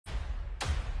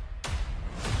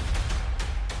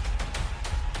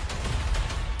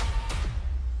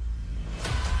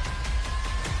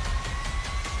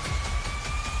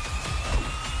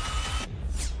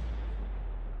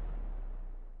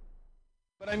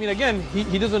I mean, again,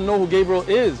 he doesn't know who Gabriel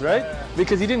is, right?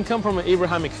 Because he didn't come from an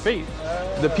Abrahamic faith.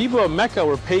 The people of Mecca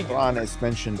were pagan. Quran is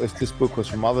mentioned, if this book was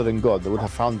from other than God, they would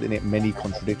have found in it many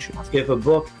contradictions. If a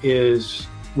book is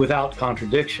without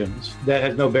contradictions, that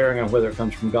has no bearing on whether it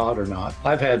comes from God or not.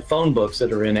 I've had phone books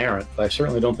that are inerrant, but I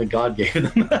certainly don't think God gave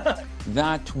them.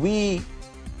 That we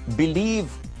believe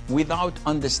without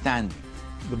understanding.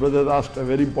 The brother asked a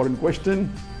very important question,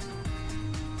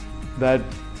 that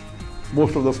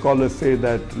most of the scholars say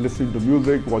that listening to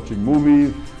music, watching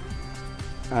movies,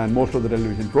 and most of the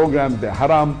television programs, they're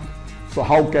haram. So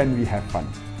how can we have fun?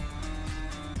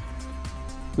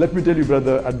 Let me tell you,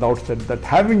 brother, at the outset, that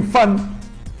having fun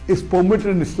is permitted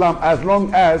in Islam as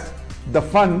long as the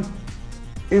fun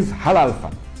is halal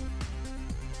fun.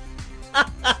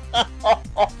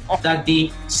 That the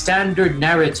standard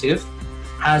narrative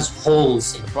has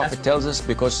holes in it. The Prophet tells us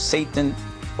because Satan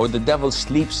or the devil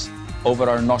sleeps over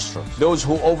our nostrils. Those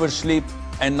who oversleep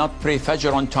and not pray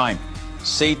Fajr on time,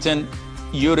 Satan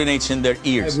urinates in their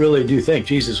ears. I really do think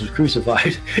Jesus was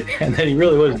crucified and that he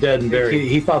really was dead and buried.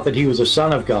 He thought that he was a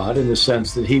son of God in the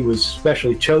sense that he was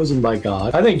specially chosen by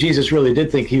God. I think Jesus really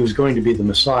did think he was going to be the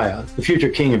Messiah, the future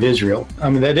king of Israel.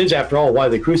 I mean, that is, after all, why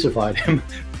they crucified him.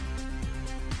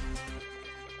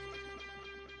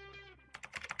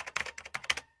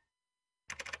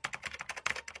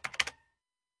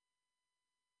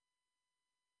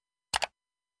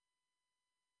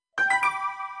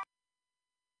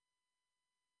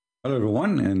 Hello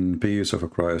everyone, and peace of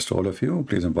Christ to all of you.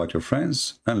 Please invite your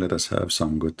friends and let us have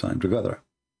some good time together.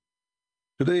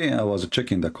 Today I was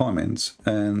checking the comments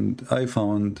and I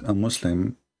found a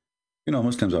Muslim. You know,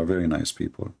 Muslims are very nice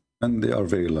people and they are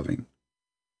very loving.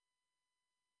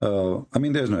 I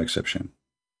mean, there's no exception.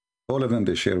 All of them,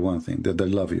 they share one thing, that they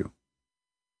love you.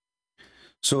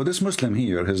 So this Muslim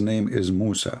here, his name is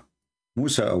Musa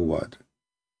Awad.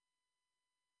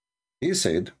 He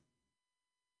said,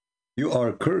 "You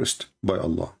are cursed by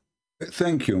Allah."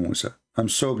 Thank you, Musa. I'm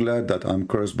so glad that I'm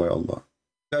cursed by Allah.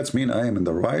 That means I am in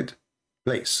the right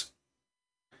place.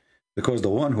 Because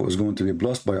the one who is going to be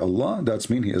blessed by Allah, that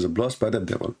means he is blessed by the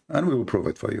devil. And we will prove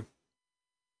it for you.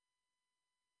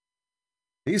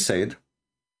 He said,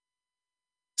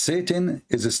 Satan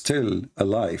is still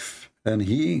alive and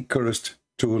he cursed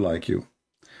too like you.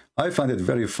 I find it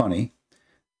very funny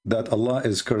that Allah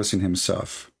is cursing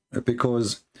himself,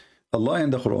 because Allah in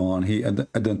the Quran, he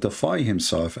identifies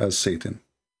himself as Satan.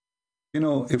 You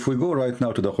know, if we go right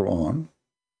now to the Quran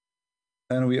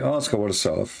and we ask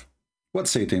ourselves,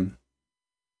 what's Satan?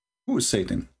 Who is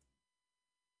Satan?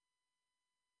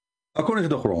 According to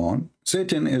the Quran,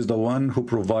 Satan is the one who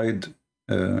provides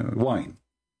wine.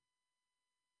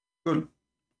 Good.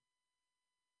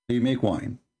 He make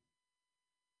wine.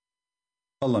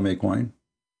 Allah make wine.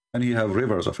 And he have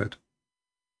rivers of it.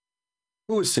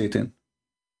 Who is Satan?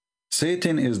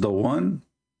 Satan is the one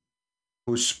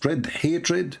who spread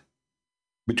hatred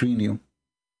between you.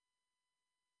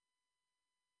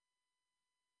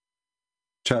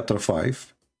 Chapter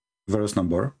 5, verse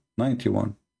number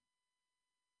 91.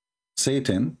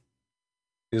 Satan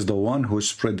is the one who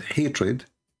spread hatred.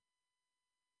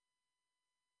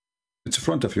 It's in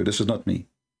front of you. This is not me.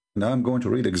 Now I'm going to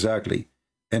read exactly.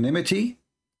 Enmity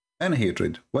and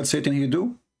hatred. What Satan he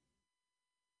do?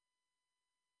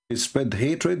 He spread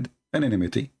hatred and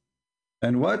enmity.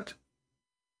 And what?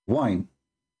 Wine.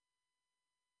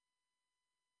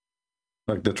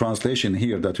 Like the translation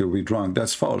here that you'll be drunk,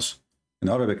 that's false. In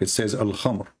Arabic it says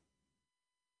al-khamr.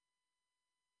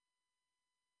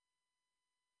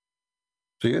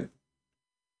 See it?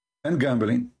 And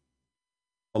gambling.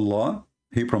 Allah,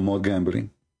 he promote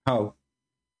gambling. How?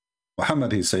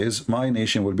 Muhammad, he says, my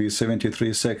nation will be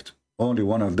 73 sects. Only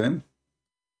one of them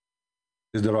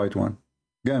is the right one.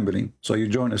 Gambling. So you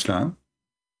join Islam,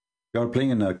 you are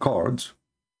playing cards,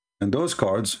 and those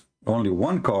cards, only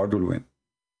one card will win.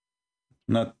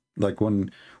 Not like when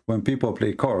people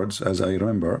play cards, as I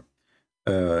remember,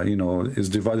 you know, it's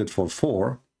divided for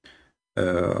 4,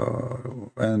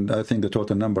 and I think the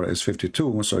total number is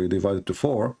 52, so you divide it to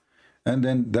 4, and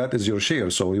then that is your share.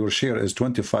 So your share is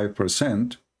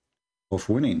 25% of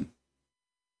winning.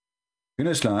 In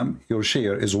Islam, your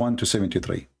share is 1 to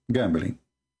 73, gambling.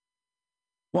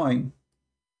 Wine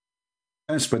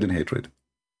and spreading hatred.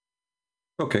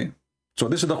 Okay, so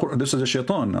this is the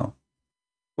shaitan now.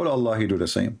 Will Allah he do the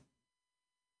same?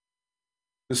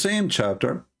 The same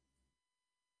chapter.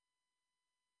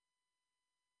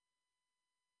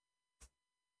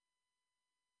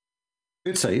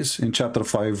 It says in chapter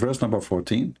 5, verse number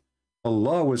 14,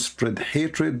 Allah will spread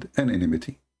hatred and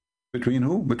enmity. Between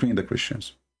who? Between the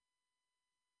Christians.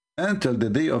 Until the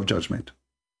day of judgment.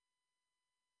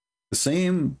 The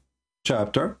same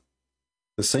chapter,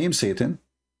 the same Satan,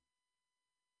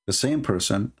 the same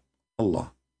person,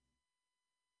 Allah.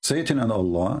 Satan and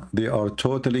Allah, they are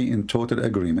totally in total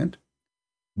agreement.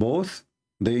 Both,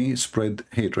 they spread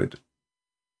hatred.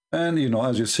 And, you know,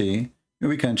 as you see,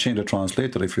 we can change the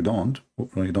translator if you don't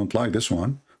like this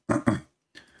one.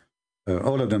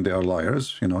 All of them, they are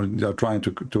liars. You know, they are trying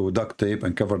to duct tape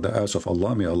and cover the ass of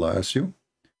Allah. May Allah ask you.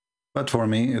 But for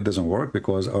me, it doesn't work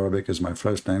because Arabic is my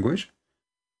first language.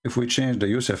 If we change the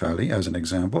Yusuf Ali as an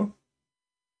example,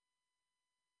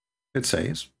 it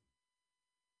says,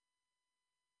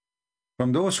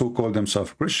 from those who call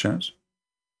themselves Christians,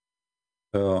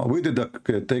 we did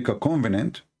take a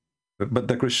covenant, but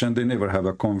the Christian, they never have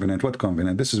a covenant. What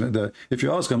covenant? This is the, if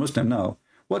you ask a Muslim now,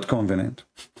 what covenant?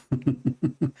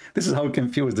 This is how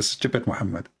confused this stupid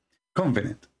Muhammad.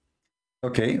 Covenant.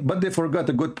 Okay, but they forgot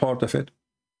a good part of it.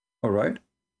 All right.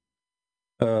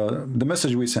 The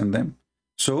message we send them.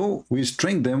 So we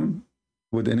string them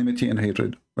with enmity and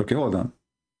hatred. Okay, hold on.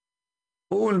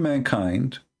 All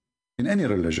mankind in any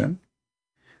religion,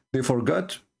 they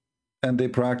forgot and they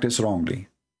practice wrongly.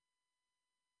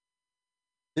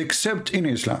 Except in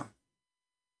Islam.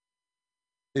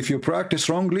 If you practice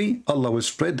wrongly, Allah will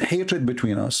spread hatred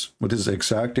between us. But this is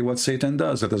exactly what Satan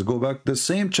does. Let us go back to the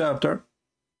same chapter.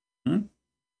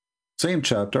 Same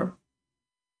chapter.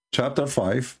 Chapter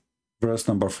 5, verse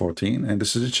number 14. And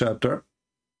this is chapter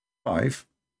 5,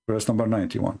 verse number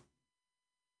 91.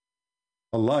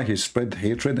 Allah, he spread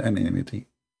hatred and enmity.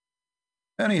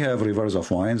 And he have rivers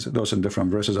of wines, those in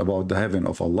different verses about the heaven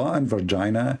of Allah and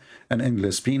vagina and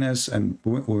endless penis and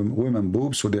women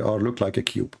boobs, so they are look like a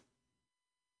cube.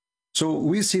 So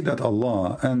we see that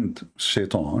Allah and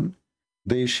Shaitan,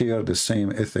 they share the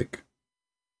same ethic.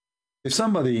 If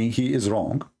somebody, he is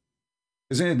wrong,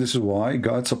 isn't it this is why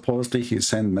God supposedly he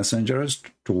sent messengers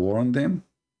to warn them?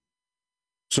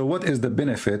 So what is the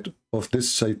benefit of this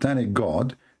satanic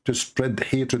God to spread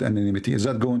hatred and enmity? Is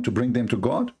that going to bring them to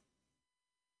God?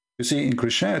 You see, in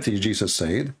Christianity, Jesus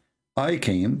said, I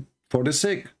came for the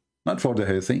sick, not for the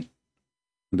healthy.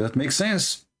 That makes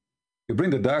sense. You bring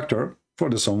the doctor for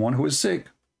the someone who is sick.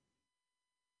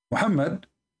 Muhammad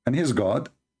and his God,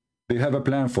 they have a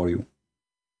plan for you.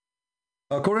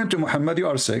 According to Muhammad, you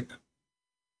are sick,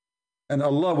 and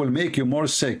Allah will make you more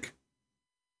sick.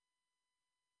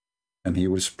 And he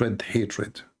will spread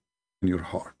hatred in your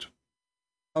heart.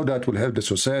 How that will help the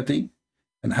society,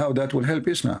 and how that will help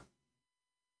Islam.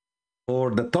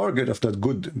 Or the target of that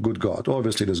good God.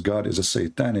 Obviously, this God is a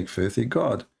satanic, filthy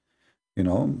God. You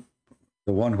know,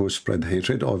 the one who spread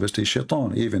hatred, obviously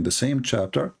Shaitan, even the same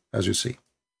chapter, as you see.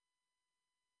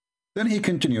 Then he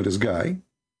continued, this guy,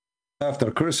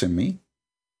 after cursing me,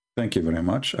 thank you very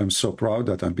much, I'm so proud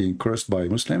that I'm being cursed by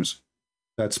Muslims.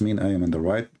 That means I am in the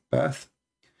right path.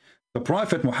 The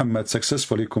Prophet Muhammad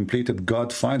successfully completed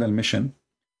God's final mission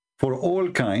for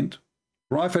all kind.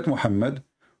 Prophet Muhammad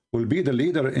will be the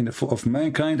leader of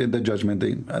mankind in the judgment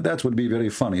day. That would be very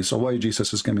funny. So why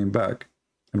Jesus is coming back?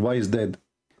 And why he's dead?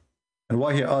 And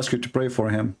why he asked you to pray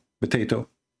for him? Potato.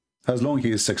 As long as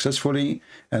he is successfully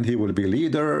and he will be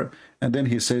leader. And then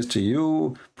he says to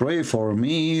you, pray for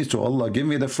me, to Allah give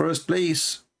me the first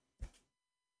place.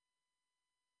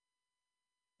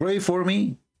 Pray for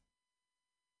me.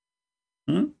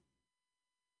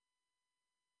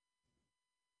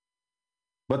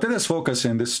 But let us focus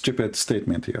on this stupid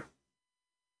statement here.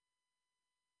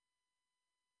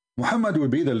 Muhammad will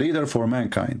be the leader for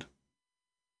mankind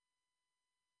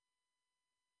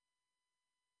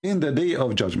in the day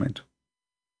of judgment.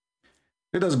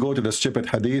 Let us go to the stupid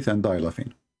hadith and die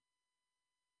laughing.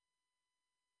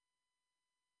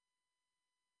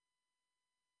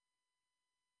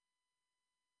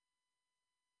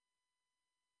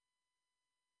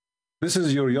 This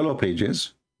is your yellow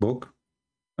pages book.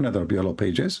 Another yellow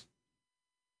pages,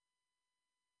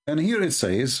 and here it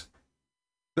says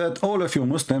that all of you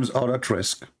Muslims are at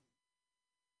risk,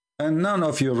 and none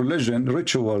of your religion,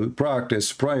 ritual,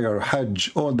 practice, prayer,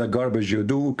 hajj, all the garbage you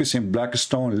do, kissing black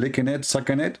stone, licking it,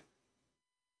 sucking it,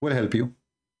 will help you.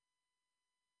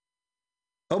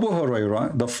 Abu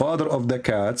Huraira, the father of the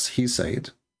cats, he said,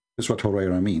 this is what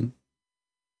Huraira mean,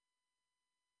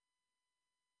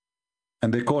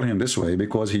 and they call him this way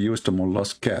because he used to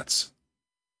molest cats.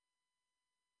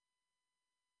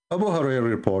 Abu Hurairah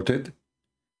reported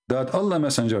that Allah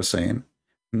Messenger saying,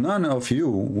 none of you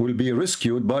will be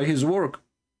rescued by his work.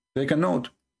 Take a note.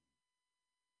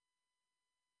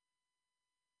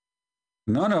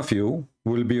 None of you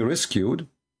will be rescued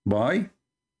by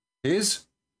his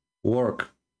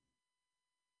work.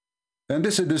 And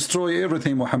this is destroy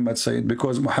everything Muhammad said,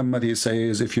 because Muhammad, he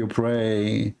says, if you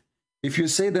pray, If you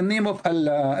say the name of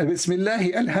Allah,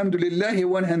 Bismillah, Alhamdulillah,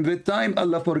 100 times,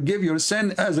 Allah forgive your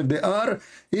sin as if they are,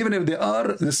 even if they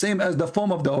are the same as the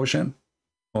foam of the ocean.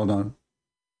 Hold on.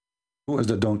 Who is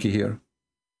the donkey here?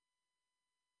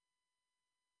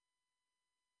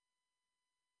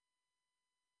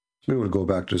 We will go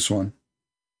back to this one.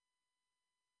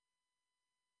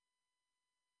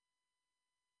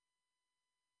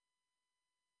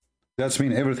 That's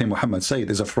mean everything Muhammad said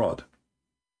is a fraud.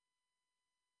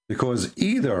 Because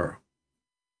either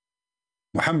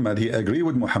Muhammad, he agreed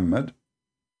with Muhammad,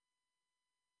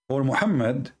 or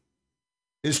Muhammad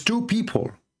is two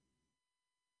people.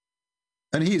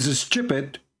 And he is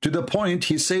stupid to the point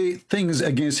he say things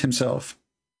against himself.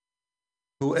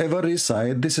 Whoever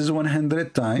recite this is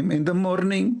 100 times in the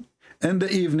morning and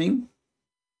the evening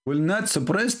will not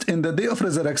suppressed in the day of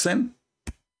resurrection.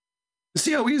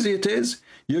 See how easy it is?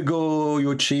 You go,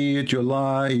 you cheat, you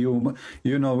lie, you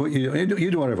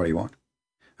do whatever you want.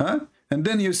 Huh? And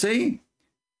then you say,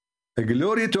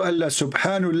 glory to Allah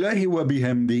subhanallahi wa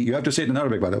bihamdi. You have to say it in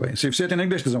Arabic, by the way. So if you say it in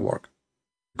English, it doesn't work.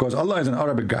 Because Allah is an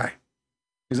Arabic guy.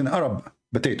 He's an Arab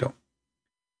potato.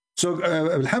 So,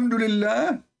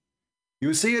 alhamdulillah,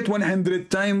 you say it 100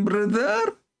 times,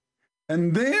 brother.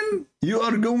 And then you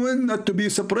are going not to be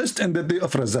suppressed in the day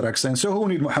of resurrection. So who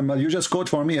need Muhammad? You just quote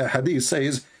for me a hadith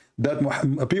says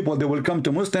that people, they will come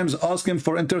to Muslims, ask him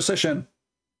for intercession.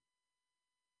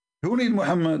 Who need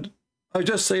Muhammad? I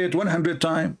just say it 100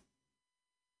 times.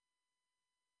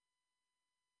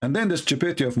 And then the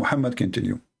stupidity of Muhammad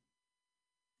continue.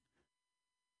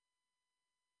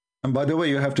 And by the way,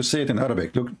 you have to say it in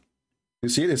Arabic. Look, you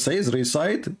see it? It says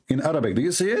recite in Arabic. Do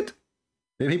you see it?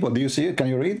 Hey, people, do you see it? Can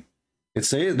you read? It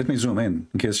says, let me zoom in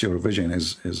case your vision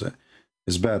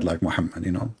is bad like Muhammad,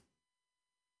 you know.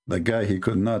 The guy, he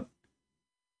could not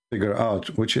figure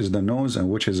out which is the nose and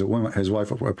which is a woman, his wife,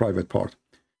 or a private part.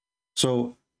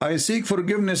 So, I seek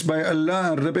forgiveness by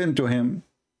Allah and repent to him.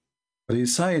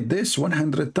 Recite this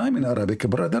 100 times in Arabic,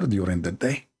 brother, during the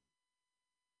day.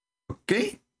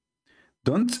 Okay?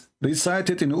 Don't recite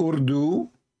it in Urdu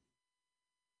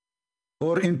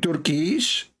or in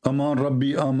Turkish, Aman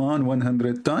Rabbi Aman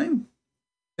 100 times.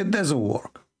 It doesn't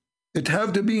work. It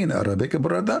have to be in Arabic,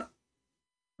 brother.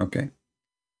 Okay?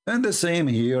 And the same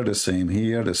here, the same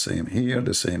here, the same here,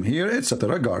 the same here,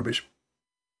 etc. Garbage.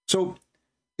 So,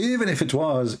 even if it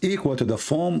was equal to the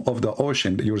foam of the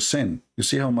ocean, your sin, you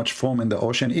see how much foam in the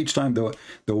ocean? Each time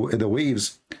the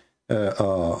waves,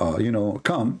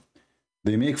 come,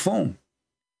 they make foam.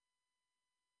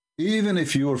 Even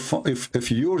if your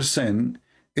sin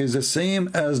is the same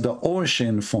as the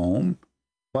ocean foam,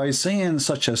 by saying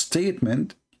such a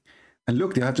statement, and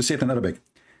look, you have to say it in Arabic.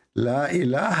 La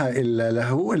ilaha illa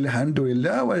lahu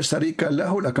alhamdulillah wa sharika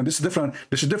lahu lakum. This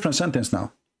is different sentence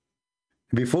now.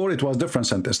 Before it was different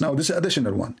sentence. Now this is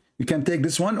additional one. You can take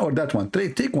this one or that one.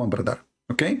 Take one, brother.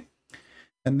 Okay?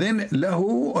 And then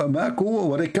lahu maku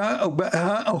wa rika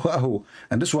ahu.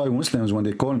 And this is why Muslims, when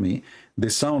they call me, they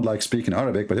sound like speaking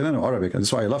Arabic, but they don't know Arabic. And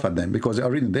that's why I laugh at them, because they are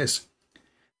reading this.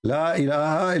 La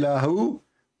ilaha illahu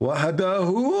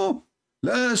wahdahu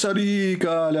la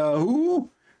sharika lahu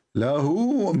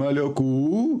lahu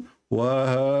malaku wa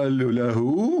halu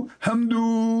lahu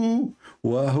hamdu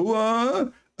wa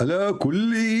huwa ala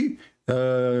kulli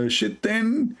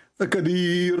shittin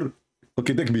qadir.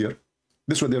 Okay, takbir.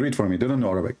 This is what they read for me. They don't know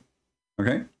Arabic.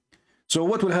 Okay? So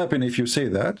what will happen if you say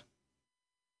that?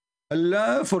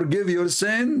 Allah forgive your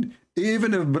sin,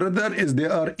 even if brother they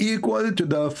are equal to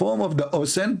the form of the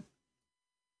ocean.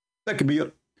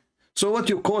 Takbir. So what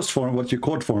you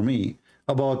quote for me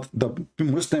about the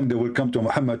Muslim, they will come to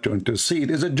Muhammad to intercede,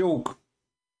 is a joke.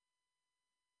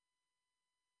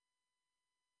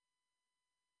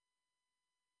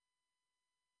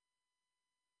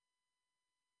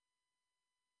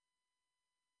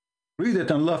 Read it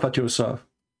and laugh at yourself.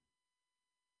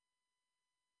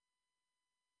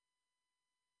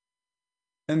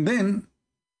 And then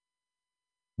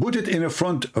put it in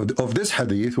front of this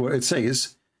hadith where it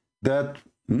says that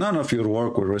none of your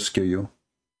work will rescue you.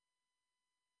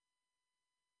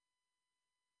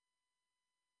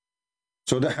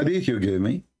 So the hadith you gave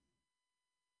me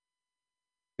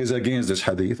is against this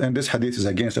hadith, and this hadith is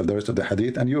against the rest of the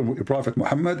hadith, and your Prophet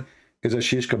Muhammad is a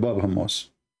shish kebab hummus.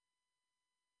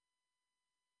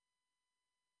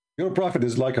 Your Prophet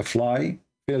is like a fly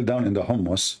fell down in the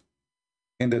hummus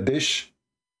in the dish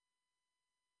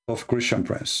of Christian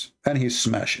Prince, and he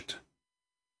smashed it.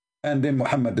 And then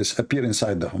Muhammad disappeared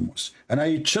inside the hummus. And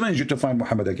I challenge you to find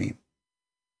Muhammad again.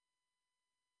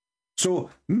 So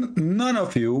none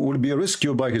of you will be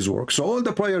rescued by his work. So all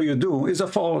the prayer you do is a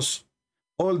false.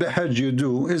 All the hajj you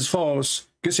do is false.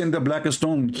 Kissing the black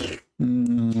stone.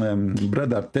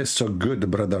 Brother, tastes so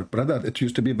good, brother. Brother, it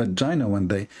used to be vagina one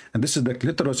day. And this is the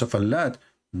clitoris of Allah.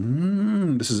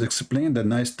 This is explained, the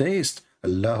nice taste.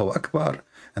 Allahu Akbar.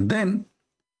 And then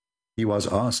he was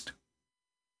asked,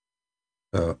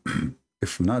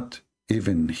 if not,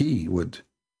 even he would.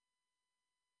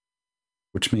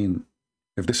 Which means,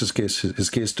 if this is his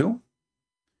case too,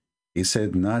 he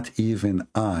said, not even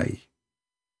I.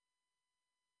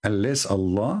 Unless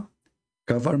Allah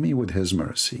cover me with his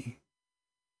mercy.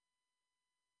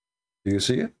 Do you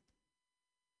see it?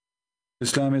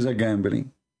 Islam is a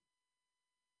gambling.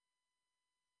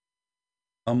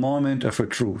 A moment of a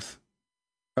truth.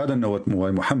 I don't know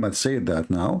why Muhammad said that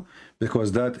now,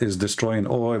 because that is destroying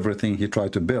everything he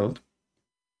tried to build.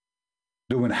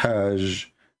 Doing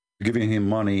Hajj, giving him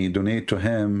money, donate to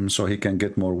him so he can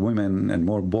get more women and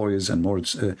more boys and more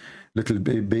little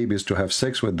babies to have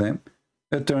sex with them.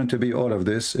 It turned to be all of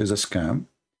this is a scam.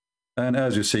 And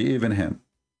as you see, even him.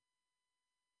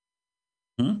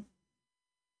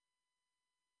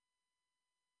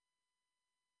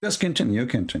 Just continue.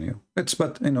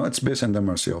 But it's based on the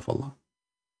mercy of Allah.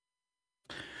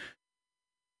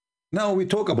 Now we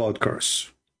talk about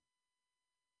curse.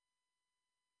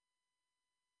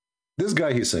 This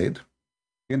guy, he said,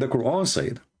 in the Quran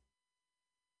said,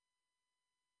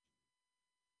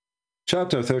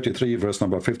 chapter 33, verse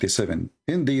number 57,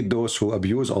 indeed those who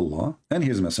abuse Allah and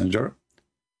his messenger,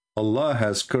 Allah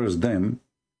has cursed them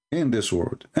in this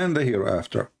world and the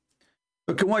hereafter.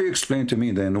 Okay, why explain to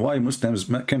me then why Muslims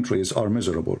countries are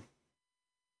miserable?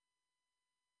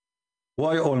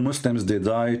 Why all Muslims they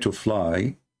die to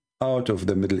fly out of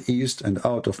the Middle East and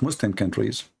out of Muslim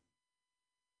countries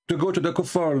to go to the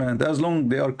kuffar land, as long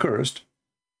they are cursed?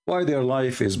 Why their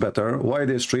life is better, why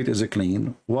their street is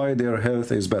clean, why their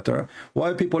health is better,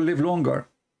 why people live longer.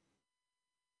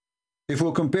 If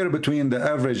we compare between the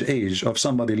average age of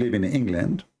somebody living in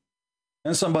England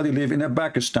and somebody living in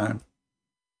Pakistan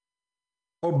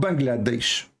or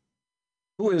Bangladesh,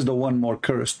 who is the one more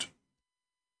cursed?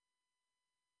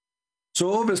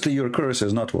 So obviously your curse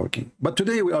is not working. But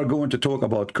today we are going to talk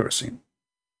about cursing,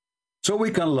 so we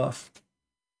can laugh.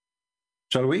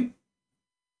 Shall we?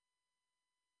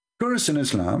 Curse in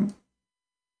Islam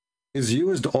is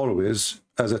used always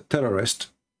as a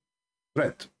terrorist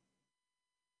threat.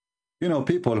 You know,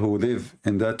 people who live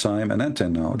in that time and until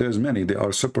now, there's many, they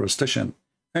are superstition.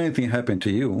 Anything happened to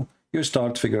you, you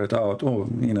start to figure it out. Oh,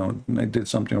 you know, I did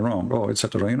something wrong. Oh,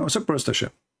 etc. You know,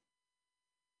 superstition.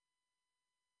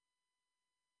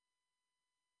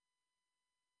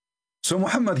 So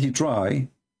Muhammad, he tried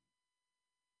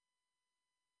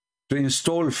to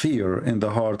install fear in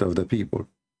the heart of the people.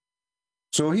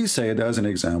 So he said, as an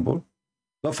example,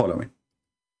 the following.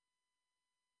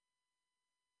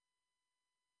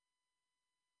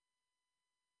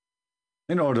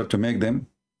 In order to make them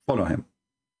follow him.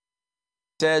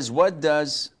 Says, what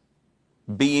does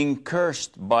being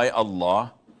cursed by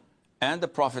Allah and the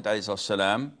Prophet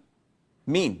ﷺ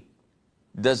mean?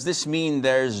 Does this mean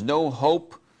there's no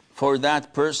hope for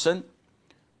that person?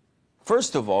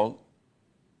 First of all,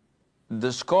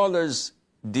 the scholars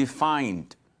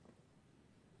defined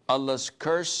Allah's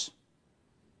curse,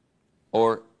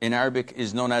 or in Arabic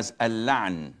is known as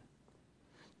al-la'n,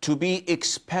 to be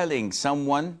expelling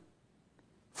someone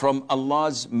from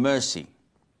Allah's mercy.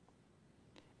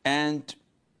 And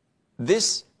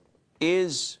this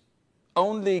is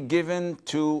only given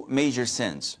to major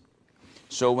sins.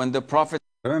 So when the Prophet...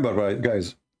 Remember, right,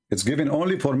 guys, it's given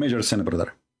only for major sin,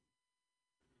 brother.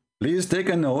 Please take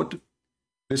a note.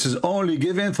 This is only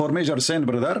given for major sin,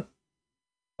 brother.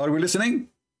 Are we listening?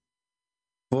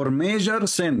 For major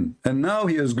sin. And now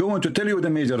he is going to tell you the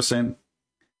major sin.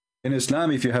 In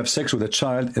Islam, if you have sex with a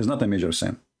child, it's not a major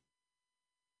sin.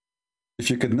 If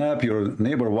you kidnap your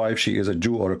neighbor wife, she is a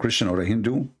Jew or a Christian or a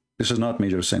Hindu, this is not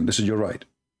major sin. This is your right.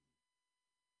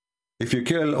 If you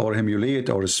kill or humiliate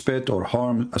or spit or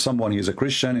harm someone, he is a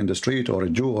Christian in the street or a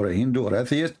Jew or a Hindu or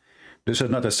atheist, this is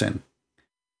not a sin.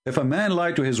 If a man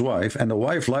lied to his wife and the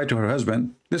wife lied to her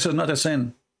husband, this is not a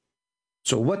sin.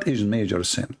 So what is major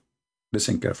sin?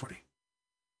 Listen carefully.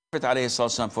 Prophet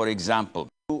ﷺ, for example,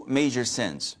 two major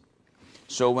sins.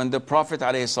 So when the Prophet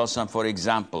ﷺ, for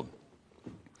example,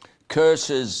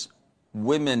 curses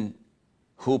women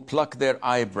who pluck their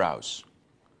eyebrows.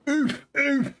 Did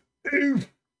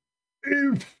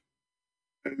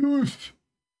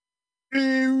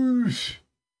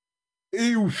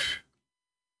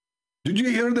you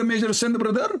hear the major sin,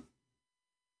 brother?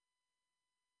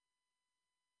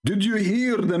 Did you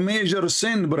hear the major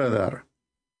sin, brother?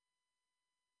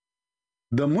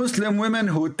 The Muslim women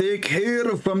who take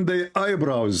hair from their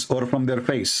eyebrows or from their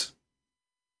face.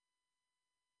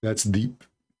 That's deep.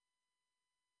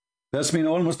 That's mean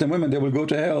all Muslim women, they will go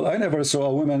to hell. I never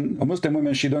saw a Muslim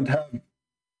woman, she don't have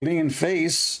clean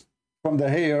face from the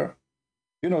hair.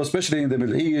 You know, especially in the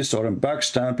Middle East or in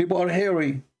Pakistan, people are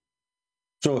hairy.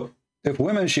 So if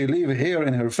women, she leave hair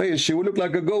in her face, she will look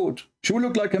like a goat. She will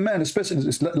look like a man, especially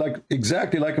it's like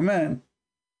exactly like a man.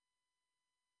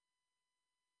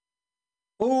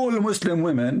 All Muslim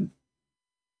women,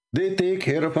 they take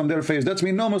hair from their face. That's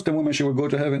mean no Muslim woman, she will go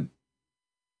to heaven.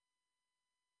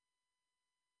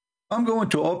 I'm going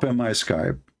to open my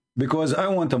Skype because I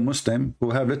want a Muslim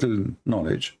who have little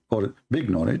knowledge or big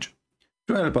knowledge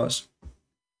to help us.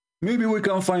 Maybe we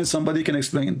can find somebody can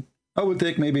explain. I will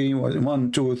take maybe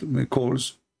 1, 2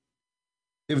 calls.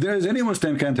 If there is any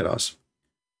Muslim can tell us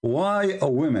why a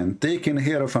woman taking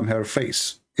hair from her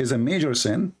face is a major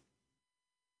sin,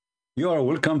 you are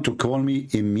welcome to call me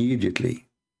immediately.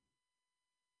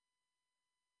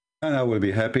 And I will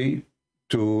be happy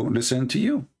to listen to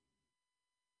you.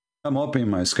 I'm opening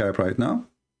my Skype right now.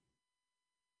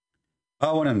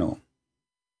 I want to know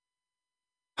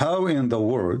how in the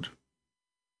world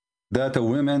that a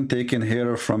woman taking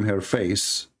hair from her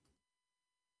face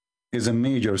is a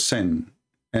major sin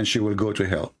and she will go to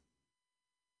hell.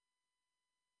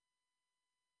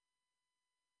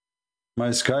 My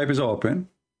Skype is open.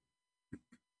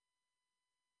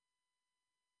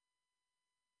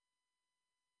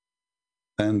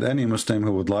 And any Muslim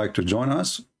who would like to join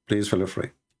us, please feel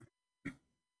free.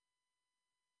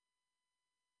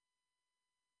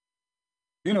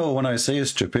 You know, when I say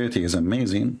stupidity is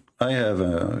amazing, I have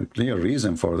a clear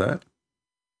reason for that.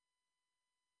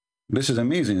 This is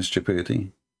amazing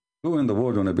stupidity. Who in the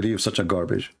world want to believe such a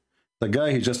garbage? The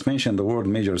guy, he just mentioned the word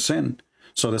major sin.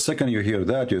 So the second you hear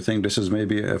that, you think this is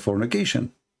maybe a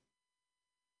fornication.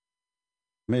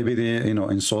 Maybe they, you know,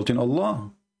 insulting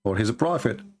Allah or his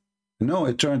prophet. No,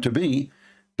 it turned to be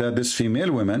that this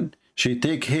female woman, she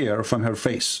take hair from her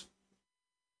face.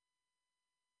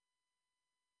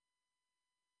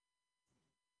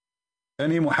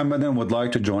 Any Muhammadan would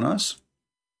like to join us?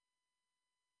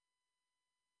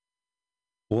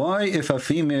 Why, if a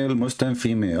female, Muslim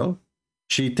female,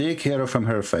 she take hair from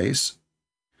her face?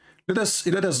 Let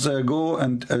us go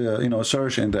and you know,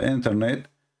 search in the internet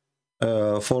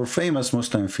for famous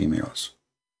Muslim females.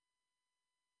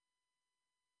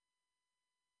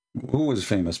 Who is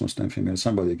famous Muslim female?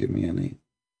 Somebody give me a name.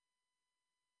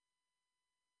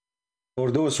 Or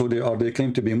those who they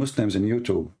claim to be Muslims in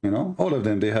YouTube, you know, all of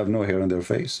them, they have no hair on their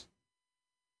face.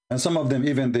 And some of them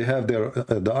even, they have their,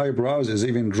 the eyebrows is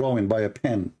even drawn by a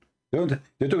pen.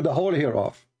 They took the whole hair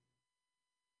off.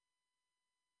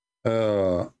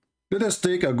 Let us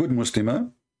take a good Muslimah.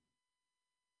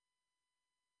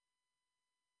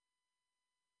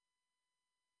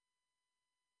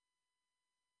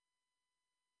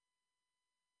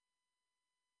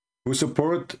 Who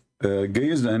support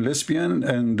gays and lesbian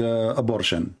and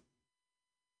abortion.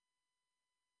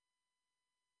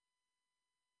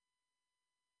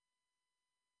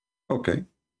 Okay.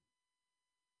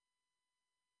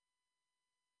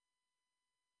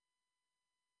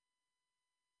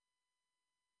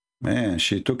 Man,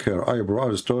 she took her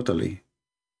eyebrows totally.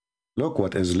 Look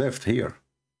what is left here.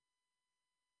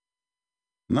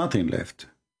 Nothing left.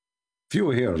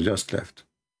 Few hair just left.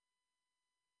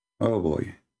 Oh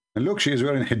boy. And look, she is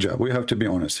wearing hijab. We have to be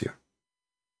honest here.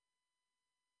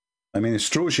 I mean, it's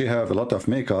true she have a lot of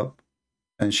makeup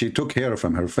and she took hair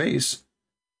from her face,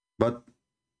 but,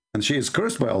 and she is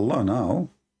cursed by Allah now,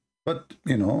 but,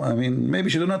 you know, I mean, maybe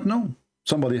she do not know.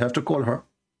 Somebody have to call her.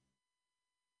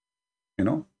 You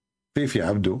know, Fifi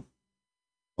Abdu.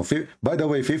 By the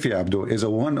way, Fifi Abdu is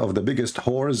one of the biggest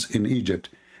whores in Egypt,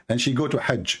 and she go to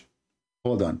Hajj.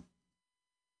 Hold on.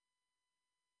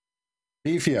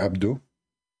 Fifi Abdu.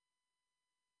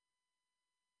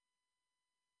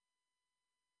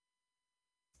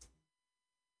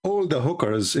 All the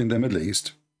hookers in the Middle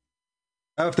East,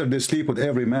 after they sleep with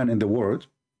every man in the world,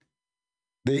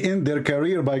 they end their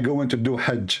career by going to do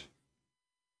Hajj.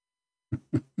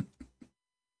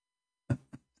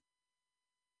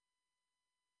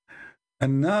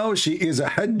 And now she is a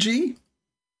Hajji?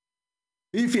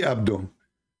 Fifi Abdu.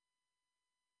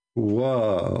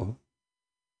 Wow.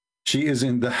 She is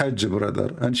in the Hajj,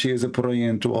 brother, and she is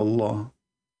praying to Allah.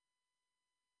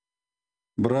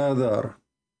 Brother.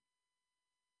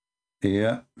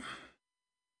 Yeah.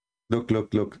 Look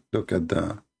at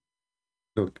the,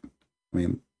 look, I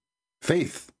mean,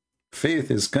 faith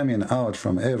is coming out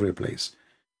from every place.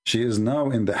 She is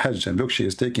now in the Hajj, and look, she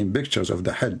is taking pictures of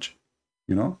the Hajj,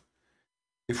 you know.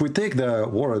 If we take the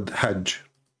word Hajj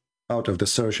out of the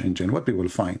search engine, what we will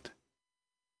find?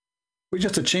 We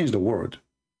just change the word.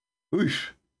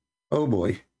 Oof. Oh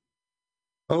boy.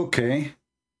 Okay.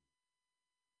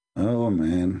 Oh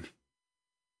man.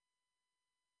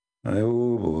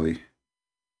 Oh boy.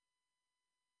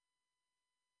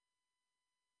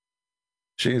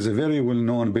 She is a very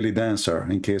well-known belly dancer,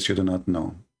 in case you do not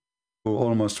know, who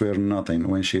almost wear nothing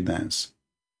when she dance.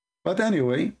 But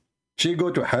anyway, she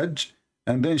go to Hajj,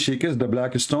 and then she kissed the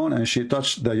black stone, and she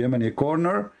touched the Yemeni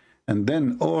corner, and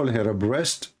then all her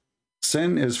breast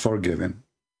sin is forgiven.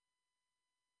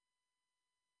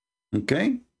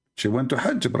 Okay? She went to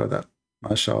Hajj, brother.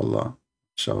 MashaAllah.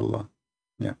 MashaAllah.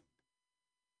 Yeah.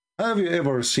 Have you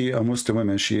ever seen a Muslim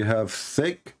woman, she have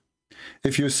thick,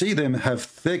 if you see them have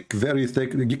thick, very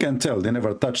thick, you can tell they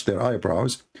never touch their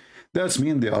eyebrows, that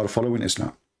means they are following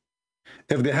Islam.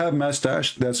 If they have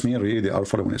mustache, that means really they are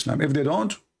following Islam. If they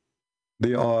don't,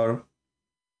 they are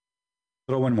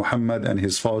throwing Muhammad and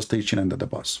his false teaching under the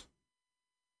bus.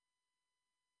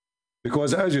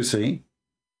 Because as you see,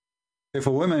 if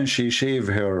a woman, she shave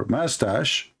her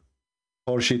mustache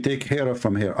or she take hair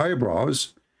from her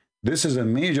eyebrows, this is a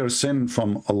major sin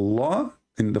from Allah,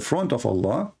 in the front of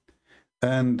Allah,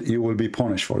 and you will be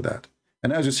punished for that.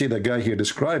 And as you see, the guy here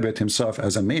described it himself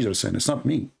as a major sin. It's not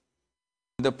me.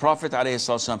 The Prophet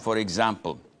ﷺ, for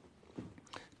example,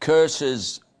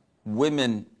 curses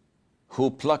women who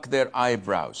pluck their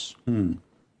eyebrows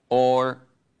or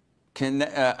can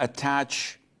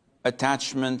attach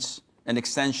attachments and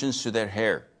extensions to their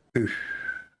hair.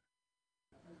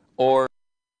 Or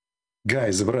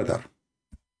guys, brother,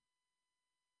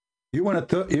 you want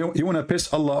to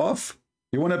piss Allah off?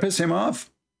 You want to piss him off?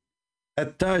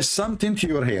 Attach something to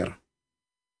your hair.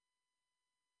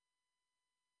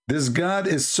 This God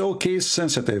is so case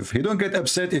sensitive. He don't get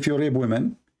upset if you rape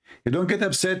women. He don't get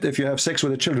upset if you have sex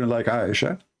with the children like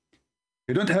Aisha.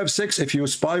 You don't have sex if you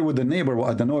spy with the neighbor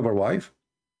wife.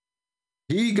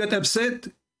 He get upset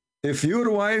if your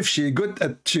wife, she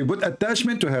put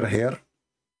attachment to her hair.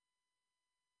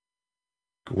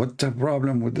 What's the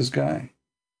problem with this guy?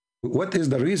 What is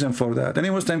the reason for that?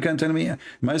 Any Muslim can tell me.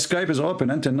 My Skype is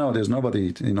open until now. There's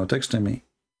nobody, texting me.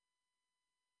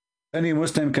 Any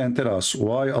Muslim can tell us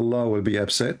why Allah will be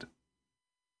upset.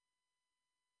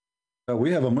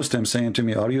 We have a Muslim saying to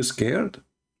me, "Are you scared?"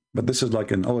 But this is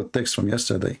like an old text from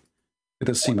yesterday. Let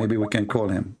us see. Maybe we can call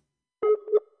him.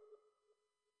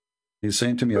 He's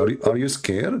saying to me, "Are you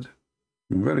scared?"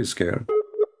 I'm very scared.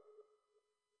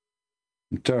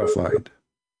 I'm terrified.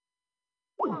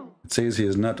 It says he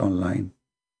is not online.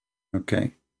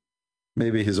 Okay.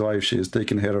 Maybe his wife, she is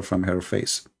taking hair from her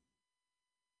face.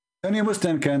 Any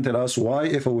Muslim can tell us why,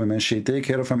 if a woman, she take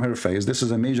hair from her face, this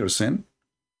is a major sin,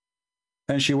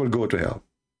 and she will go to hell.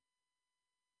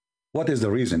 What is the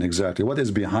reason exactly? What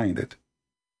is behind it?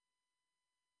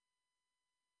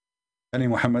 Any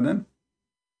Muhammadan?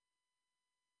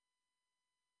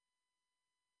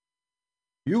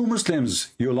 You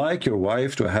Muslims, you like your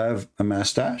wife to have a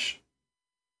mustache?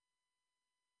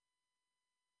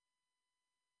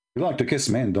 You like to kiss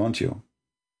men, don't you?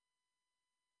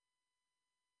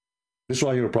 This is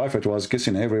why your prophet was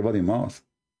kissing everybody's mouth.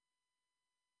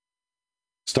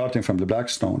 Starting from the black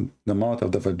stone, the mouth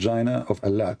of the vagina of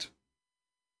Allat.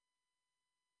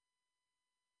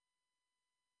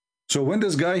 So when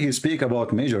this guy, he speak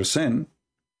about major sin,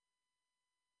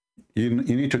 you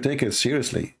need to take it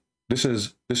seriously. This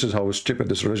is how stupid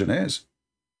this religion is.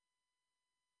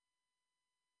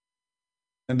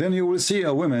 And then you will see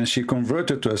a woman, she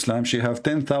converted to Islam, she have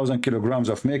 10,000 kilograms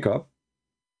of makeup.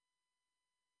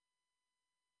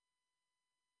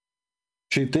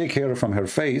 She take hair from her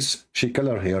face, she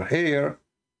color her hair.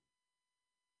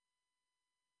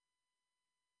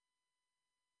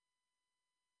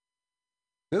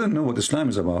 They don't know what Islam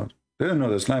is about. They don't know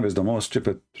that Islam is the most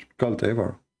stupid cult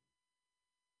ever.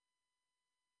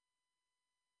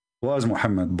 Was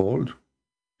Muhammad bald?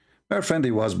 Her friend,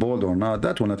 he was bald or not,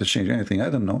 that will not change anything. I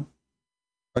don't know.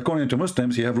 According to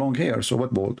Muslims, he have long hair, so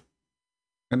what bald?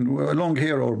 And long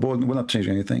hair or bald will not change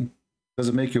anything. Does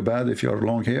it make you bad if you are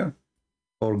long hair?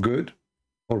 Or good?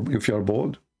 Or if you are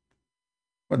bald?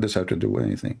 What does that have to do with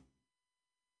anything?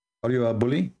 Are you a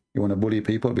bully? You want to bully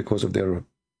people because of their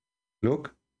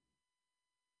look?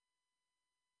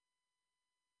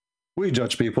 We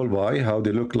judge people by how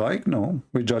they look like? No.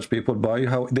 We judge people by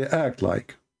how they act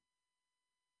like.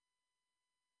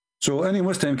 So any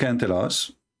Muslim can tell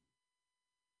us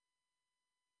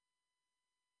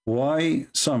why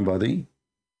somebody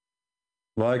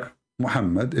like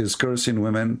Muhammad is cursing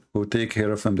women who take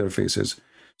hair from their faces.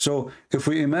 So if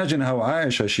we imagine how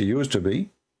Aisha, she used to be,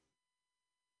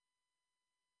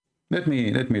 let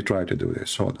me try to do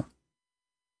this. Hold on.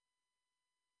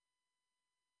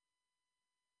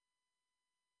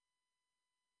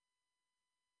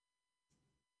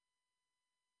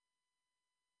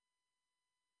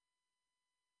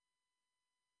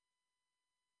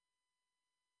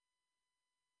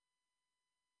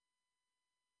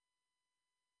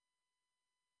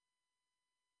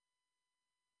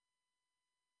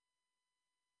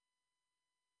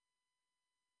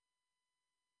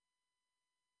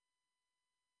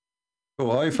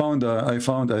 So I found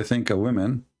I think a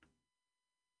woman.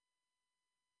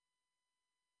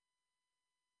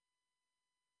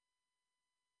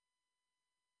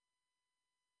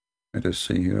 Let us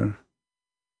see here.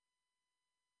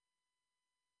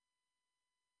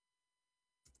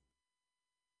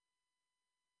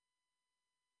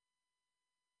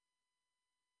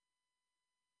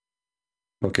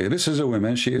 Okay, this is a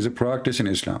woman. She is a practice in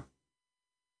Islam.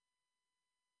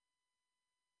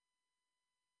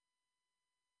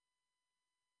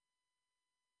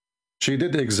 She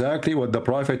did exactly what the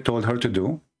Prophet told her to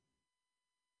do.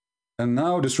 And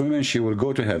now this woman, she will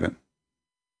go to heaven.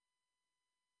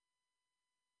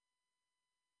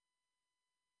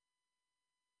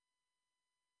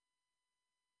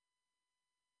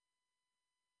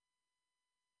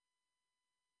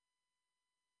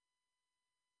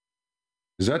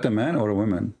 Is that a man or a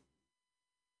woman?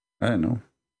 I don't know.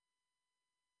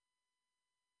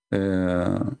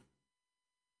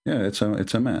 Yeah, it's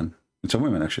a man. It's a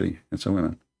woman, actually. It's a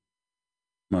woman.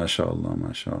 MashaAllah,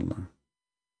 MashaAllah.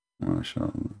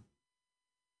 MashaAllah.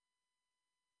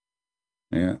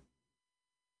 Yeah.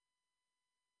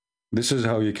 This is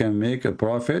how you can make a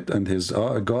prophet and his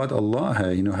God, Allah,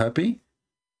 happy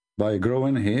by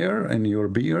growing hair and your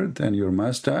beard and your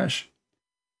mustache.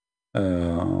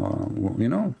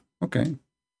 Okay.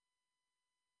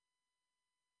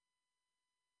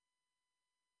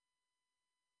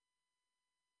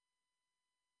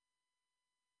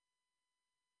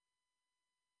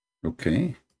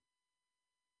 Okay.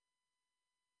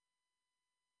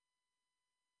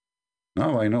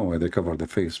 Now I know why they cover the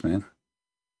face, man.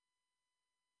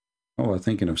 Oh, I'm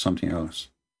thinking of something else.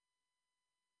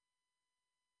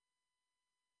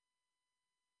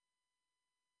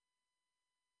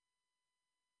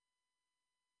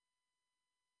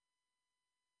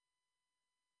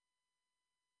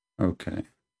 Okay.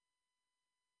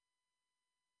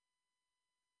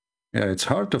 Yeah, it's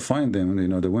hard to find them,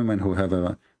 the women who have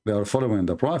they are following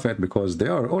the Prophet, because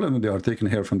all of them, they are taking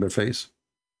hair from their face.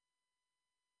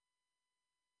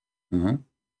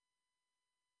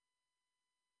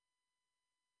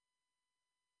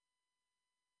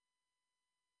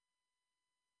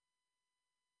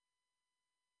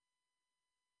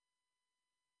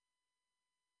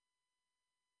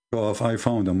 So if I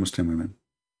found a Muslim woman.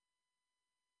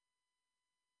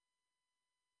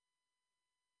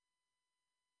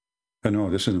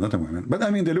 No, this is not a woman. But I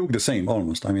mean, they look the same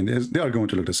almost. I mean, they are going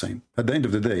to look the same. At the end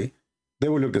of the day, they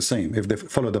will look the same if they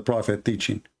follow the Prophet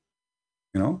teaching.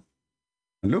 And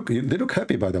look, they look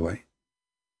happy, by the way.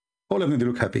 All of them, they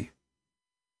look happy.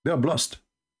 They are blessed.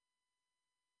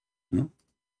 Well,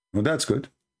 that's good.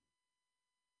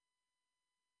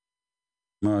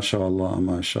 MashaAllah,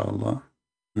 MashaAllah,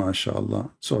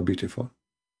 MashaAllah. So beautiful.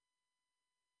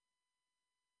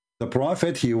 The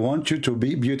Prophet, he wants you to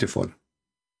be beautiful.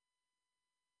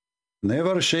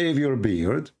 Never shave your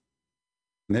beard.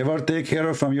 Never take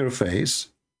hair from your face.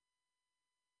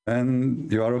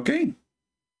 And you are okay.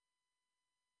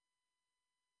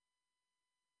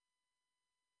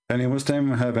 Any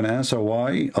Muslim have an answer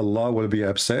why Allah will be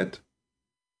upset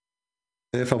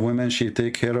if a woman, she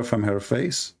take hair from her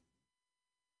face?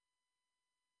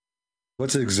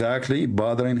 What's exactly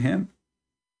bothering him?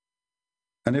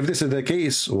 And if this is the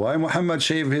case, why Muhammad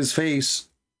shaved his face?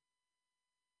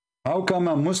 How come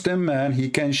a Muslim man, he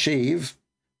can shave,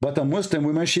 but a Muslim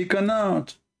woman, she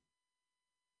cannot?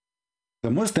 The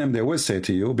Muslim, they will say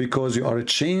to you, because you are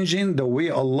changing the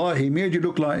way Allah, he made you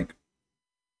look like.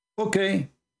 Okay.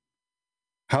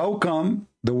 How come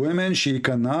the women, she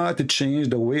cannot change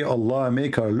the way Allah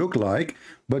make her look like,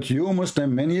 but you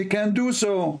Muslim men, you can do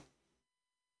so?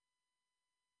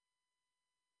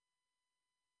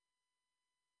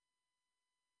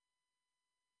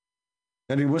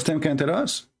 Any Muslim can tell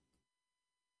us?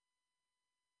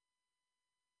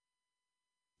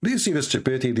 Do you see the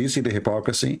stupidity? Do you see the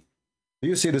hypocrisy? Do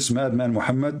you see this madman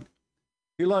Muhammad?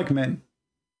 He liked men.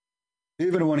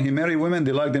 Even when he married women,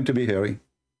 they like them to be hairy.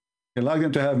 He liked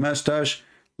them to have mustache,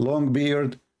 long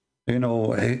beard,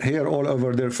 hair all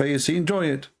over their face. He enjoyed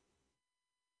it.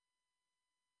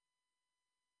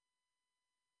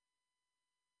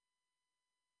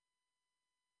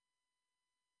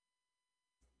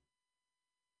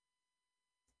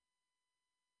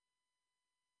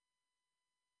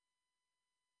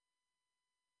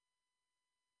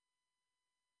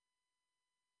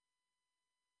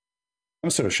 I'm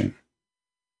searching.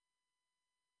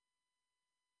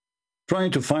 Trying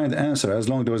to find the answer as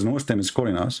long as Muslim is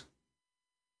calling us.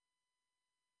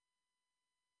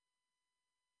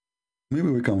 Maybe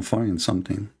we can find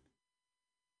something.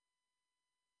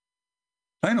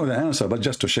 I know the answer, but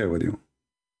just to share with you.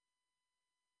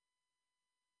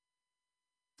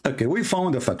 Okay, we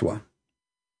found a fatwa.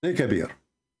 Take a beer.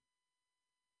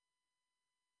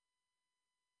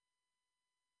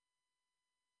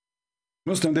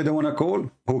 Muslim, they don't want to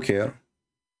call. Who care?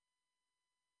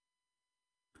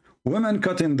 Women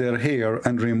cutting their hair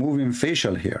and removing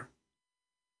facial hair.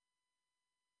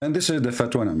 And this is the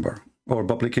fatwa number or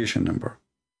publication number.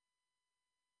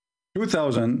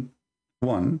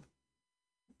 2001.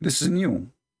 This is new.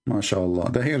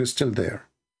 MashaAllah. The hair is still there.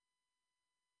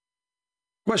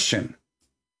 Question.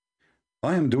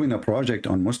 I am doing a project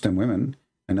on Muslim women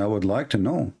and I would like to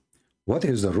know what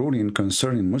is the ruling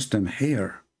concerning Muslim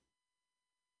hair?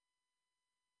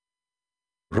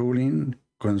 Ruling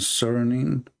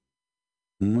concerning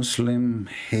Muslim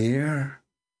hair?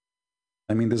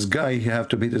 I mean, this guy, he have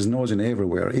to beat his nose in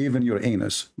everywhere, even your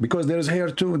anus, because there's hair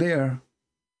too there.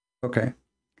 Okay.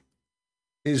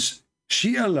 Is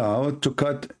she allowed to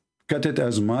cut it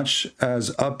as much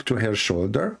as up to her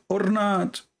shoulder or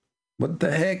not? What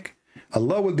the heck?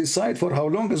 Allah will decide for how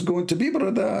long it's going to be,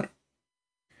 brother.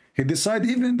 He decide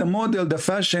even the model, the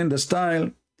fashion, the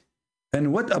style.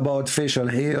 And what about facial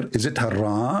hair? Is it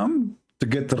haram to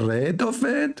get rid of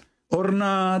it or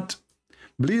not?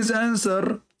 Please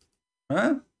answer.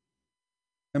 Huh?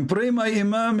 And pray my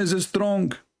Imam is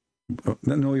strong.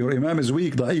 No, your Imam is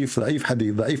weak, da'if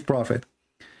hadith, da'if prophet.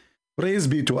 Praise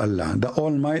be to Allah, the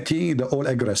Almighty, the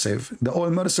All-Aggressive, the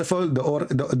All-Merciful,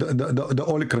 the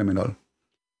All-Criminal.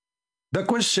 The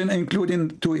question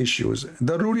including two issues.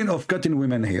 The ruling of cutting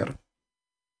women hair.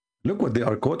 Look what they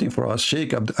are quoting for us.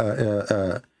 Sheikh Ibn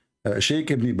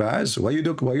Baz. Why you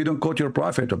don't quote your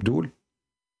prophet, Abdul?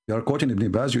 You are quoting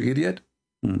Ibn Baz, you idiot.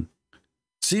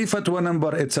 See fatwa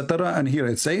number, etc. And here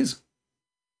it says,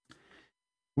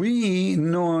 we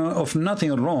know of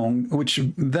nothing wrong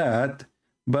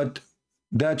but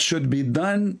that should be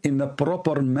done in a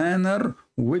proper manner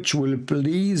which will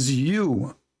please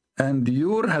you and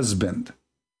your husband.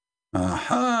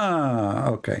 Aha,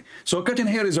 okay. So cutting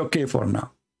hair is okay for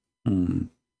now. And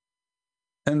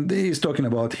he's talking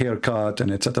about haircut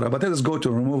and etc. But let us go to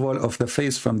removal of the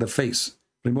face from the face.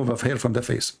 Removal of hair from the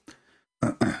face.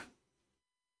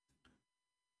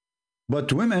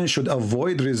 But women should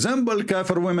avoid resemble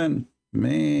kafir women.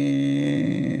 Man,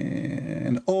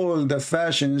 all the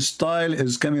fashion style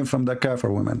is coming from the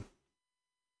kafir women.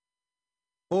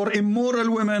 Or immoral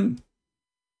women.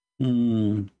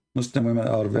 Muslim women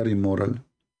are very moral.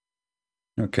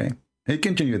 Okay. He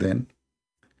continue then.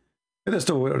 Let's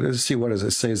see what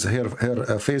it says here.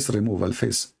 Face removal,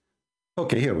 face.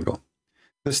 Okay, here we go.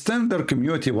 The standard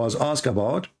community was asked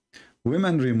about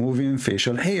women removing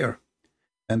facial hair.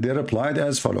 And they replied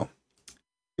as follows.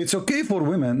 It's okay for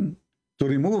women to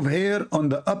remove hair on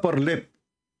the upper lip.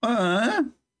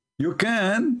 You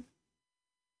can.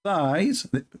 Thighs.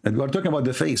 And we're talking about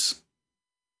the face.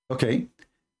 Okay.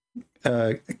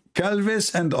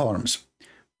 Pelvis and arms.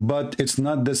 But it's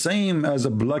not the same as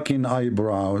blocking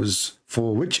eyebrows,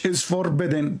 for which is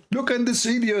forbidden. Look at this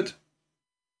idiot.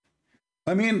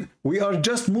 I mean, we are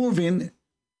just moving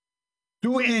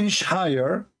 2 inches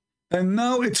higher, and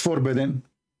now it's forbidden.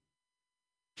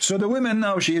 So the women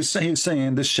now, he's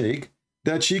saying, the sheikh,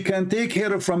 that she can take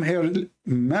hair from her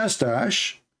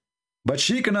mustache, but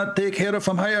she cannot take hair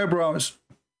from her eyebrows.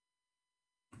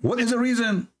 What is the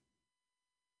reason?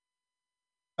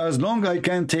 As long as I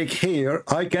can take hair,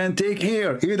 I can take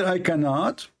hair. Either I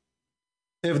cannot,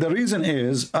 if the reason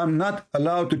is I'm not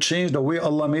allowed to change the way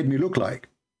Allah made me look like.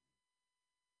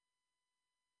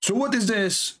 So what is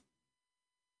this?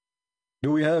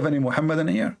 Do we have any Muhammadan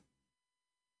here?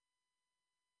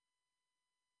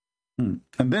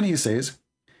 And then he says,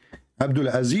 Abdul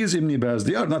Aziz ibn Baz,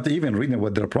 they are not even reading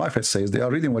what their prophet says. They are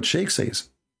reading what Sheikh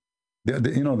says.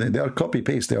 They are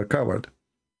copy-paste. They are covered.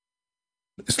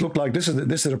 It looks like this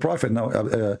is a prophet now.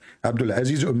 Abdul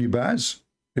Aziz ibn Baz,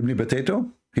 Ibn Potato,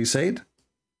 he said.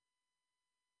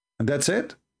 And that's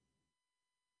it.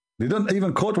 They don't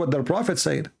even quote what their prophet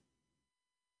said.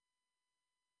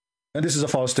 And this is a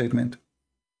false statement.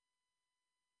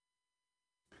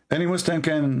 Any Muslim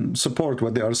can support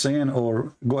what they are saying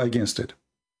or go against it.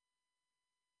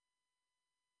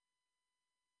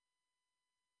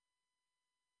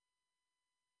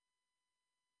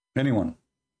 Anyone?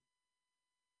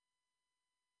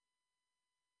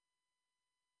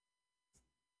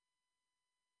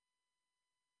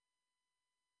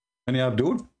 Any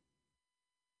Abdul?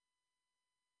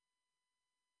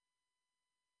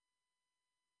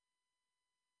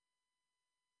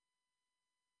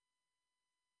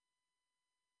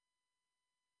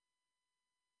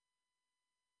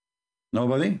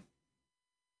 Nobody?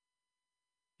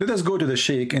 Let us go to the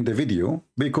Sheikh in the video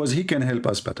because he can help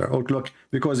us better. Oh, look,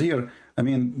 because here, I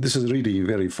mean, this is really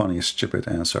very funny, stupid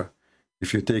answer.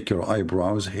 If you take your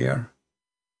eyebrows here,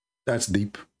 that's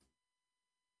deep.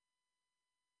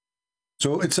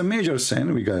 So it's a major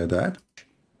sin, we got that.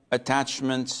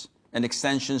 Attachments and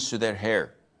extensions to their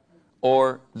hair,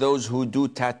 or those who do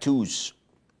tattoos,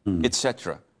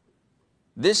 etc.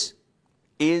 This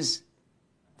is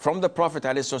from the Prophet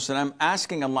ﷺ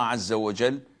asking Allah Azza wa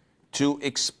Jal to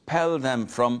expel them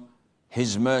from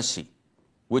His mercy,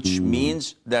 which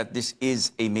means that this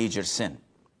is a major sin.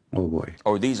 Oh boy.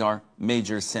 Or these are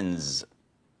major sins.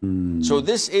 So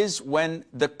this is when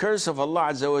the curse of Allah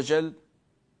Azza wa Jal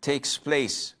takes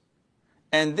place.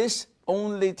 And this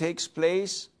only takes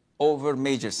place over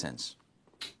major sins.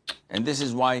 And this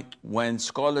is why when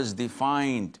scholars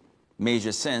defined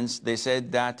major sins, they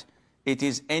said that it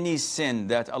is any sin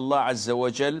that Allah Azza wa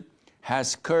Jal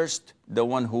has cursed the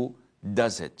one who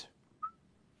does it,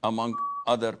 among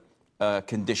other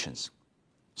conditions.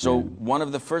 So one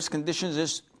of the first conditions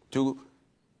is to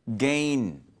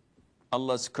gain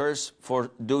Allah's curse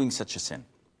for doing such a sin.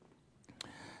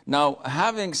 Now,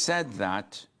 having said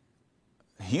that,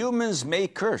 humans may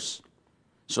curse.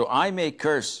 So I may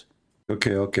curse.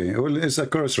 Okay, okay. Well, it's a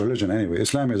curse religion anyway.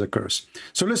 Islam is a curse.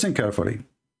 So listen carefully.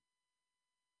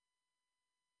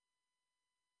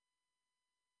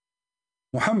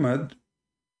 Muhammad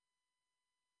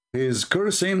is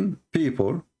cursing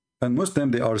people, and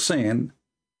Muslim, they are saying,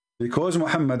 because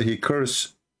Muhammad, he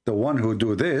cursed the one who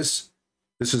do this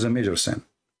is a major sin.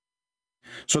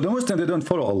 So the Muslim, they don't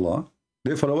follow Allah.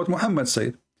 They follow what Muhammad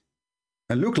said.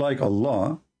 And look like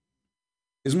Allah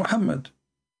is Muhammad.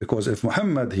 Because if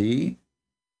Muhammad, he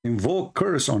invoke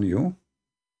curse on you,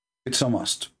 it's a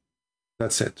must.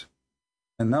 That's it.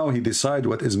 And now he decide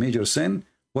what is major sin,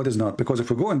 what is not. Because if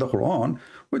we go in the Quran,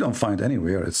 we don't find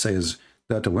anywhere it says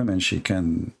that a woman, she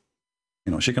can,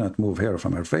 you know, she cannot move hair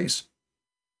from her face.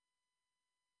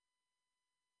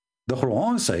 The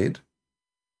Quran said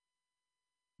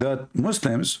that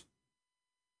Muslims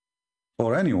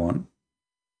or anyone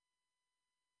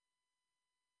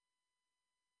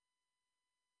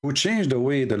who change the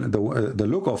way, the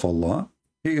look of Allah,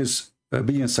 he is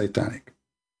being satanic.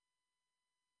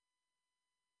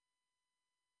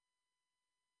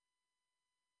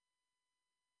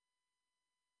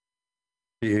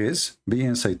 He is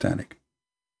being satanic.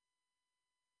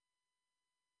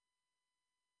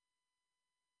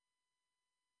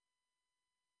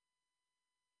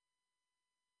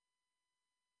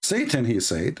 Satan, he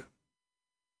said,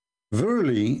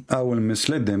 verily I will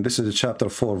mislead them. This is chapter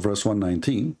 4, verse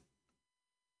 119.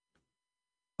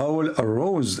 I will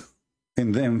arouse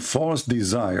in them false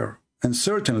desire, and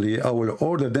certainly I will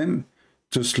order them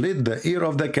to slit the ear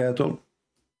of the cattle.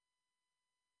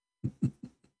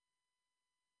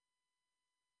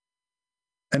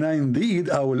 And indeed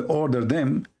I will order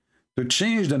them to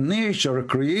change the nature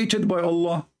created by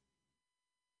Allah.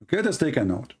 Okay, let's take a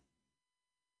note.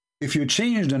 If you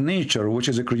change the nature which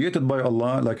is created by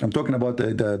Allah, like I'm talking about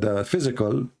the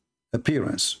physical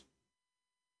appearance,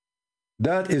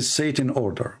 that is Satan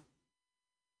order.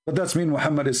 But that's mean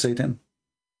Muhammad is Satan.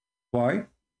 Why?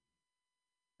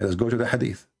 Let's go to the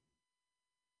hadith.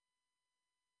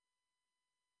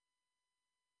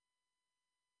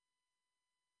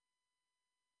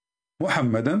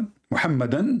 Muhammadan,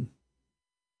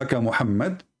 aka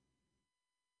Muhammad,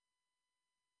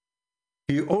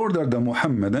 he ordered the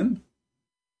Muhammadan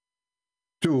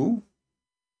to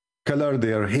color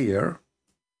their hair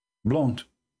blonde,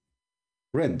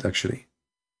 red actually.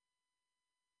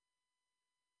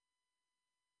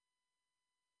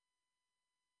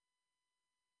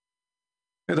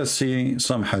 Let us see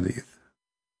some hadith.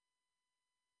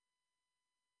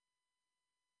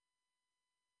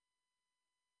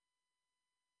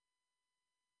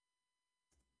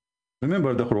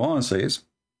 Remember, the Quran says,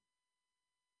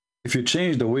 if you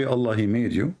change the way Allah He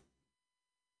made you,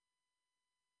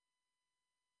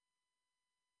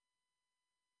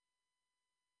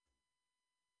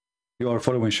 you are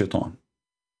following shaitan.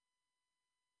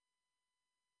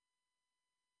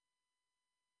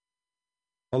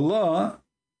 Allah,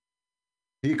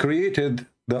 He created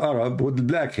the Arab with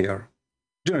black hair,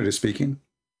 generally speaking.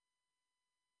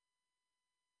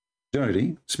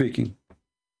 Generally speaking.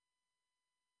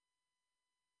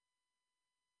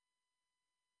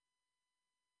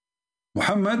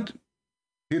 Muhammad,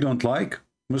 he don't like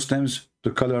Muslims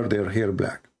to color their hair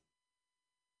black.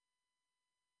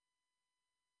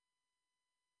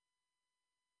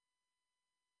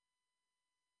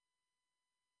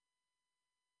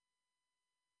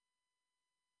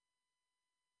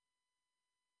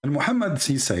 And Muhammad,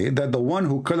 he said that the one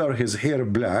who color his hair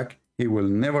black, he will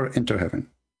never enter heaven.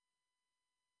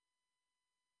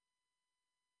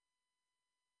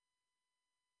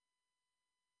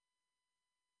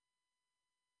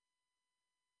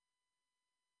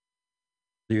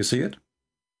 Do you see it?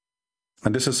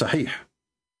 And this is Sahih.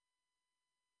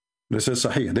 This is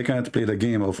Sahih. They cannot play the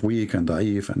game of weak and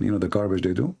da'if and, you know, the garbage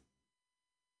they do.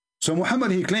 So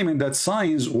Muhammad, he claiming that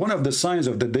signs, one of the signs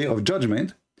of the day of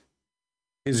judgment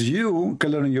is you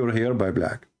coloring your hair by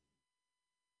black.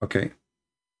 Okay.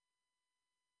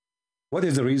 What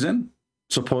is the reason?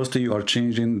 Supposedly you are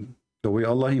changing the way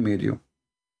Allah, he made you.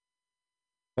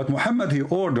 But Muhammad, he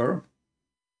ordered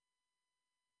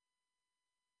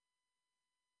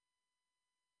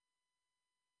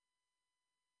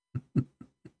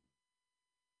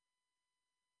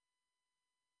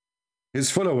his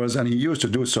followers, and he used to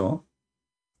do so,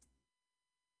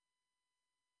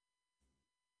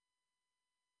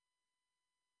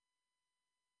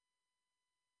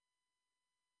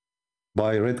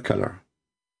 by red color.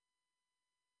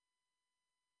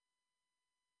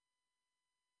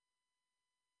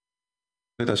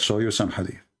 Let us show you some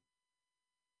hadith.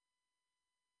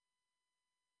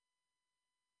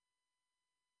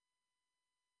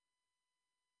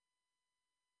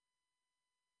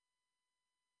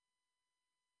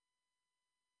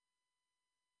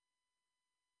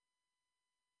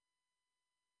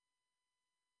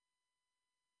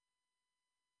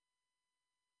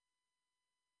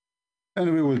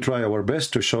 And we will try our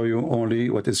best to show you only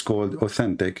what is called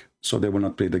authentic, so they will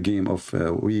not play the game of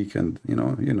weak and, you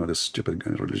know this stupid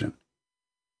religion.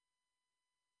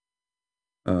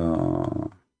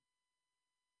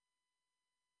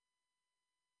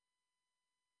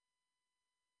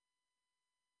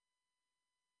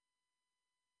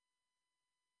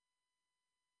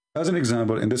 As an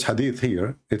example, in this hadith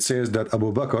here, it says that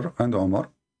Abu Bakr and Umar,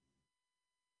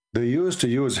 they used to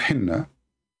use henna.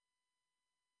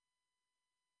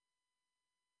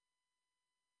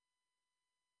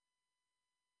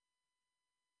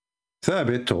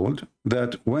 Thabit told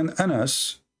that when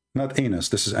Anas, not Anas,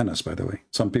 this is Anas by the way,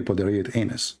 some people they read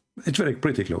Anas, it's very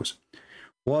pretty close,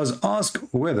 was asked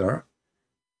whether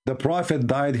the Prophet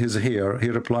dyed his hair, he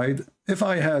replied, if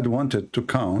I had wanted to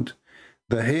count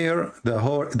the hair, the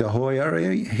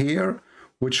hairy hair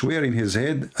which were in his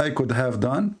head, I could have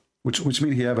done, which means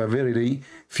he have a very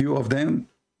few of them,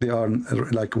 they are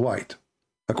like white,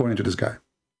 according to this guy.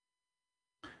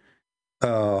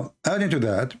 Adding to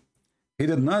that, he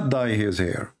did not dye his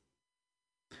hair.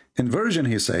 In version,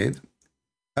 he said,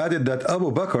 added that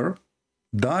Abu Bakr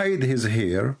dyed his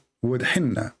hair with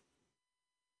henna.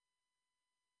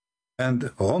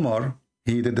 And Umar,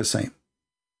 he did the same.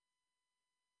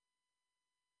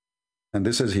 And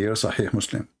this is here Sahih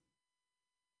Muslim.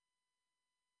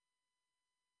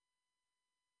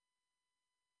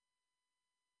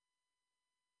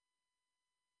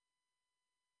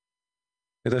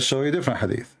 Let us show you a different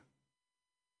hadith.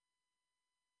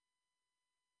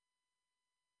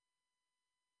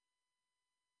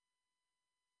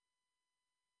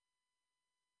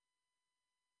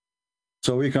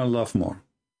 So we can laugh more.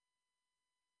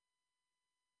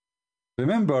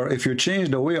 Remember, if you change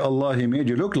the way Allah he made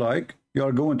you look like, you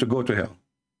are going to go to hell.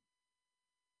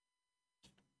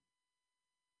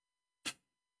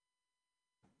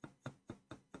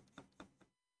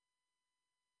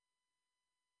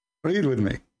 Read with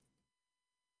me.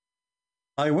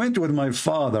 I went with my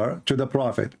father to the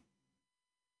Prophet.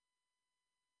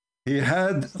 He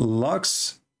had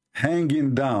locks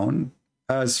hanging down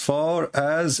as far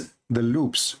as the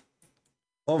loops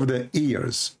of the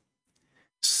ears,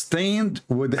 stained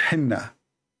with henna,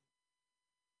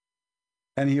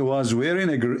 and he was wearing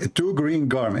a two green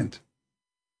garment.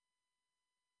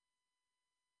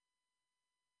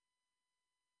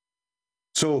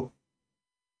 So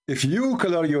if you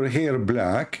color your hair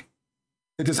black,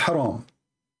 it is haram.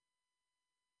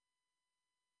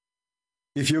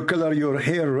 If you color your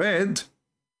hair red,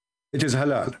 it is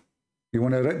halal. You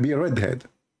want to be a redhead.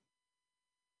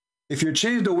 If you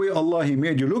change the way Allah he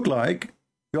made you look like,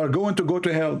 you are going to go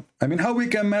to hell. I mean, how we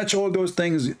can match all those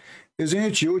things? Isn't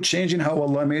it you changing how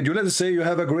Allah made you? Let's say you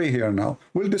have a gray hair now.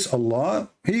 Will this Allah?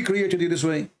 He created you this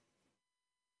way.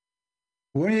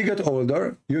 When you get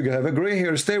older, you have a gray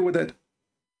hair. Stay with it.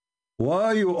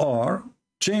 Why you are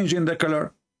changing the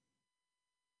color?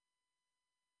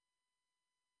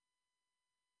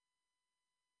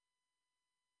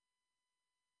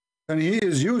 And he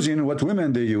is using what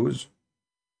women they use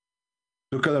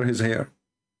to color his hair.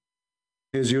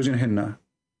 He is using henna.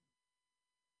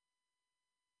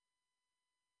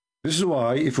 This is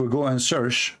why if we go and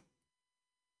search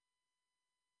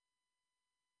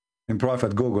in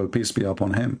Prophet Google, peace be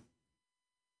upon him.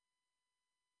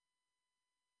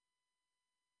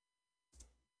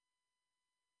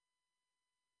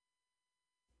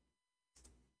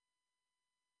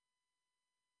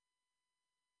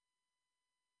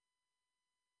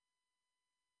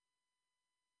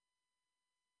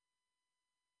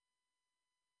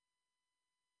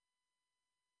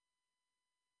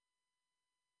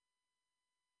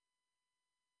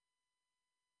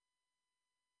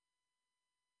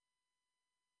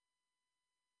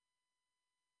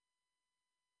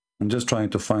 I'm just trying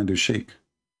to find a sheikh.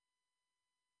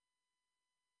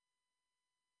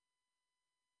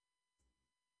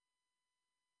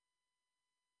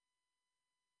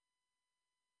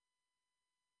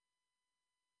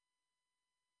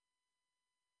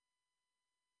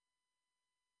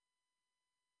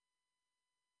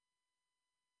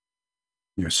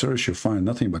 You search, you find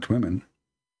nothing but women.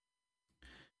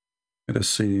 Let us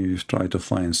see, try to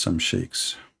find some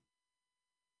sheikhs.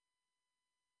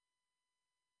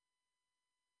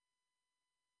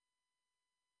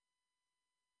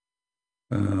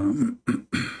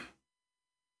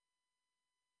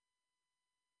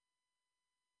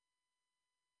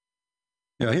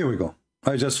 Yeah, here we go.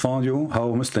 I just found you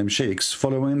how Muslim sheikhs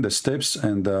following the steps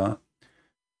and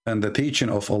the teaching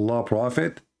of Allah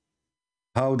Prophet,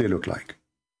 how they look like.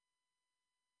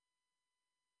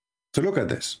 So look at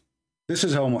this. This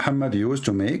is how Muhammad used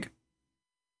to make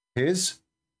his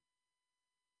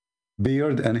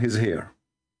beard and his hair.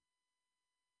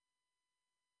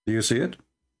 Do you see it?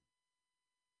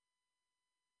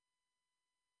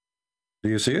 Do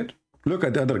you see it? Look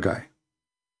at the other guy.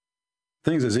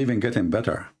 Things is even getting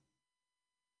better.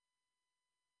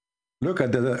 Look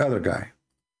at the other guy.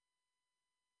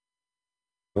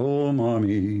 Oh,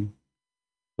 mommy.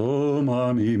 Oh,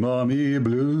 mommy, mommy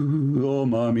blue. Oh,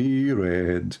 mommy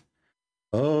red.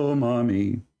 Oh,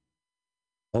 mommy.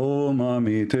 Oh,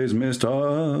 mommy, it is messed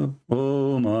up.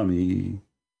 Oh, mommy.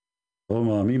 Oh,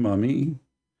 mommy, mommy.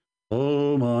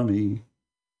 Oh, mommy.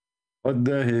 What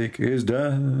the heck is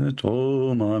that?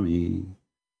 Oh, mommy.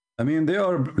 I mean,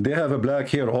 they have a black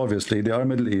hair, obviously. They are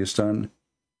Middle Eastern.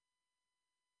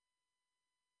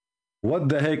 What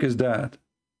the heck is that?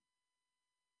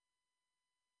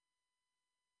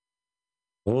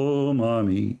 Oh,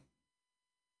 mommy.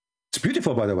 It's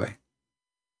beautiful, by the way.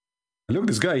 Look,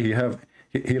 this guy,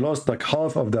 he lost like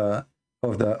half of the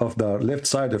left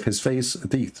side of his face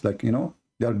teeth. Like, you know,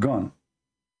 they're gone.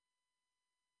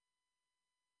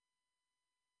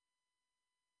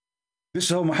 This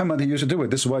is how Muhammad used to do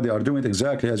it. This is why they are doing it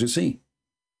exactly as you see.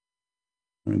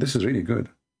 I mean, this is really good.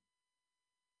 It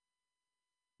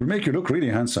will make you look really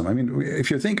handsome. I mean,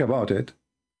 if you think about it,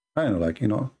 I don't know, like, you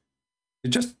know, you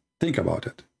just think about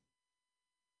it.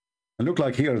 And look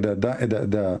like here,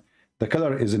 the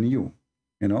color is new.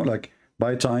 You know, like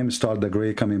by time start the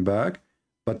gray coming back.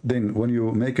 But then when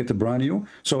you make it brand new,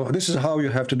 so this is how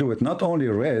you have to do it. Not only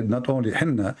red, not only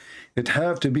henna, it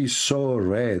have to be so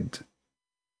red.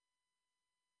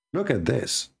 Look at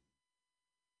this.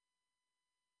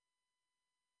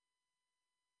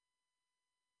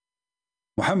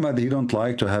 Muhammad, he don't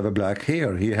like to have a black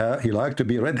hair. He like to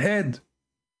be redhead.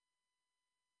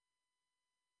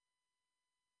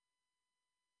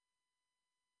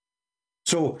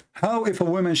 So how if a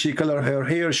woman, she color her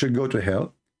hair, should go to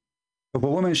hell? If a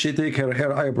woman, she take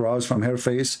her eyebrows from her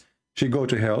face, she go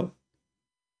to hell.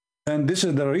 And this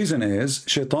is the reason is,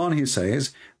 Shaitan, he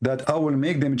says, that I will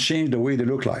make them change the way they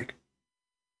look like.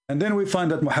 And then we find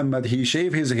that Muhammad, he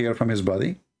shaved his hair from his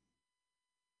body.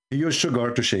 He used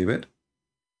sugar to shave it.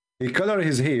 He colored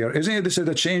his hair. Isn't it this is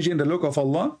the change in the look of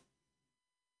Allah?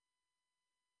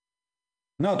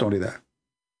 Not only that.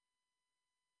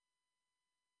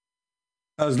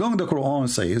 As long as the Quran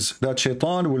says that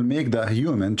Shaitan will make the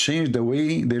human change the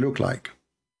way they look like.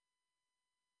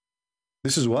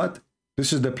 This is what?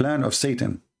 This is the plan of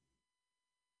Satan.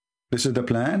 This is the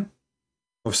plan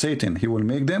of Satan. He will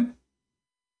make them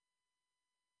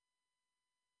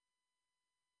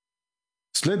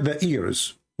slit the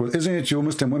ears. Well, isn't it you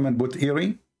Muslim women put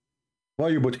earring? Why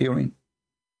you put earring?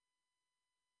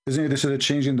 Isn't it this is a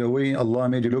change in the way Allah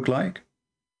made you look like?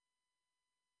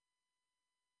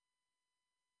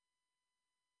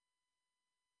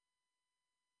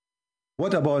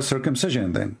 What about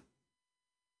circumcision then?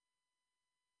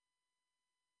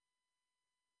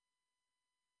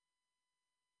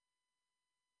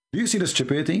 Do you see the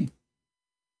stupidity?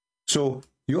 So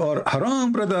you are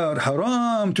haram, brother,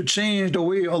 haram to change the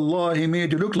way Allah He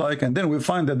made you look like, and then we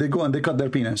find that they go and they cut their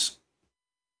penis.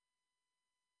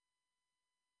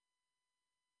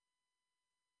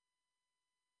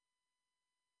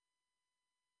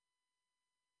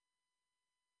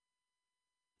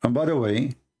 And by the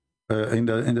way, in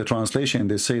the translation,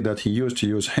 they say that he used to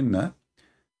use henna.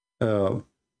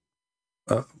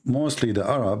 Mostly the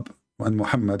Arab and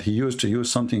Muhammad, he used to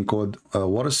use something called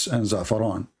wars and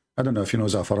zafaran. I don't know if you know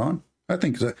zafaran. I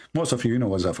think that most of you know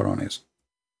what zafaran is.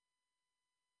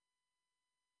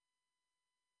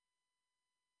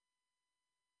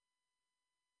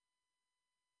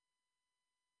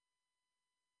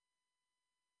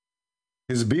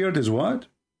 His beard is what?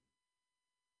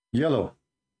 Yellow.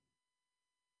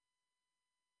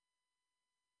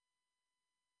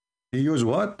 He used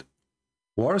what?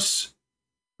 Wars,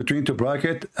 between two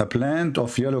bracket, a plant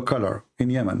of yellow color in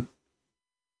Yemen.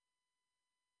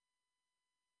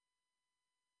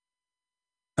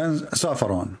 And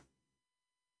saffron.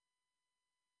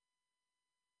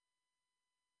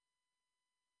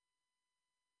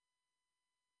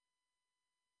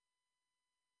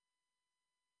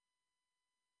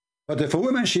 But if a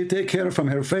woman, she take care from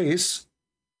her face,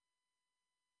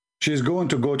 she's going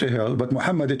to go to hell. But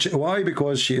Muhammad, why?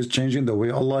 Because she is changing the way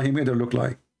Allah, he made her look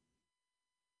like.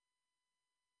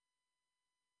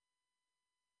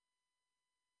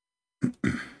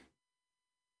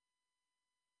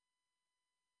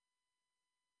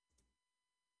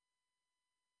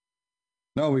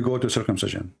 Now we go to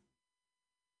circumcision.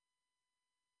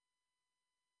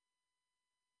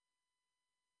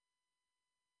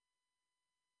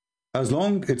 As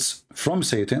long it's from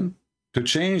Satan, to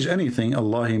change anything,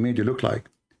 Allah, he made you look like.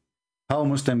 How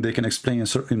Muslim they can explain,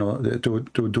 you know,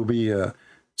 to be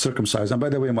circumcised. And by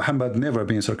the way, Muhammad never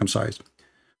been circumcised.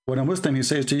 When a Muslim, he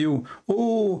says to you,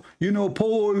 oh, you know,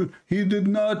 Paul, he did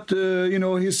not, you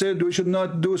know, he said we should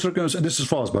not do circumcision. This is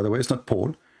false, by the way. It's not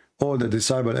Paul. All the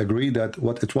disciples agree that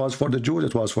what it was for the Jews,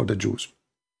 it was for the Jews.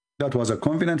 That was a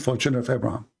covenant for children of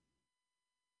Abraham.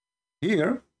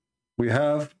 Here we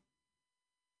have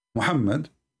Muhammad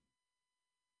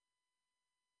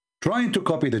trying to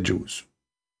copy the Jews.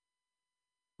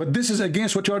 But this is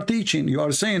against what you are teaching. You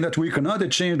are saying that we cannot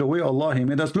change the way Allah, he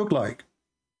made us look like.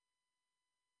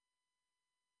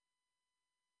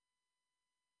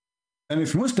 And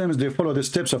if Muslims, they follow the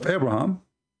steps of Abraham,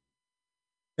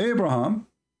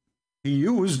 he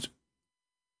used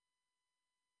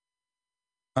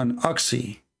an ox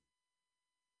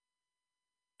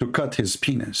to cut his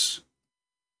penis.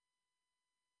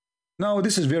 Now,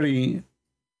 this is very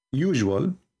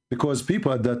usual because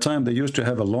people at that time, they used to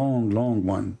have a long, long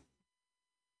one.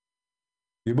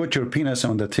 You put your penis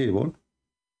on the table,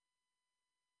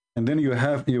 and then you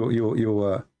have you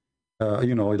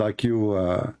know, like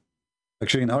you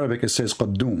actually in Arabic it says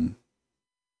qaddum.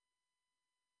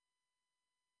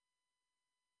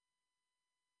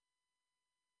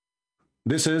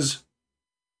 This is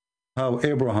how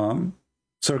Abraham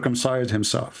circumcised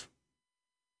himself.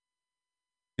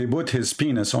 He put his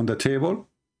penis on the table,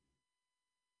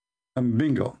 and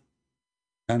bingo.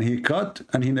 And he cut,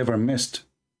 and he never missed.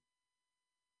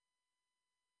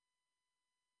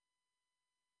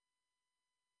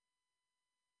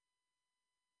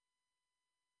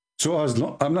 So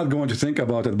I'm not going to think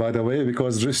about it, by the way,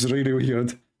 because this is really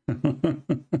weird.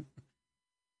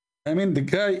 I mean, the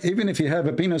guy, even if you have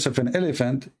a penis of an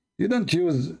elephant, you don't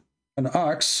use an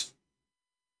ox.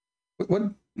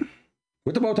 What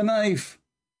about a knife?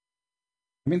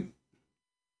 I mean,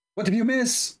 what if you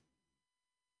miss?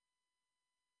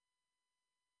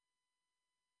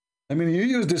 I mean, you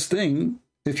use this thing,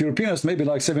 if your penis may be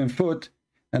like 7 foot,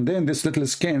 and then this little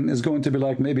skin is going to be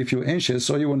like maybe a few inches,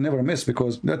 so you will never miss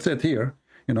because that's it here,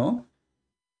 you know.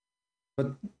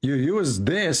 But you use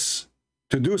this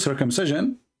to do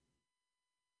circumcision.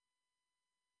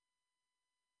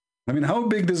 I mean, how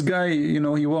big this guy, you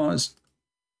know, he was.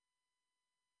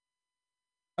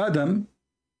 Adam,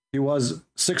 he was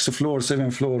 6th floor,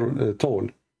 7th floor tall.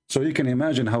 So you can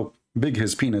imagine how big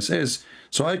his penis is.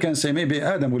 So I can say maybe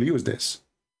Adam will use this,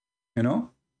 you know.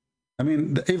 I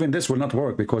mean, even this will not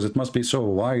work because it must be so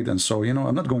wide and so, you know,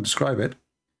 I'm not going to describe it.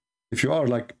 If you are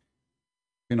like,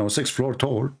 you know, 6th floor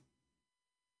tall.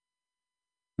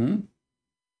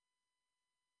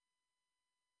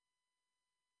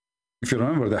 If you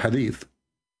remember the hadith,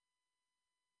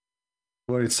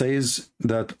 where it says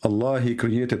that Allah, he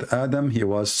created Adam, he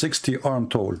was 60 arm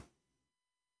tall.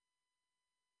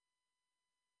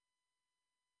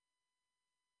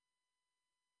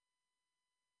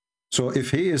 So if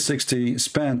he is 60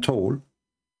 span tall,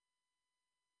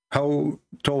 how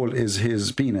tall is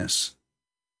his penis?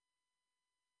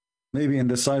 Maybe in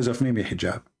the size of maybe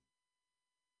hijab.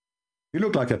 You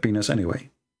look like a penis anyway.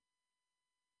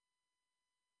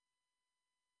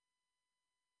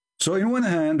 So in one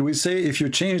hand, we say if you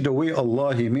change the way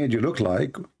Allah, he made you look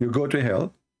like, you go to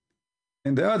hell.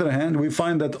 In the other hand, we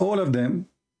find that all of them,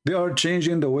 They are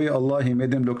changing the way Allah He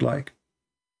made them look like.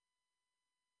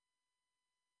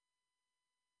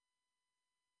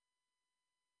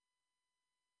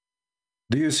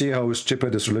 Do you see how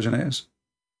stupid this religion is?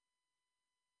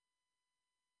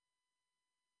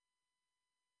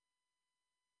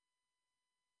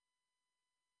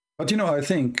 But you know, I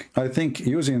think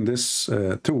using this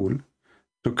tool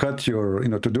to cut your,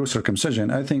 to do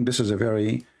circumcision, I think this is a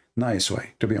very nice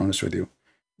way, to be honest with you.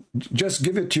 Just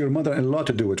give it to your mother-in-law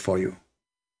to do it for you.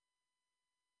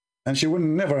 And she will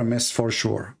never miss for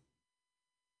sure.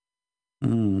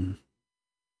 And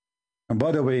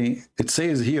by the way, it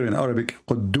says here in Arabic,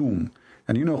 Quddum.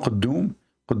 And you know Quddum?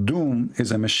 Quddum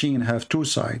is a machine, have two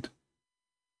sides.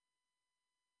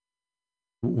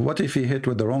 What if he hit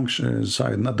with the wrong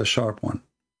side, not the sharp one?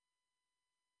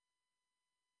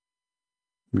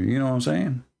 You know what I'm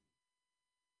saying?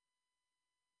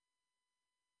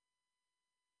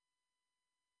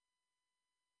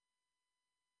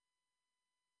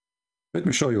 Let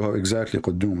me show you how exactly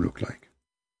Quddum look like.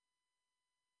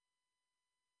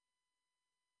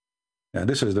 Yeah,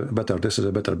 this is a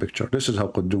better picture. This is how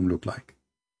Quddum look like.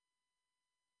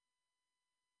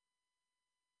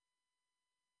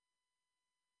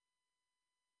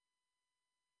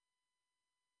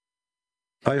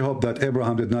 I hope that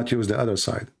Abraham did not use the other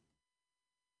side.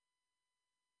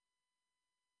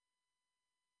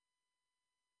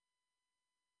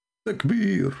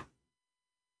 Takbir.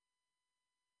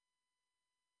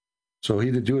 So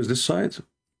he did use this side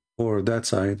or that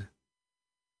side?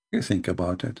 You think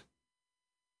about it.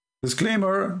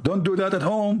 Disclaimer, don't do that at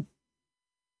home.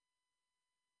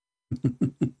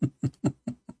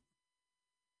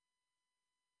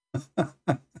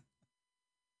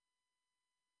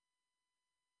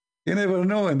 You never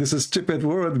know, in this stupid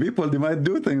world, people, they might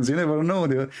do things. You never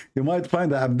know. You might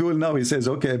find that Abdul now, he says,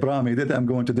 okay, Abraham, he did it, I'm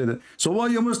going to do it. So why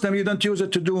you Muslim, you don't use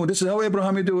it to do? This is how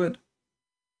Abraham, he do it.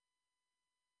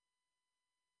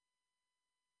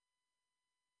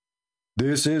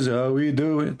 This is how we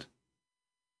do it.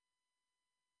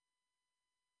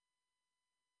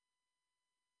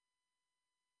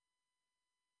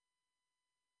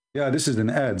 Yeah, this is an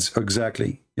ads,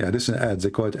 exactly. Yeah, this is ads, they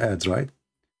call it ads, right?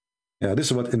 Yeah, this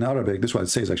is what in Arabic, this is what it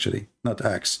says actually, not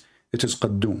ax. It is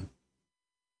Quddum.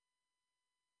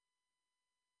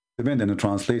 Depending on the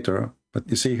translator, but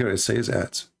you see here it says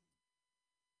ads.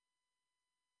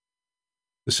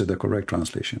 This is the correct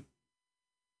translation.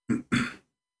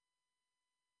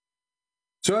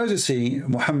 So as you see,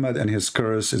 Muhammad and his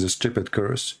curse is a stupid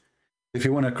curse. If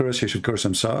you want to curse, he should curse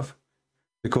himself,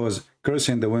 because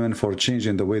cursing the women for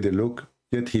changing the way they look,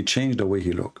 yet he changed the way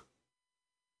he look.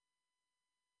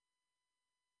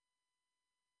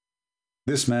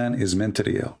 This man is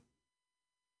mentally ill.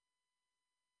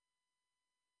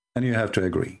 And you have to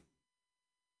agree.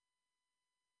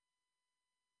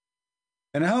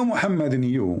 And how Muhammad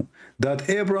knew that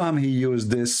Abraham, he used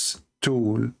this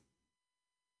tool?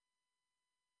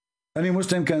 Any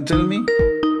Muslim can tell me?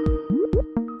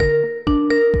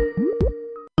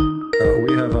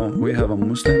 We have a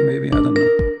Muslim, maybe? I don't know.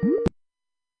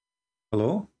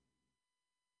 Hello?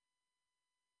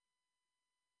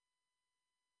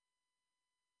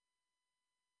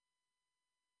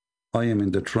 I am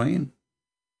in the train.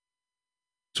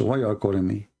 So why you are calling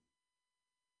me?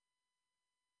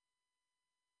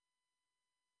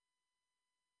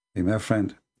 Hey, my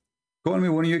friend, call me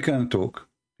when you can talk.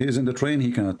 He is in the train,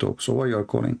 he cannot talk. So why you are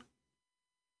calling?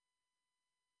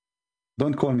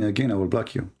 Don't call me again, I will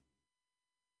block you.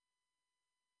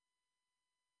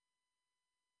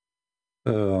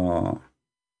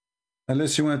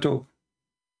 Unless you want to talk.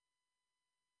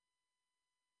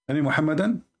 Any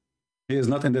Muhammadan? He is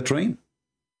not in the train.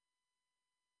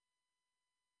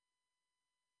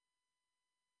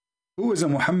 Who is a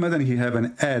Muhammadan? He have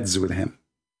an ads with him.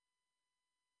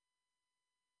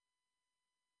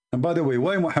 And by the way,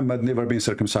 why Muhammad never been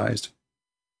circumcised?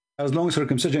 As long as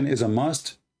circumcision is a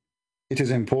must, it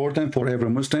is important for every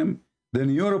Muslim. Then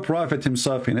your prophet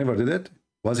himself, he never did it.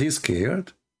 Was he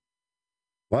scared?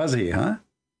 Was he, huh?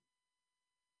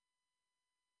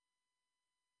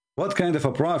 What kind of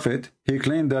a prophet? He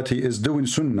claimed that he is doing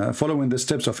sunnah, following the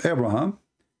steps of Abraham,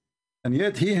 and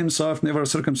yet he himself never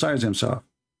circumcised himself.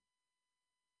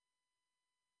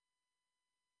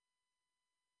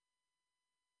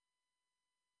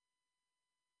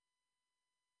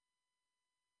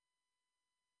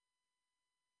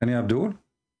 Any Abdul?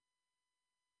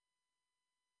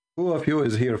 Who of you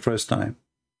is here first time?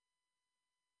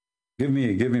 Give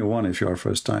me one if you are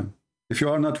first time. If you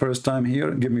are not first time here,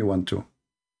 give me one too.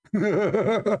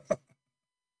 This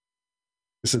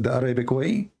is the Arabic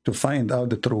way to find out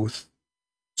the truth.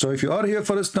 So if you are here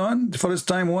first time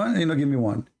one, give me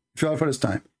one. If you are first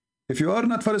time. If you are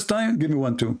not first time, give me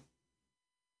one too.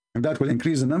 And that will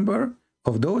increase the number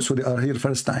of those who are here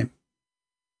first time.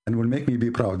 And will make me be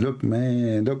proud. Look,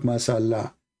 man, look,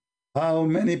 mashallah. How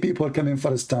many people come in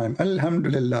first time?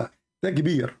 Alhamdulillah.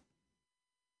 Takbir.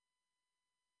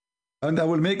 And I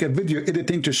will make a video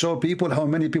editing to show people how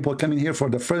many people come in here for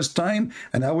the first time.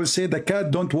 And I will say the cat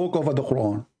don't walk over the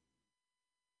Quran.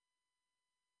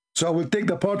 So I will take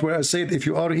the part where I said, if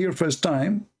you are here first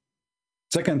time,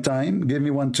 second time, give me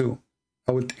one too.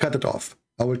 I will cut it off.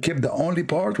 I will keep the only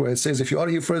part where it says, if you are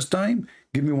here first time,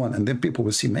 give me one. And then people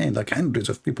will see, man, like hundreds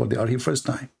of people, they are here first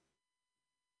time.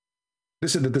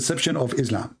 This is the deception of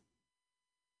Islam.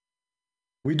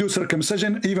 We do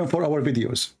circumcision even for our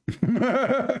videos.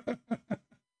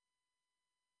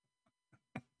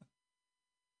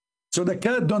 So the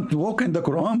cat don't walk in the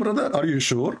Quran, brother? Are you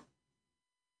sure?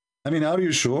 I mean, are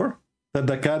you sure that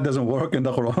the cat doesn't work in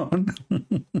the Quran?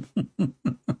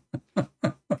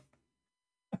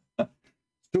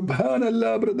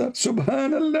 Subhanallah, brother.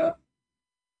 Subhanallah.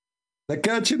 The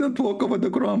cat shouldn't walk over the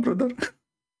Quran, brother.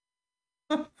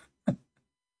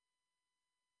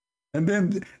 And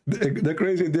then the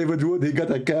crazy David Wood, he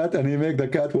got a cat and he make the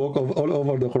cat walk all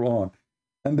over the Quran.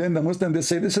 And then the Muslim, they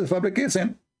say, this is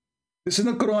fabrication. This is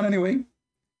not Quran anyway.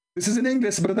 This is in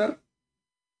English, brother.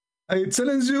 I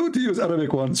challenge you to use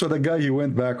Arabic one. So the guy, he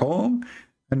went back home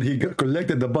and he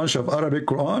collected a bunch of Arabic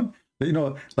Quran. You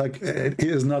know, like he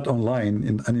is not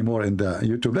online anymore in the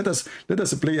YouTube. Let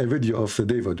us play a video of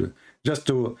David just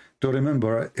to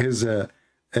remember his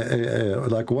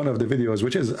like one of the videos,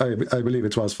 which is I believe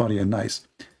it was funny and nice.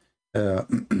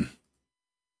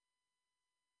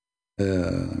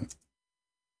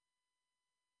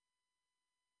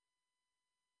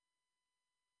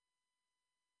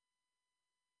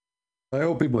 I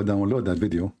hope people download that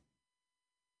video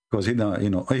because he,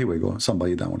 here we go.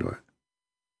 Somebody download it.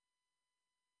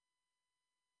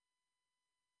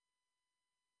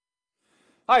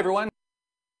 Hi, everyone.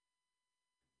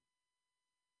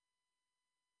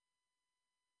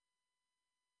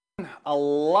 A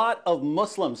lot of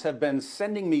Muslims have been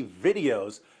sending me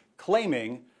videos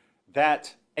claiming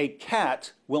that a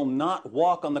cat will not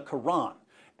walk on the Quran,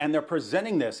 and they're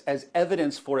presenting this as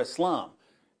evidence for Islam,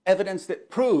 evidence that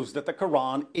proves that the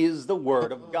Quran is the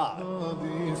word of God.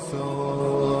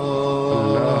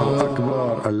 Allahu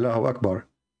Akbar, Allahu Akbar.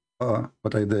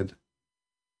 What I did,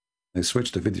 I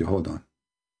switched the video. Hold on.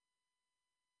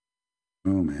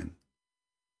 Oh man.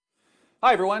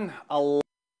 Hi everyone.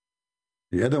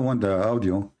 The other one, the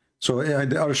audio. So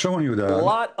they are showing you the... A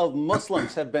lot of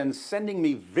Muslims have been sending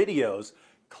me videos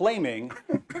claiming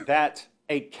that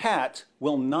a cat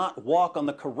will not walk on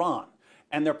the Quran.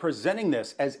 And they're presenting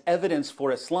this as evidence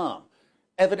for Islam,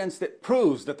 evidence that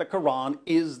proves that the Quran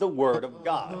is the word of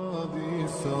God.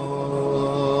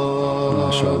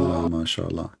 MashaAllah,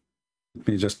 MashaAllah. Let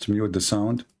me just mute the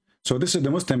sound. So this is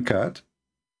the Muslim cat.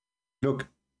 Look,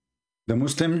 the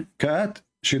Muslim cat,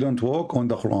 she don't walk on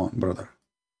the Quran, brother.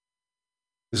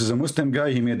 This is a Muslim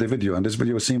guy, he made the video, and this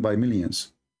video was seen by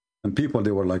millions. And people,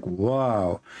 they were like,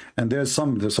 wow. And there's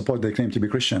some that support they claim to be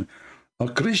Christian. A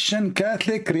Christian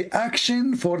Catholic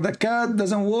reaction for the cat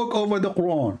doesn't walk over the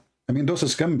Quran. I mean, those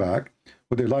scumbag,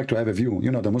 would they like to have a view?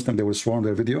 You know, the Muslim, they will swarm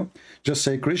their video. Just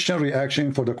say Christian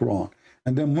reaction for the Quran.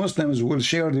 And then Muslims will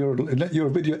share your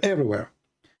video everywhere.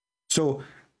 So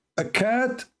a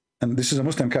cat, and this is a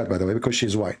Muslim cat, by the way, because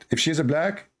she's white. If she's a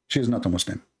black, she's not a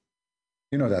Muslim.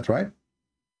 You know that, right?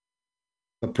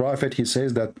 The Prophet, he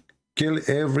says that kill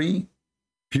every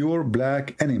pure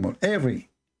black animal. Every,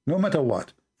 no matter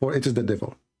what. For it is the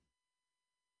devil.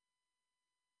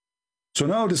 So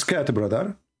now this cat,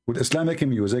 brother, with Islamic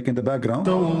music in the background.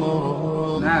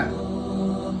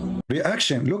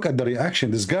 Reaction. Look at the reaction.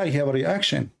 This guy, he have a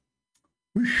reaction.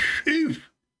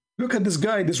 Look at this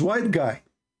guy, this white guy.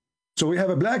 So we have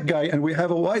a black guy and we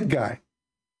have a white guy.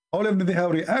 All of them, they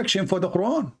have reaction for the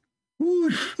Quran.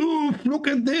 Look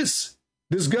at this.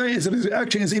 This guy, his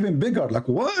reaction is even bigger. Like,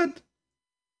 what?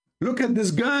 Look at this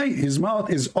guy, his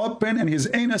mouth is open and his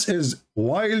anus is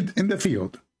wild in the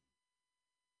field.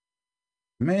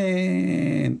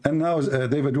 Man. And now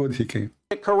David Wood, he came.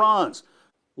 Qurans.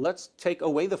 Let's take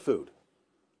away the food.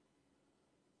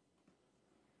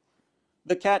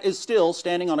 The cat is still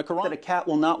standing on a Quran. That a cat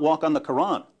will not walk on the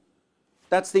Quran.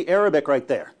 That's the Arabic right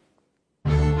there.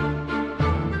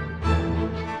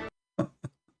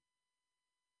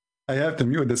 I have to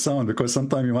mute the sound because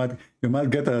sometimes you might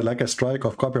get like a strike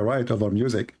of copyright of our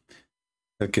music.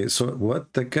 Okay, so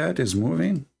what, the cat is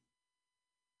moving?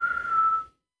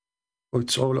 Oh,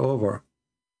 it's all over.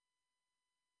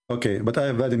 Okay, but I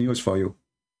have bad news for you.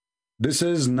 This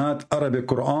is not Arabic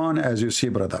Quran as you see,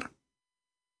 brother.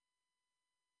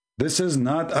 This is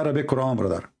not Arabic Quran,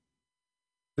 brother.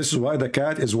 This is why the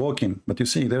cat is walking. But you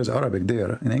see, there's Arabic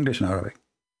there, in English and Arabic.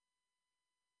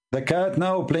 The cat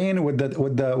now playing with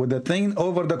the thing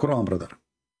over the Quran, brother.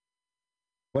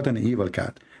 What an evil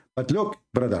cat. But look,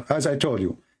 brother, as I told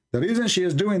you, the reason she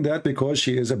is doing that because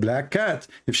she is a black cat.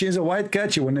 If she is a white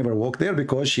cat, she will never walk there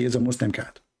because she is a Muslim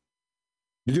cat.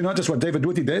 Did you notice what David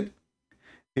Woody did?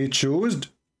 He chose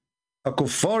a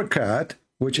kuffar cat,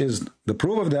 which is the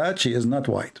proof of that she is not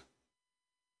white.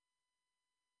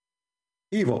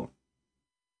 Evil.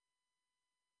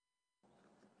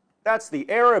 That's the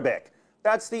Arabic.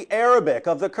 That's the Arabic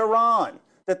of the Quran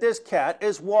that this cat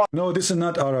is walking. No, this is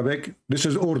not Arabic. This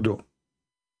is Urdu.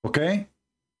 Okay?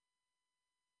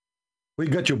 We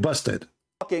got you busted.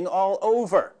 Walking all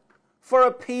over for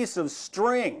a piece of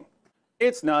string.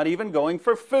 It's not even going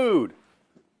for food.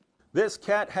 This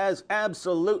cat has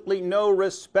absolutely no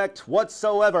respect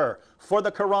whatsoever for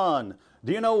the Quran.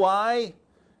 Do you know why?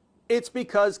 It's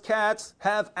because cats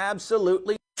have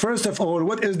absolutely... First of all,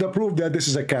 what is the proof that this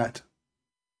is a cat?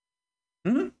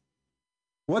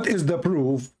 What is the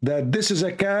proof that this is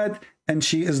a cat and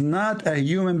she is not a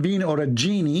human being or a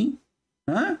genie?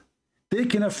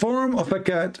 Taking a form of a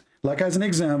cat. Like as an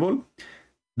example,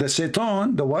 the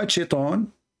shaitan, the white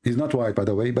shaitan, he's not white by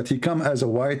the way, but he come as a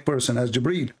white person, as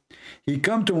Jibreel. He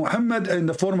come to Muhammad in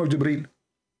the form of Jibreel.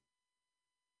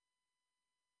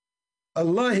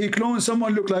 Allah, he cloned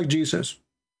someone look like Jesus.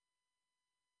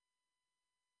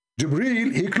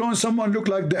 Jibreel, he cloned someone look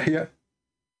like Dahya.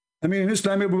 I mean, in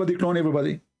Islam, everybody clone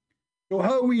everybody. So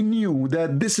how we knew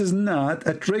that this is not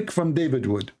a trick from David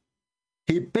Wood?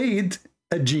 He paid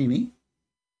a genie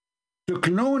to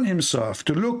clone himself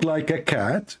to look like a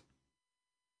cat.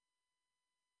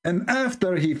 And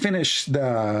after he finished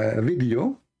the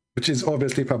video, which is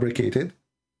obviously fabricated,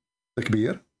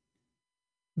 takbir,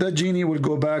 the genie will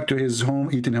go back to his home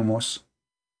eating hummus.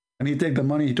 And he take the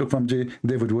money he took from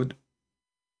David Wood.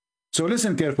 So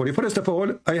listen carefully. First of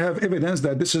all, I have evidence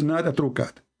that this is not a true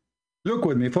cat. Look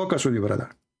with me. Focus with me,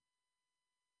 brother.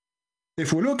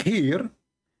 If we look here,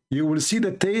 you will see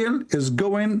the tail is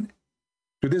going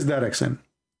to this direction.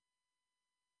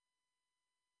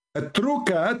 A true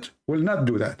cat will not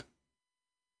do that.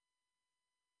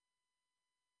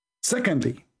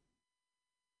 Secondly,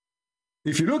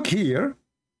 if you look here,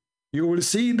 you will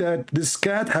see that this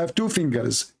cat have two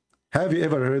fingers. Have you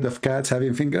ever heard of cats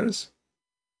having fingers?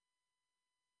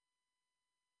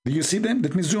 Do you see them?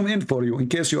 Let me zoom in for you in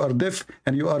case you are deaf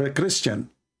and you are a Christian.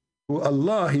 Oh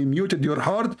Allah, he muted your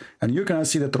heart and you cannot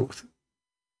see the truth.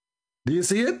 Do you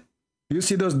see it? Do you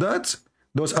see those dots?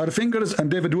 Those are fingers, and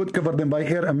David Wood covered them by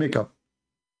hair and makeup.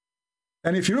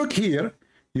 And if you look here,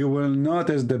 you will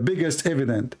notice the biggest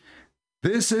evidence.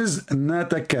 This is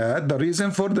not a cat. The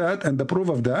reason for that and the proof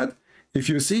of that, if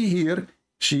you see here,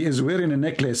 she is wearing a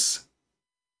necklace.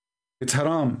 It's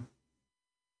haram.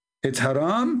 It's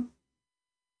haram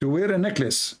to wear a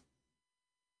necklace.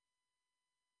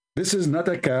 This is not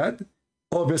a cat.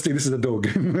 Obviously, this is a dog.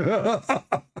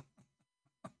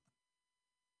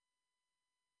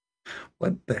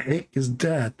 What the heck is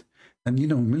that? And you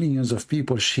know, millions of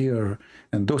people share,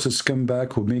 and those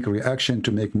scumbag who make reaction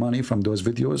to make money from those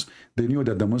videos, they knew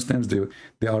that the Muslims,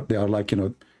 they are like, you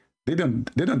know, they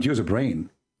don't use a brain.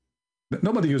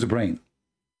 Nobody use a brain.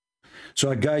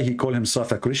 So a guy, he called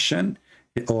himself a Christian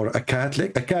or a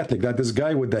Catholic, that this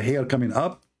guy with the hair coming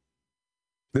up,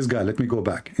 this guy, let me go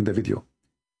back in the video.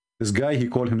 This guy, he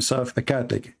called himself a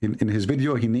Catholic. In his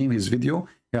video, he named his video,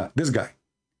 yeah, this guy.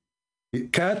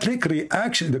 Catholic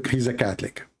reaction, he's a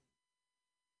Catholic.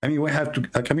 I mean, we have to,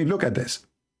 I mean, look at this.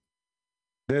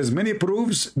 There's many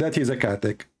proofs that he's a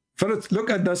Catholic. First, look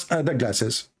at this, the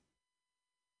glasses.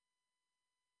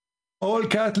 All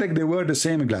Catholic, they wear the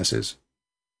same glasses.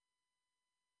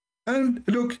 And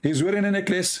look, he's wearing a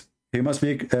necklace. He must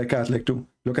be a Catholic too.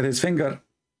 Look at his finger.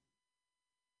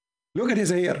 Look at his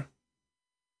hair.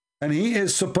 And he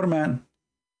is Superman.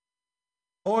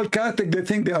 All Catholic, they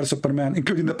think they are Superman,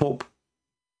 including the Pope.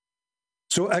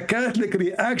 So a Catholic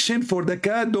reaction for the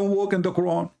cat don't walk in the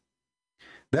Quran.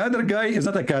 The other guy is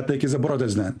not a Catholic, he's a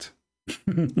Protestant.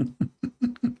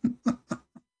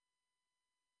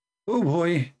 Oh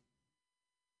boy.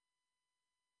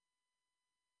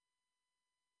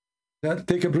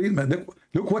 Take a breath, man.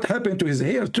 Look what happened to his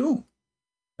hair too.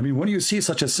 I mean, when you see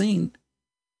such a scene,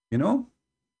 you know,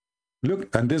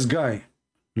 look at this guy.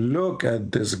 Look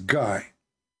at this guy.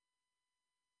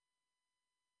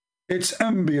 It's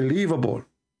unbelievable.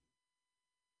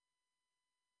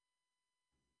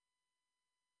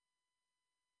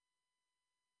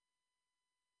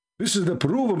 This is the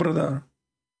proof, brother.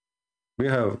 We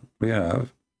have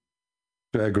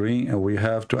to agree, and we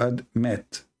have to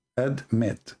admit,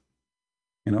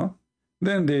 you know.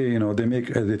 Then they, they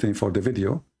make editing for the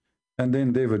video, and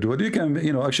then David Wood, you can,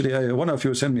 actually, one of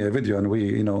you sent me a video, and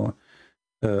we,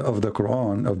 of the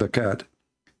Quran, of the cat,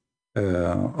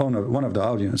 one of the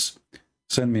audience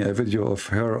sent me a video of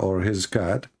her or his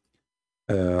cat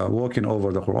walking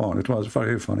over the Quran. It was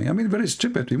very funny. I mean, very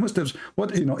stupid. You must have,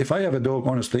 if I have a dog,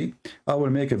 honestly, I will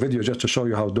make a video just to show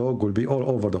you how dog will be all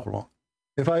over the Quran.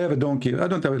 If I have a donkey, I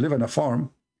don't live on a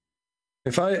farm.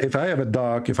 If I have a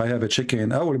dog, if I have a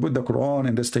chicken, I will put the Quran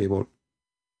in this table.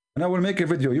 And I will make a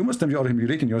video. You Muslims, you are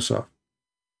humiliating yourself.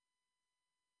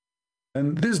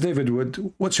 And this David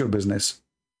Wood, what's your business?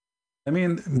 I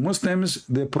mean, Muslims,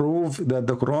 they prove that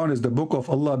the Quran is the book of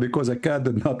Allah because a cat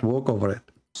did not walk over it.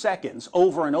 Seconds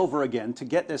over and over again to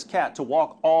get this cat to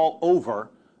walk all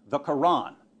over the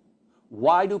Quran.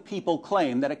 Why do people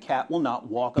claim that a cat will not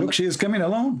walk on Look, she is coming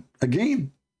alone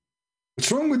again.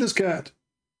 What's wrong with this cat?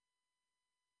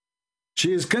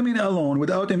 She is coming alone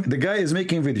without him. The guy is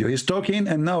making video. He's talking,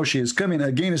 and now she is coming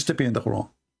again, stepping in the Quran.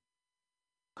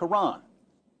 Quran.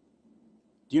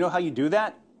 Do you know how you do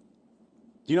that?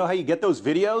 Do you know how you get those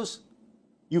videos?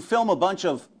 You film a bunch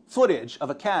of footage of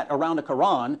a cat around a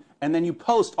Quran, and then you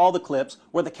post all the clips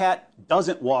where the cat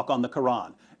doesn't walk on the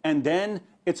Quran. And then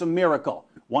it's a miracle.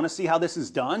 Want to see how this is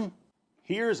done?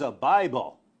 Here's a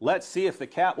Bible. Let's see if the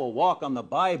cat will walk on the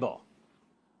Bible.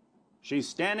 She's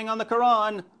standing on the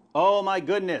Quran. Oh my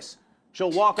goodness.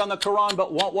 She'll walk on the Quran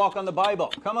but won't walk on the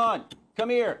Bible. Come on. Come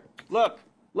here. Look.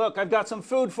 Look, I've got some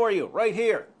food for you right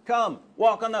here. Come.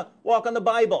 Walk on the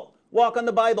Bible. Walk on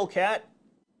the Bible, cat.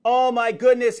 Oh my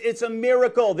goodness, it's a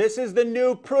miracle. This is the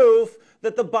new proof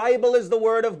that the Bible is the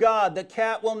Word of God. The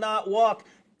cat will not walk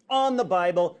on the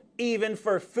Bible even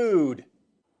for food.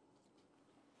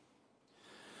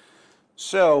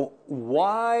 So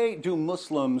why do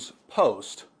Muslims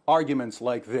post arguments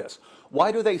like this?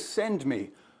 Why do they send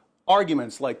me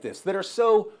arguments like this that are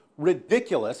so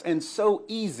ridiculous and so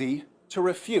easy to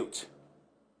refute?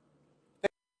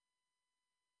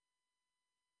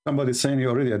 Somebody's saying you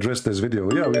already addressed this video.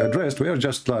 Yeah, we addressed. We are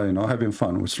just, having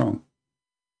fun. What's wrong?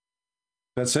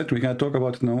 That's it. We can't talk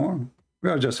about it no more. We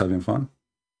are just having fun.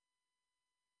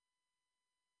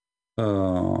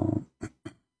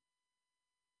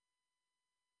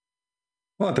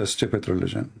 What a stupid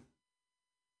religion.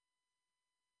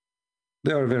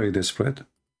 They are very desperate.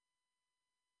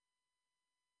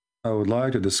 I would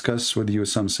like to discuss with you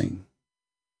something.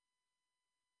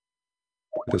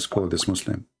 Let's call this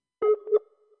Muslim.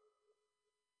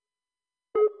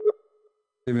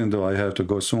 Even though I have to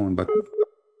go soon, but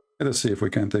let us see if we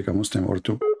can take a Muslim or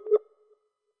two.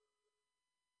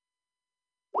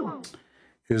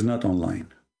 He's not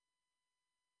online.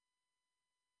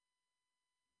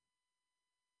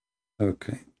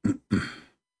 Okay.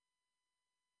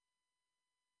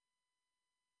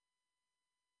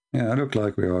 Yeah, I look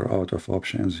like we are out of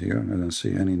options here. I don't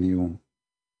see any new.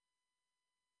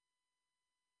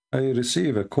 I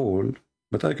receive a call,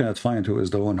 but I cannot find who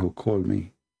is the one who called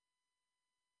me.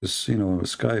 This,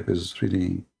 Skype is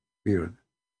really weird.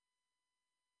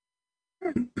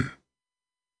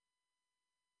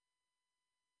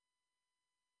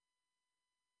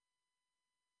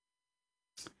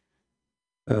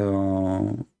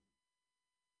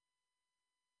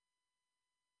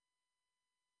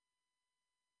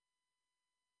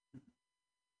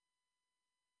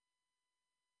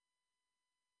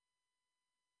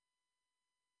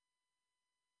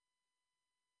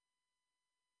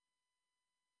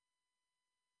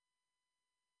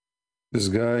 This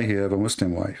guy, he have a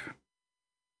Muslim wife.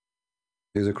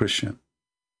 He's a Christian.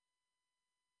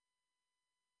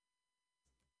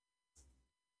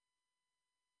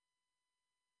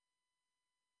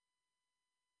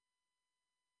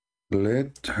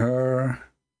 Let her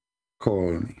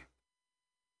call me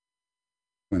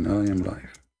when I am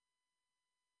live.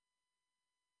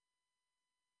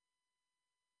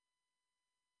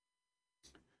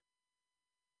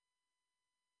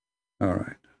 All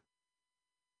right.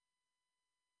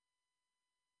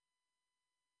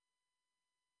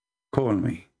 Call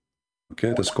me.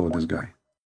 Okay, let's call this guy.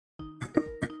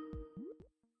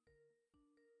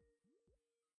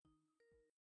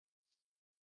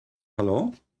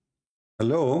 Hello?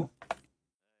 Hello?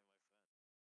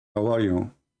 How are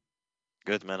you?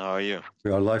 Good, man. How are you?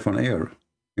 We are live on air.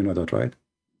 You know that, right?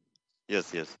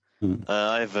 Yes, yes.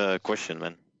 I have a question,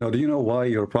 man. Now, do you know why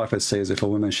your prophet says if a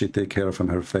woman should take hair from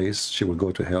her face, she will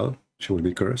go to hell? She will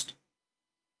be cursed?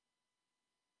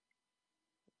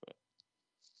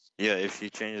 Yeah, if she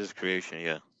changes creation,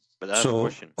 yeah. But I have a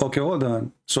question. Okay, hold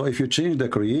on. So if you change the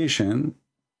creation,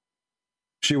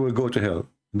 she will go to hell.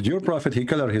 Your prophet, he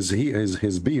colored his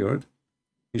beard,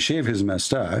 he shaved his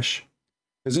mustache.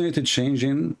 Isn't it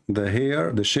changing the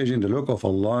hair, changing the look of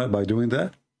Allah by doing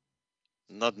that?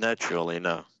 Not naturally,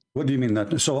 no. What do you mean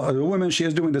that? So a woman, she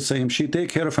is doing the same. She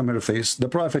take hair from her face. The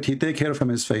prophet, he take hair from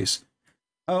his face.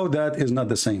 How that is not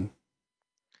the same?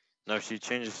 No, she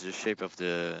changes the shape of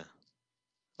the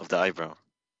eyebrow.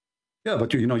 Yeah,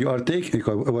 but you know, you are taking,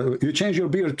 you change your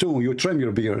beard too. You trim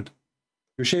your beard.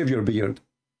 You shave your beard.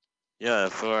 Yeah,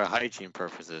 for hygiene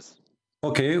purposes.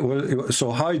 Okay, well,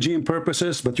 so hygiene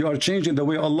purposes, but you are changing the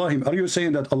way Allah, are you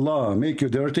saying that Allah make you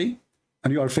dirty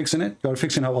and you are fixing it? You are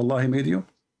fixing how Allah made you?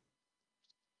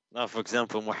 No, for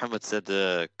example, Muhammad said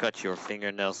cut your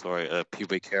fingernails or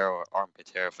pubic hair or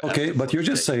armpit hair. Okay, but you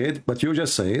just said,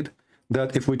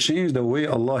 that if we change the way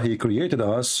Allah he created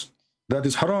us, that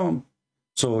is haram.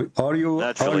 So are you,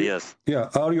 naturally, yes. Yeah,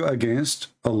 are you against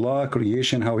Allah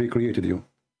creation, how he created you?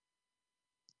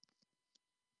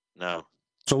 No.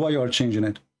 So why you are changing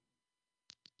it?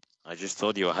 I just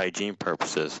told you hygiene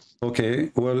purposes.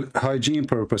 Okay, well, hygiene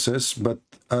purposes, but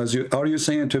are you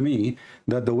saying to me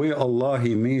that the way Allah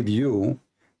he made you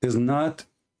is not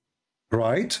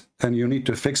right and you need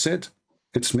to fix it?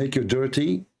 It's make you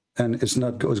dirty and it's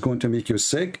going to make you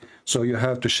sick, so you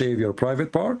have to shave your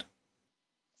private part?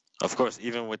 Of course,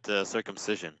 even with the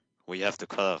circumcision, we have to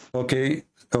cut off. Okay,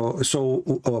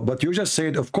 but you just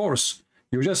said, of course,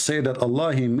 you just say that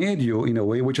Allah he made you in a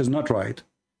way which is not right,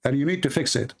 and you need to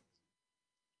fix it.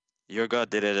 Your God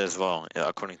did it as well,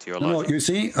 according to your logic. No, you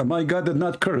see, my God did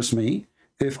not curse me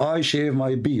if I shave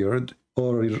my beard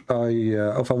or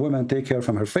if a woman take hair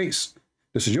from her face.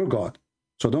 This is your God,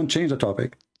 so don't change the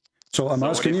topic. So I'm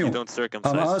asking you.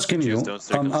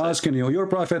 I'm asking you. Your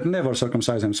prophet never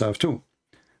circumcised himself too.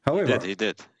 However, he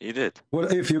did. Well,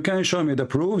 if you can show me the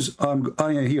proofs,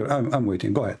 I am here. I'm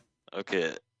waiting. Go ahead.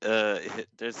 Okay.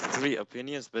 There's 3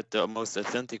 opinions, but the most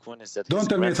authentic one is that. Don't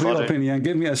tell me 3 opinions.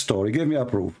 Give me a story. Give me a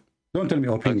proof. Don't tell me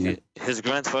opinion. Okay. His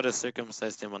grandfather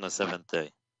circumcised him on the 7th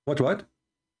day. What?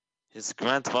 His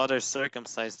grandfather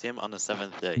circumcised him on the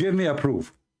 7th day. Give me a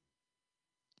proof.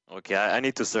 Okay, I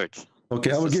need to search.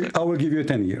 Okay, I will give you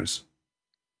 10 years.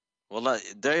 Well,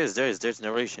 there's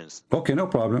narrations. Okay, no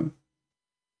problem.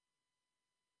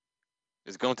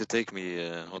 It's going to take me.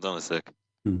 Hold on a sec.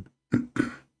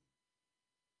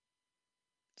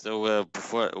 So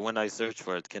when I search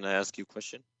for it, can I ask you a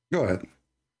question? Go ahead.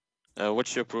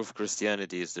 What's your proof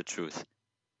Christianity is the truth?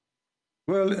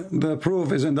 Well, the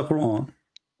proof is in the Quran.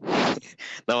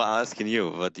 No, I'm asking you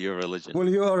about your religion. Well,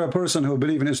 you are a person who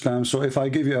believes in Islam, so if I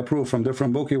give you a proof from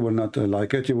different book, you will not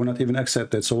like it, you will not even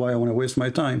accept it, so why I want to waste my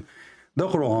time? The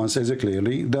Quran says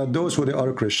clearly that those who they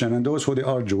are Christian and those who they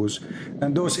are Jews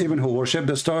and those even who worship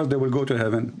the stars, they will go to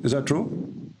heaven. Is that true?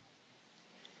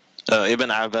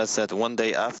 Ibn Abbas said one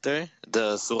day after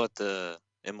the Surah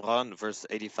Imran, verse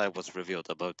 85 was revealed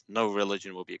about no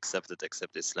religion will be accepted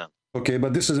except Islam. Okay,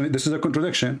 but this is a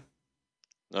contradiction.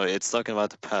 No, it's talking about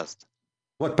the past.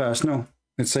 What past? No.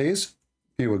 It says,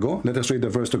 here we go. Let us read the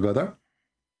verse together.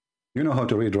 You know how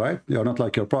to read, right? You are not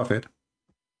like your prophet.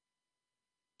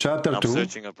 Chapter 2. I'm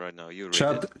searching up right now. You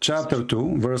read Chapter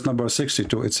 2, verse number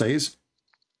 62. It says,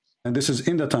 and this is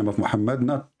in the time of Muhammad,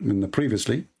 not in the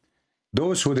previously.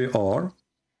 Those who they are,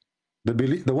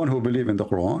 the one who believe in the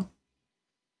Quran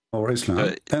or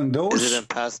Islam, and those. Is it in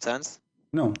past tense?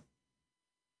 No.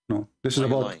 This is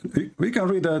about. We can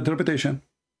read the interpretation.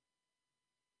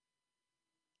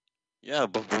 Yeah,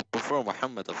 but before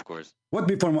Muhammad, of course. What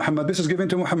before Muhammad? This is given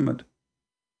to Muhammad.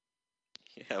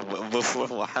 Yeah, before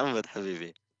Muhammad,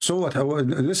 Habibi. So what?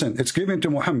 Listen, it's given to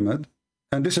Muhammad,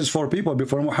 and this is for people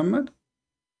before Muhammad.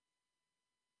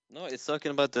 No, it's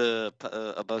talking about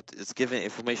it's giving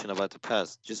information about the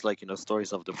past, just like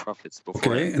stories of the prophets before.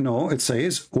 Okay, no, it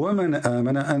says women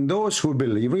and those who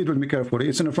believe. Read with me carefully.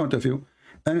 It's in front of you.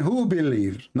 And who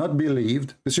believed, not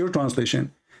believed. This is your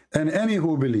translation. And any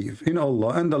who believe in Allah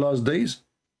and the last days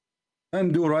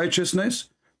and do righteousness,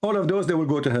 all of those they will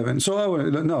go to heaven. So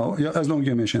no, as long as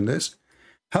you mention this,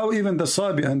 how even the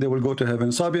Sabians they will go to heaven?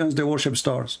 Sabians they worship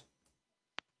stars.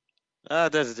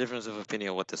 There's a difference of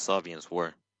opinion what the Sabians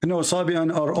were. No,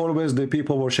 Sabian are always the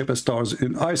people worship stars.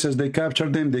 In ISIS, they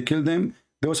captured them, they killed them.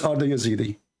 Those are the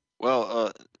Yazidi.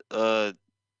 Well,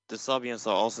 the Sabians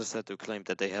are also said to claim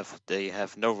that they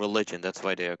have no religion. That's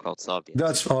why they are called Sabians.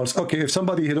 That's false. Okay, if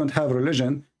somebody who don't have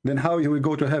religion, then how he will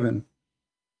go to heaven?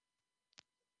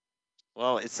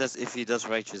 Well, it says if he does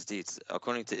righteous deeds.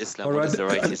 According to Islam, what is the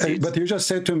righteous deeds? But you just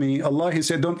said to me, Allah, he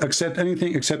said, don't accept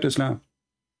anything except Islam.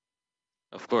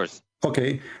 Of course.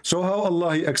 Okay, so how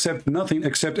Allah he accept nothing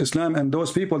except Islam, and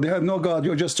those people, they have no God?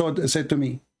 You just said to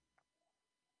me.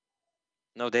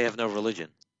 No, they have no religion.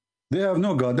 They have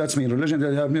no God. That's me. Religion,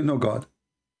 they have no God.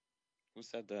 Who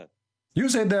said that? You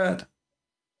said that.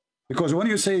 Because when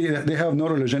you say they have no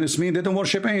religion, it means they don't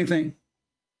worship anything.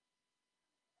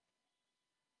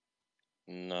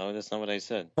 No, that's not what I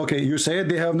said. Okay, you said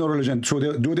they have no religion. So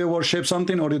do they worship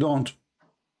something or they don't?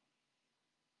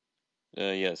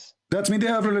 Yes. That means they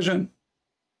have religion.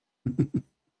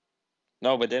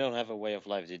 No, but they don't have a way of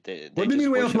life. What do you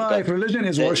mean way of life? God. Religion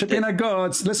is worshiping a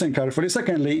God. Listen carefully.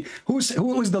 Secondly, who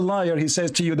is the liar? He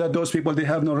says to you that those people, they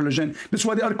have no religion. That's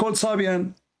why they are called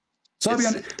Sabian.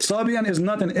 Sabian is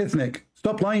not an ethnic.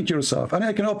 Stop lying to yourself. And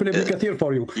I can open Ibn Kathir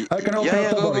for you. I can open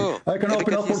up Tabari. I can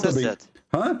open up Qurtubi.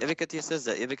 Huh? Ibn Kathir says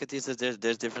that. Ibn Kathir says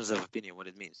there's difference of opinion, what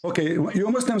it means. Okay, you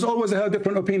Muslims always have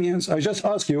different opinions. I just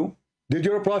ask you, did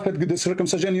your prophet get the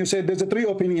circumcision? You said there's a 3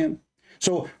 opinion.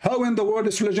 So how in the world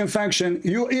is religion function?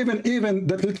 You even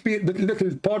that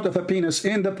little part of a penis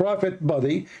in the prophet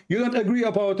body, you don't agree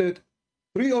about it.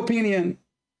 3 opinion.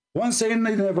 One say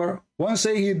never. One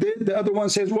say he did. The other one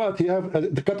says what? He have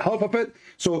cut half of it.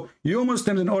 So you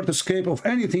Muslims, in order to escape of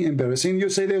anything embarrassing, you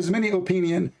say there's many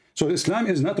opinion. So Islam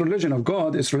is not religion of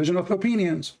God. It's religion of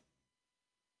opinions.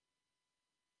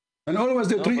 And always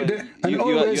the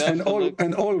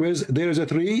always there is a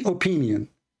 3 opinion.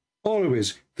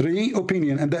 Always 3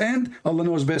 opinion. And the end, Allah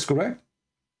knows best, correct?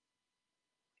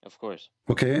 Of course.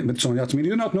 Okay, but so that means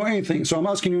you do not know anything. So I'm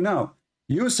asking you now.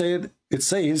 You said it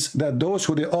says that those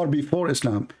who they are before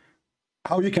Islam.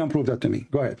 How you can prove that to me?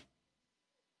 Go ahead.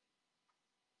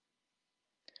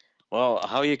 Well,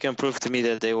 how you can prove to me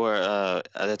that they were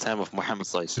at the time of Muhammad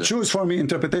Sallallahu Alaihi Wasallam? Choose for me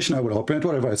interpretation. I will open it.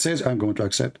 Whatever it says, I'm going to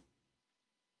accept.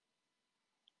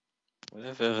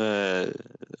 Whatever.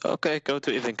 Okay, go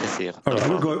to Ibn Kathir. All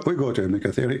right, we go to Ibn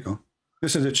Kathir. Here you go.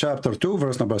 This is the chapter 2,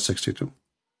 verse number 62.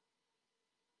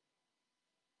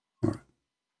 All right.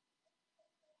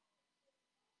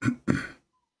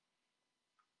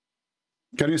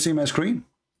 Can you see my screen?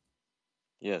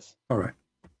 Yes. All right.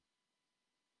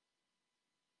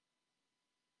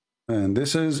 And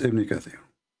this is Ibn Kathir.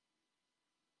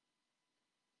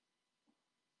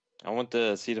 I want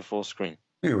to see the full screen.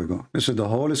 Here we go. This is the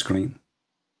whole screen.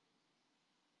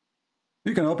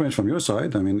 You can open it from your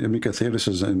side. I mean, Ibn Kathir, this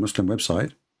is a Muslim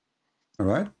website. All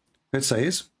right. It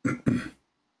says,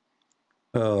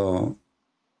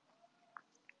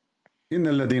 إن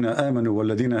الذين آمنوا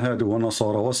والذين هادوا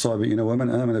والنصارى والصابئين ومن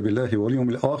آمن بالله واليوم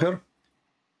الآخر,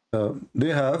 they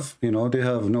have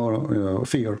no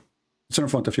fear. It's in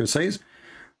front of you. It says,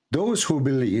 those who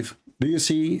believe. Do you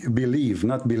see believe,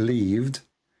 not believed?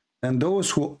 And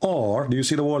those who are. Do you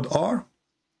see the word are?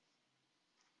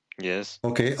 Yes.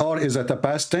 Okay, are is it a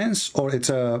past tense or it's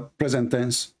a present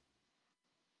tense?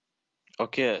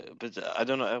 Okay, but I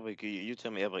don't know Arabic. You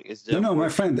tell me Arabic. Is No, my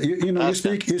friend.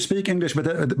 You speak English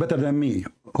better than me.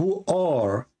 Who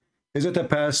are? Is it a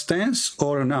past tense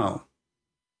or now?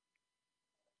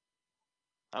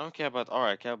 I don't care about are.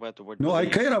 I care about the word. No, I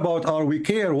care about are. We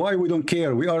care. Why we don't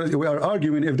care? We are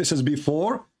arguing if this is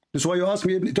before. That's why you asked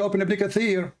me to open Ibn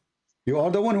Kathir. You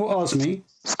are the one who asked me.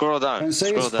 Scroll down. And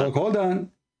says, hold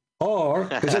on. Or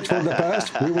is it for the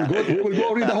past? We will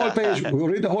go read the whole page. We will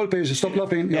read the whole page. Stop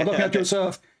laughing. You're laughing at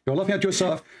yourself. You're laughing at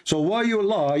yourself. So why you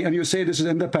lie and you say this is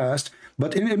in the past?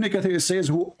 But in Ibn Kathir it says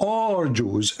who are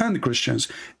Jews and Christians.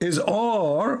 Is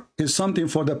something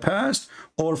for the past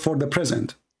or for the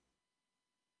present?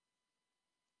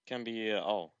 Can be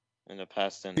all in the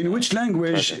past and in which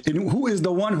language? Who is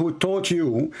the one who taught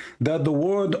you that the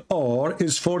word are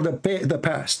is for the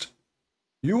past?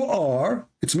 You are.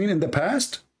 It's mean in the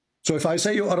past. So if I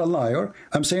say you are a liar,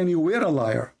 I'm saying you were a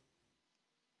liar.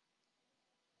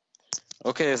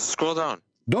 Okay, scroll down.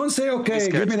 Don't say okay,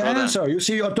 give me the answer. You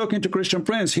see, you are talking to Christian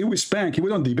Prince. He will spank. We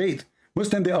don't debate.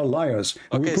 Muslim, they are liars.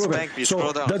 Okay, we prove spank it. me, So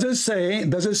scroll down. does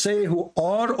it say who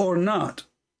are or not?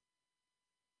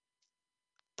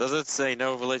 Does it say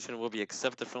no religion will be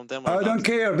accepted from them? Or I don't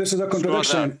care. This is a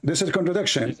contradiction. This is a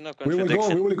contradiction. There's no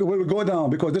contradiction. We will go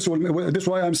down because this is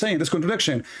why I'm saying this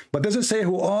contradiction. But does it say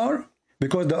who are?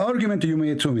 Because the argument you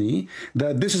made to me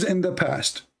that this is in the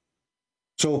past.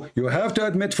 So you have to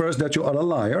admit first that you are a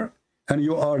liar and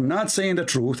you are not saying the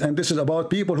truth. And this is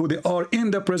about people who they are in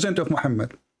the present of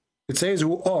Muhammad. It says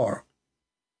who are.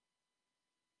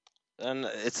 And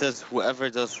it says whoever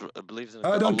believes in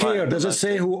I don't care. Does it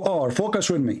say who are? Focus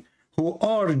with me. Who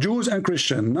are Jews and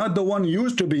Christians, not the one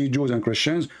used to be Jews and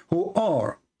Christians. Who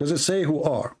are? Does it say who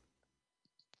are?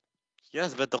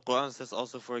 Yes, but the Quran says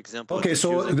also, for example. Okay,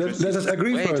 so let us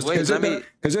agree first. Wait,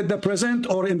 is it the present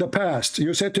or in the past?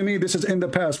 You said to me this is in the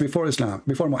past, before Islam,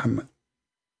 before Muhammad.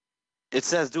 It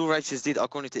says do righteous deed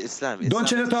according to Islam. Don't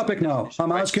change the topic now.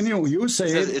 I'm asking you. You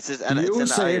said. You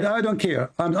said. I don't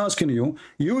care. I'm asking you.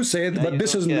 You said, but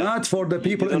this is not for the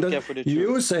people in the.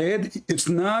 You said it's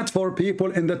not for people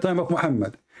in the time of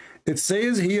Muhammad. It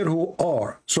says here who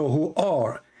are. So who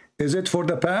are? Is it for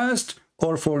the past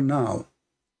or for now?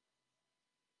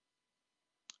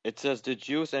 It says the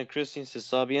Jews and Christians, the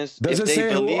Sabians. Does it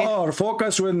say who are?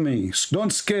 Focus with me.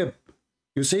 Don't skip.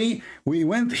 You see, we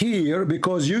went here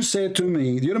because you said to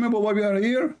me, do you remember why we are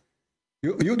here?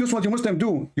 You do what you Muslims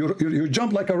do. You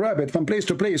jump like a rabbit from place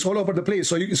to place, all over the place,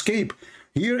 so you escape.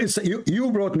 Here is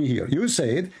you brought me here. You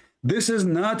said this is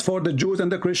not for the Jews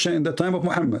and the Christian in the time of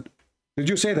Muhammad. Did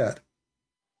you say that?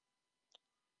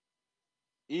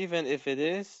 Even if it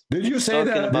is. Did you say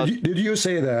that? Did you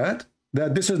say that?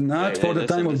 That this is not for the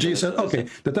time of Jesus. Okay,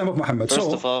 the time of Muhammad.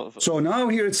 So now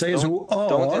here it says who are.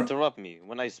 Don't interrupt me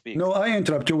when I speak. No, I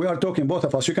interrupt you. We are talking, both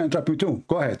of us. You can interrupt me too.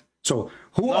 Go ahead. So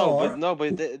who are?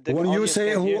 When you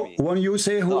say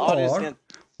who are,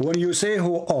 when you say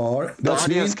who are, the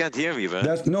audience can't hear me, man.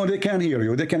 No, they can hear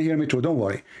you. They can hear me too. Don't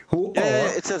worry. Who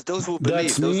are? It says those who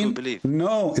believe. Those who believe.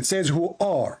 No, it says who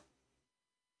are.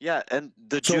 Yeah, and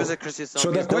the Jews and Christians. So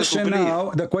the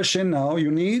question now, you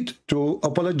need to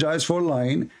apologize for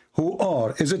lying. Who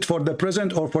are? Is it for the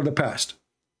present or for the past?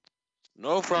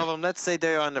 No problem. Let's say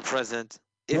they are in the present.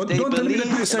 Don't tell me,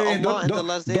 let me say.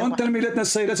 Don't tell me. Let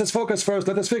us say. Let's focus first.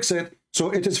 Let us fix it.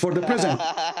 So it is for the present.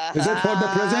 Is it for the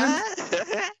present?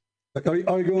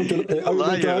 Are you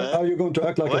going to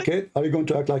act like a kid? Are you going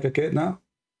to act like a kid now?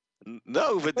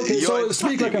 No, but okay, so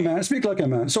speak like a man. Speak like a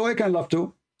man. So I can love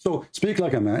too. So speak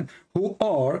like a man. Who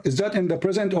are? Is that in the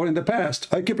present or in the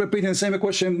past? I keep repeating the same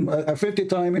question 50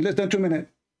 times in less than 2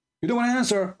 minutes. You don't want to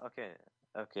answer. Okay.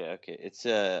 It's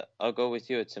I'll go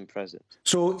with you. It's in present.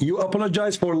 So you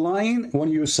apologize for lying when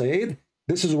you said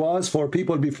this was for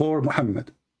people before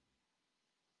Muhammad.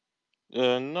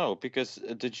 No, because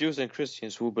the Jews and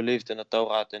Christians who believed in the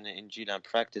Torah and the Injil and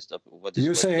practiced what is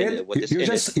you said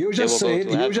you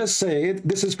just said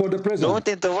this is for the present. Don't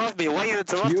interrupt me. Why are you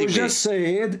interrupting me? You just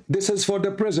said this is for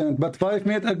the present, but 5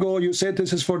 minutes ago you said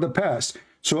this is for the past.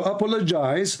 So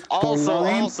apologize for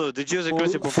lying. Also, the Jews and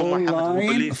Christians before Muhammad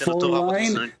who believed in the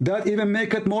Torah. That even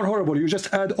make it more horrible. You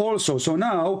just add also. So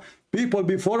now people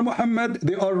before Muhammad,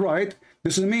 they are right.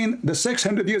 This means the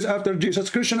 600 years after Jesus,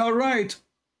 Christians are right.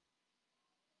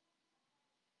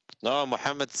 No,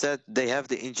 Muhammad said they have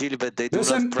the Injil, but they do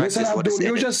not practice what is in it.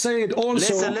 You just said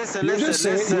also. You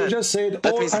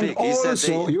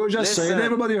just said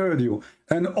everybody heard you.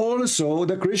 And also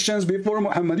the Christians before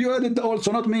Muhammad. You heard it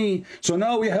also, not me. So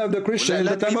now we have the Christian in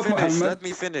the time of Muhammad. Let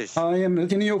me finish. I am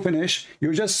letting you finish.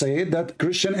 You just said that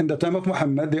Christian in the time of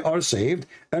Muhammad, they are saved.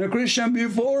 And a Christian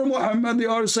before Muhammad, they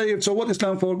are saved. So what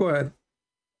Islam for? Go ahead.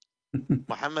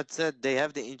 Muhammad said they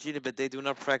have the Injil, but they do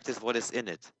not practice what is in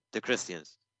it. The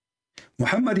Christians.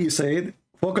 Muhammad, he said,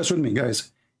 focus with me,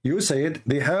 guys. You said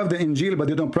they have the Injil, but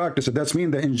they don't practice it. That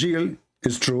means the Injil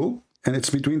is true, and it's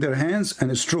between their hands,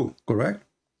 and it's true, correct?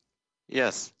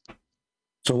 Yes.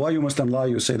 So why you Muslim lie?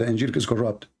 You say the Injil is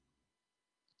corrupt?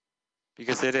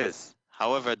 Because it is.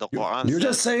 However, the Quran. You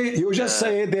just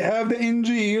say they have the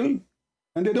Injil,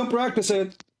 and they don't practice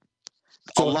it.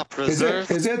 So Allah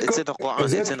preserved. It's in the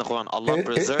Quran. It's in the Quran. Allah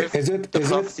preserved the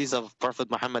prophecies of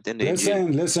Prophet Muhammad in the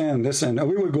Injil. Listen.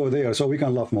 We will go there so we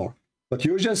can laugh more. But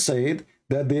you just said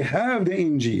that they have the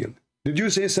Injil. Did you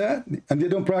say that? And they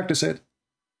don't practice it.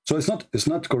 So it's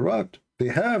not corrupt. They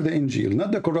have the Injil,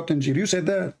 not the corrupt Injil. You said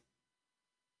that.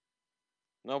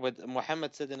 No, but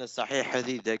Muhammad said in a Sahih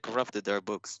Hadith they corrupted their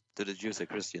books to the Jews and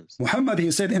Christians. Muhammad,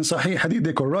 he said in Sahih Hadith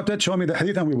they corrupted. Show me the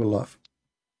Hadith and we will laugh.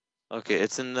 Okay,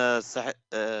 it's in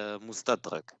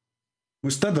Mustadrak.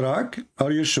 Mustadrak?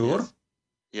 Are you sure?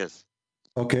 Yes.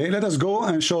 Okay, let us go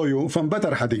and show you from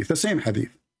better hadith, the same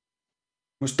hadith.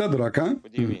 Mustadrak, huh?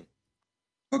 What do you mean?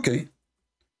 Okay,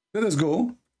 let us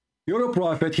go. Your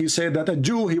prophet, he said that a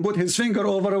Jew, he put his finger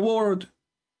over a word.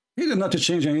 He did not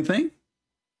change anything.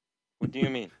 What do you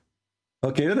mean?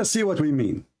 Okay, let us see what we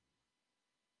mean.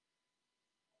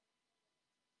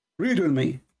 Read with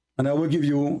me. And I will give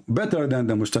you better than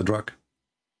the Mustadrak.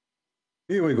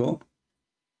 Here we go.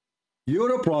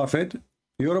 You're a prophet,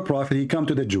 he come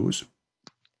to the Jews.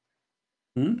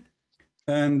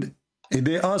 And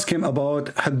they ask him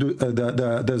about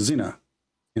the zina,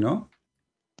 you know?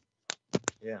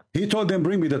 Yeah. He told them,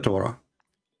 bring me the Torah.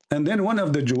 And then one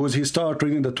of the Jews, he started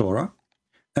reading the Torah.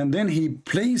 And then he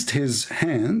placed his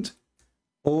hand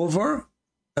over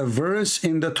a verse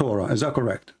in the Torah. Is that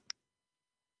correct?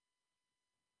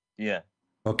 Yeah.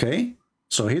 Okay.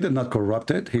 So he did not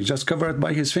corrupt it. He just covered it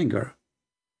by his finger.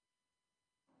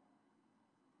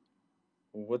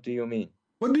 What do you mean?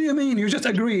 What do you mean? You just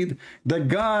agreed. The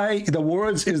guy, the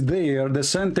words is there, the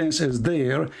sentence is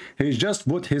there. He just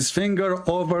put his finger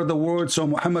over the word so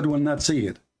Muhammad will not see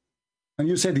it. And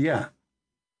you said, yeah.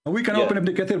 And we can open up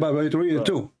the Kathir Bible to read it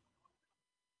too.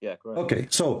 Yeah, correct. Okay,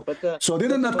 so they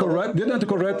did not corrupt, they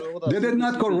did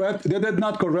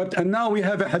not corrupt, and now we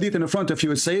have a hadith in front of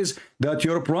you. It says that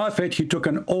your prophet, he took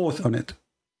an oath on it.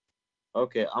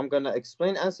 Okay, I'm gonna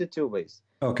explain answer two ways.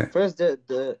 Okay. First,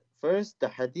 the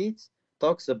hadith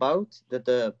talks about that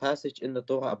the passage in the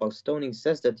Torah about stoning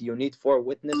says that you need 4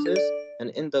 witnesses,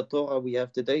 and in the Torah we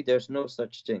have today, there's no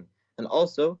such thing. And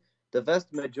also, the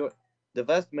vast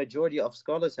majority of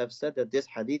scholars have said that this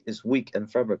hadith is weak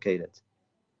and fabricated.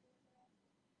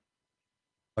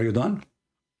 Are you done?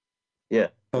 Yeah.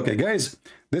 Okay, guys,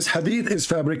 this hadith is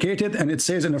fabricated, and it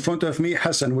says in front of me,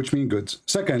 Hassan, which means good.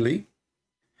 Secondly,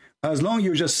 as long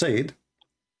you just said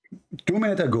 2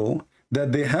 minutes ago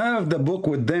that they have the book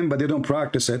with them, but they don't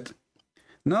practice it.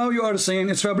 Now you are saying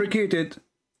it's fabricated.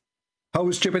 How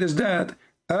stupid is that?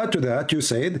 Add to that, you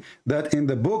said that in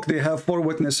the book they have 4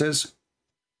 witnesses,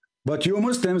 but you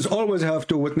Muslims always have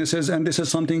 2 witnesses, and this is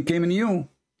something came in you.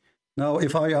 Now,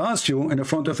 if I ask you in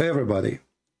front of everybody,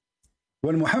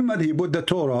 when Muhammad, he put the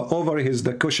Torah over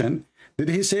the cushion, did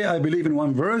he say, I believe in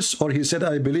 1 verse, or he said,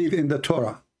 I believe in the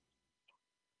Torah?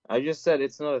 I just said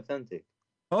it's not authentic.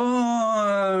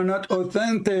 Oh, not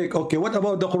authentic. Okay, what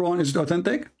about the Quran? Is it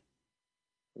authentic?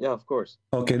 Yeah, of course.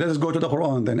 Okay, let's go to the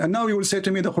Quran then. And now you will say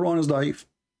to me the Quran is daif.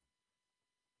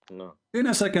 No. In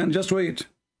a second, just wait.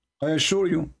 I assure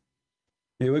you.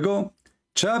 Here we go.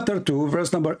 Chapter 2,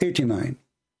 verse number 89.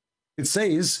 It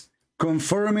says,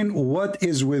 confirming what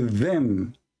is with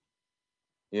them.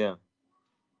 Yeah.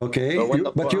 Okay,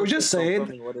 but you just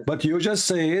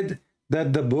said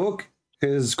that the book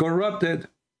is corrupted.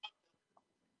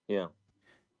 Yeah.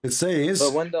 It says.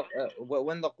 But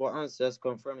when the Quran says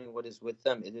confirming what is with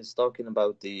them, it is talking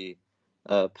about the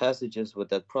passages with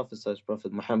that prophesies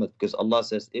Prophet Muhammad, because Allah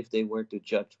says if they were to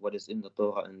judge what is in the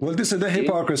Torah. And well, this is the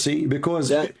hypocrisy, because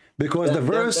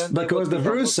the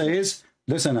verse says,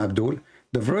 listen, Abdul.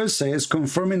 The verse says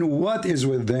confirming what is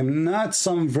with them, not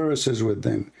some verses with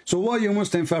them. So why you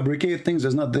Muslim fabricate things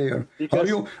that's not there? Are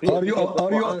you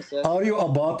a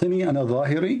batini and a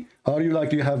zahiri? Are you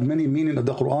like you have many meaning of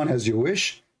the Quran as you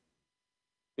wish?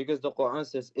 Because the Quran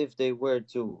says if they were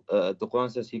to, the Quran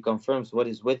says he confirms what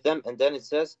is with them, and then it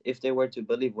says if they were to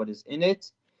believe what is in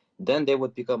it, then they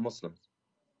would become Muslims.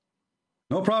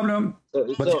 No problem.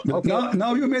 But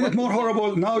now you made it more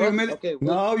horrible. Now you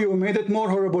made it more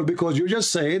horrible, because you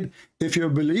just said if you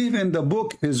believe in the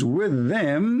book is with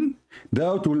them,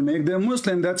 that will make them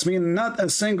Muslim. That's mean not a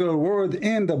single word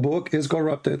in the book is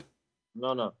corrupted.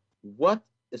 No. What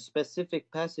specific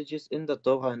passages in the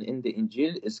Torah and in the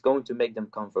Injil is going to make them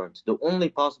convert? The only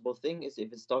possible thing is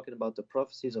if it's talking about the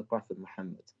prophecies of Prophet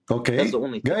Muhammad. Okay, that's the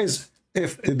only thing. Guys.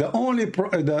 If the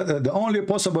only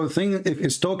possible thing if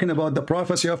it's talking about the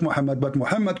prophecy of Muhammad, but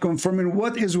Muhammad confirming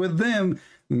what is with them,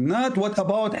 not what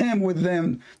about him with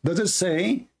them. Does it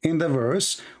say in the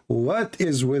verse what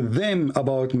is with them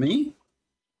about me?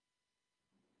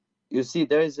 You see,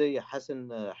 there is a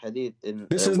Hassan hadith in.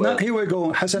 This is not. Here we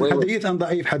go. Hassan hadith and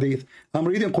Da'if hadith. I'm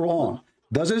reading Quran.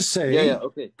 Does it say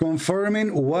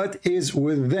confirming what is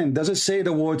with them? Does it say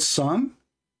the word some?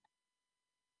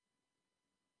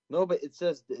 No, but it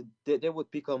says they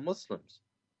would become Muslims.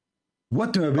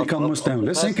 What do they become Muslim?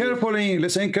 Listen carefully.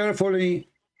 Listen carefully.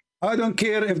 I don't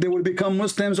care if they will become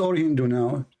Muslims or Hindu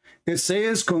now. It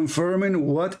says confirming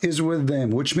what is with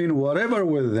them, which means whatever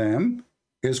with them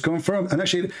is confirmed. And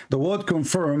actually, the word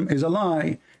confirm is a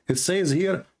lie. It says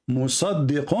here,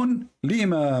 musaddiqun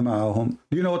lima ma'ahum.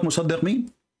 Do you know what musaddiq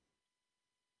means?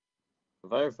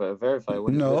 Verify.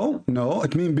 No,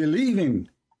 it means believing.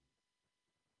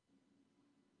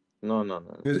 No.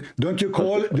 Don't you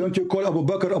call Abu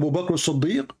Bakr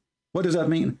as-Siddiq? What does that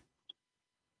mean?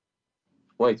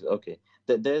 Wait, okay.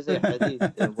 There's a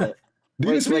hadith.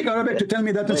 Do you speak Arabic to tell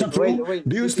me that it's not true?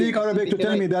 Do you speak Arabic to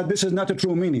tell me that this is not a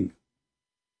true meaning?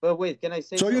 But wait, can I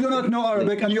say? So you do not know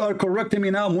Arabic and you are correcting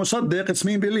me now. Musaddiq, it's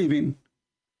mean believing.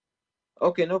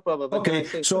 Okay, no problem.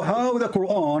 Okay, so how the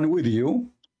Quran with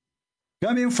you,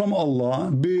 coming from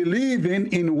Allah,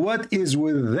 believing in what is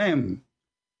with them,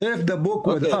 if the book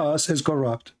with us is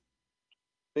corrupt?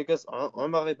 Because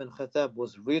Umar ibn Khattab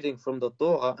was reading from the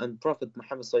Torah, and Prophet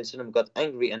Muhammad got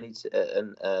angry, and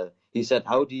he said,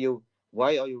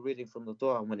 why are you reading from the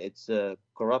Torah when it's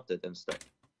corrupted and stuff?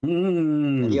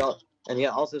 And he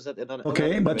also said in another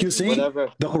Okay, but you see,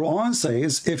 whatever. the Quran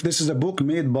says if this is a book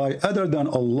made by other than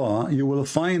Allah, you will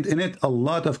find in it a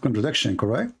lot of contradiction,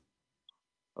 correct?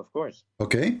 Of course.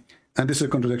 Okay, and this is a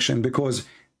contradiction because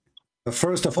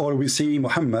first of all, we see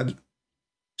Muhammad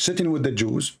sitting with the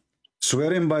Jews,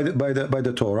 swearing by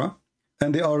the Torah,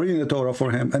 and they are reading the Torah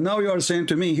for him. And now you are saying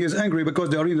to me he is angry because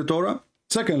they are reading the Torah.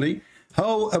 Secondly,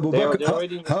 how Abu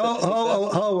Bakr,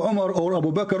 how Umar or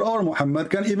Abu Bakr or Muhammad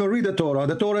can even read the Torah?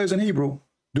 The Torah is in Hebrew.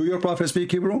 Do your prophet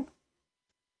speak Hebrew?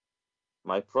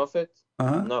 My prophet?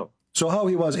 No. So how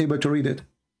he was able to read it?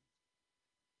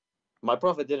 My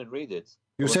prophet didn't read it.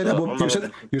 You said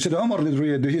Umar did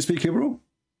read it. Did he speak Hebrew?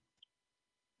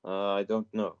 I don't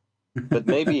know. But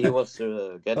maybe he was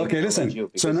getting. Okay, listen.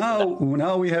 So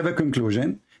now we have a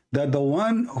conclusion that the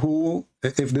one who,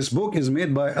 if this book is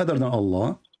made by other than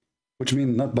Allah, which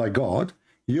means not by God,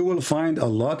 you will find a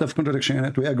lot of contradiction in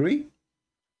it. We agree?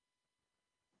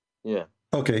 Yeah.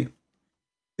 Okay.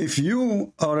 If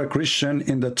you are a Christian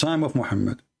in the time of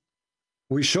Muhammad,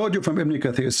 we showed you from Ibn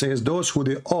Kathir, it says those who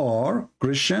they are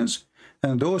Christians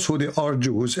and those who they are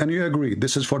Jews, and you agree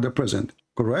this is for the present,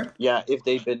 correct? Yeah, if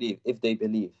they believe. If they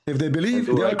believe,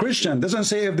 they are Christian. Doesn't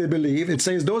say if they believe, it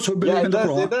says those who believe in the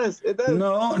Quran. It does.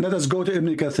 No, let us go to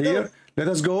Ibn Kathir. Let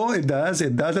us go. It does.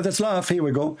 Let us laugh. Here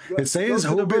we go. It says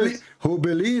who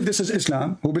believe this is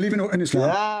Islam, who believe in Islam.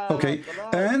 Yeah, okay.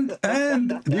 And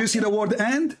do you see the word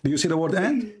and? Do you see the word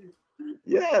and?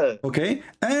 Yeah. Okay.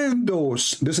 And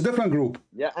those. This is a different group.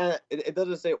 Yeah. It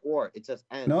doesn't say or. It says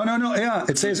and. No. Yeah.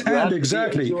 It says and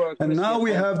exactly. And now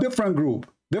we have different group,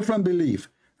 different belief.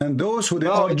 And those who they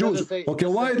are Jews. Okay.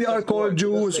 Why they are called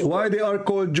Jews? Why they are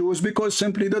called Jews? Because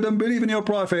simply they don't believe in your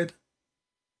prophet.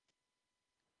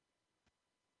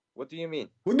 What do you mean?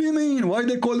 What do you mean? Why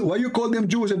you call them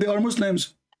Jews if they are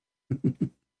Muslims?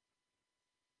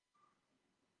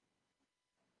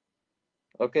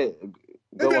 Okay,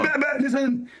 go on.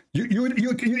 Listen, you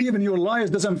even your lies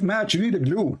doesn't match. You need a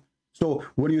glue. So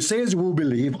when you say who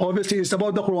believe, obviously it's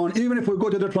about the Quran. Even if we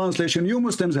go to the translation you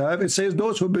Muslims have, it says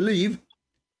those who believe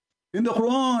in the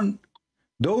Quran.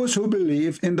 Those who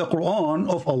believe in the Quran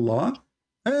of Allah,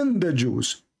 and the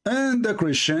Jews and the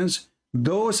Christians,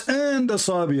 those and the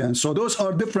Sabians. So those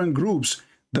are different groups.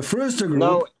 The first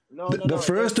group, the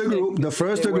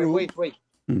first group. Wait.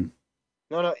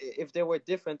 No. If they were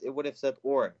different, it would have said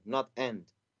or, not and.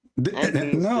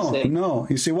 No.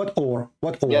 You see what or?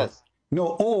 What or? Yes.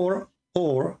 No, or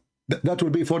that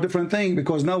would be for different thing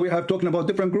because now we are talking about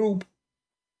different group.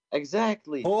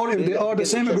 Exactly. Or if they are the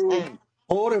same group. And.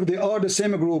 Or if they are the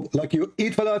same group, like you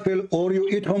eat falafel, or you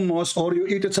eat hummus, or you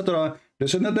eat etc.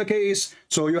 This is not the case.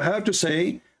 So you have to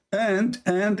say and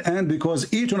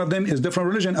because each one of them is different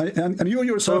religion. And you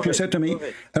yourself, you said to me,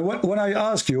 and when I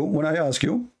ask you, what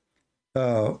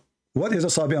is a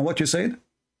Sabian? What you said?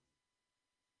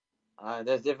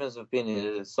 There's different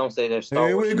opinion. Some say there's Star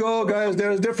Here Wars. we go, guys.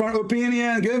 There's different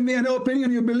opinion. Give me an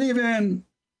opinion you believe in.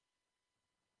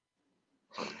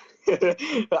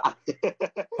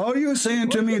 Are you saying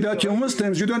to me that you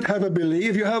Muslims, you don't have a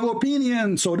belief, you have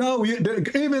opinion? So now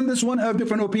even this one have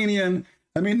different opinion.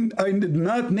 I mean, I did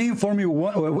not name for you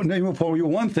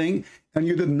one thing, and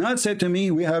you did not say to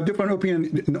me we have different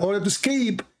opinion in order to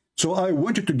escape. So I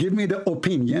want you to give me the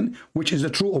opinion, which is a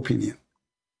true opinion.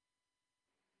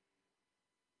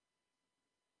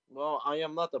 Well, I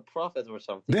am not a prophet or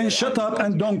something. Then shut up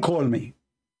and don't call me.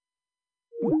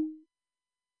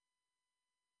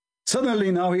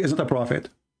 Suddenly now he isn't a prophet.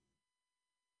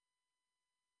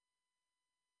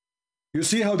 You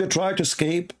see how they try to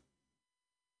escape?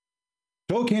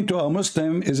 Talking to a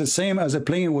Muslim is the same as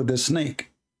playing with the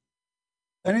snake.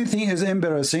 Anything is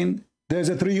embarrassing, there's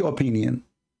a 3 opinion.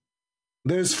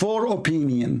 There's 4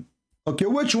 opinion. Okay,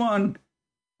 which one?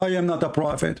 I am not a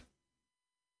prophet.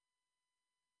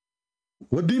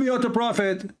 What do you mean not a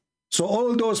prophet? So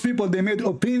all those people, they made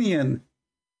opinion.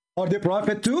 Are they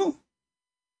prophet too?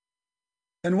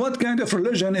 And what kind of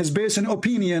religion is based on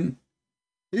opinion?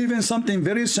 Even something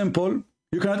very simple,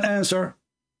 you cannot answer.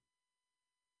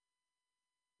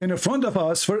 In front of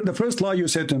us, the first lie you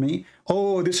said to me,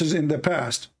 oh, this is in the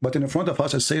past. But in front of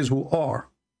us, it says who are.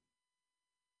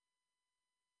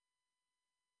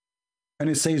 And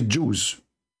it says Jews.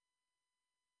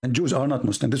 And Jews are not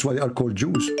Muslim. That's why they are called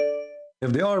Jews.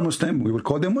 If they are Muslim, we will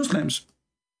call them Muslims.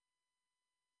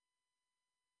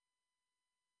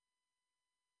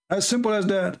 As simple as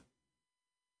that.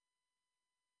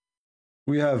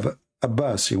 We have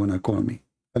Abbas, you want to call me.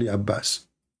 Ali Abbas.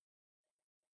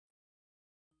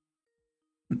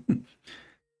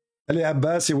 Ali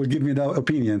Abbas, he will give me that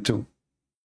opinion too.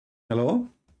 Hello?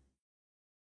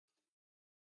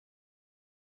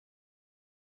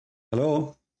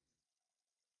 Hello?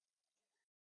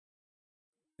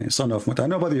 Son of Muta.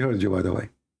 Nobody heard you, by the way.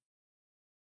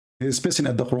 He's pissing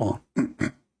at the Quran.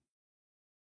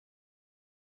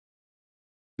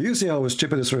 Do you see how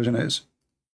stupid this religion is?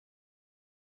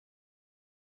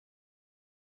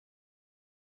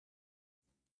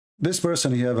 This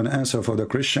person, he have an answer for the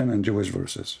Christian and Jewish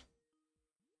verses.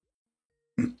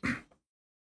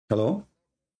 Hello?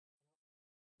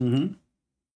 Mm-hmm.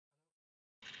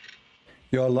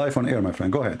 You are live on air, my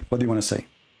friend. Go ahead. What do you want to say?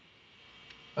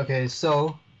 Okay,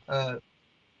 so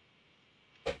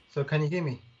can you hear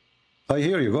me? I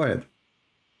hear you. Go ahead.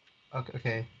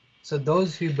 Okay. So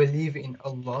those who believe in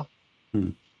Allah.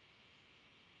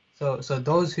 So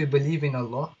those who believe in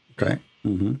Allah. Okay.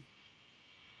 Mm-hmm.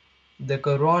 The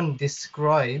Quran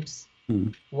describes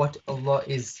what Allah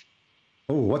is.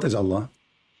 Oh, what is Allah?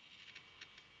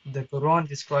 The Quran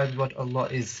describes what Allah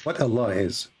is. What Allah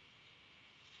is?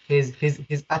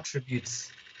 His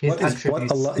attributes.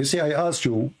 What Allah? You see, I asked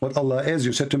you what Allah is.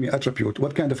 You said to me attribute.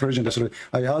 What kind of religion does it?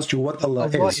 I asked you what Allah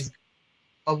is.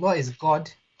 Allah is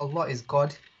God. Allah is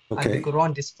God. Okay. And the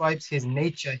Quran describes His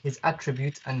nature, His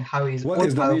attributes, and how He's what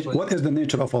is the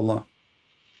nature of Allah?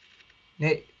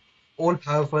 All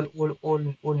powerful,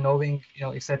 all knowing, you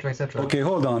know, etc., etc. Okay,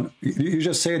 hold on. You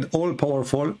just said all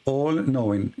powerful, all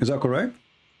knowing. Is that correct?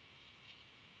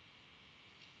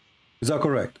 Is that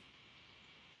correct?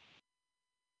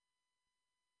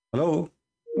 Hello?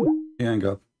 He hang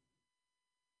up.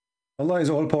 Allah is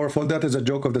all powerful. That is a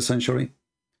joke of the century.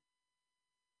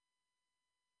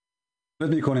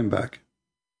 Let me call him back.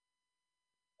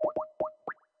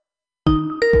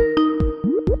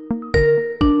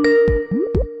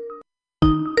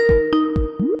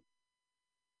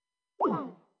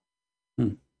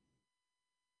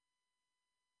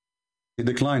 He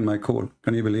declined my call.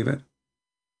 Can you believe it?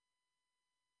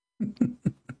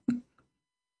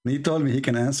 He told me he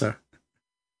can answer.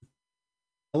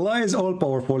 Allah is all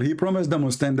powerful. He promised the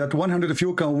Muslim that 100 of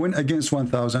you can win against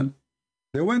 1,000.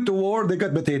 They went to war, they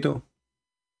got potato.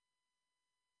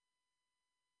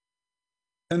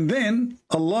 And then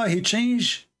Allah, he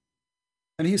changed.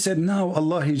 And he said, now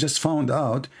Allah, he just found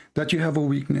out that you have a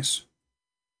weakness.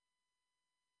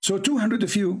 So 200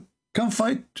 of you can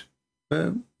fight.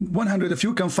 100 of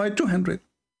you can fight 200.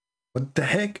 What the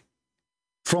heck?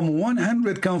 From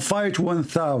 100 can fight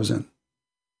 1,000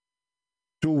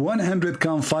 to 100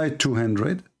 can fight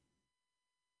 200.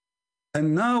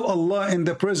 And now Allah in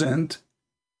the present,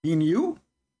 he knew,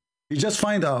 he just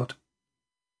find out.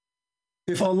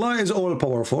 If Allah is all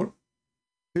powerful,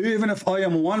 even if I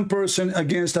am one person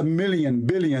against a million,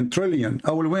 billion, trillion,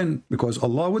 I will win because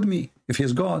Allah with me, if he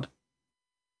is God.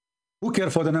 Who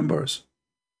cares for the numbers?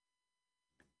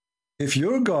 If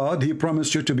you're God, he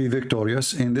promised you to be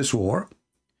victorious in this war.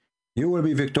 You will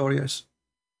be victorious.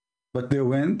 But they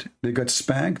went, they got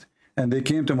spanked, and they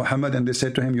came to Muhammad and they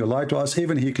said to him, you lied to us.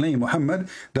 Even he claimed, Muhammad,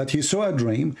 that he saw a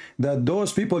dream that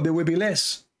those people, they will be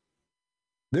less.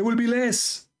 They will be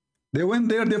less. They went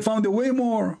there, they found way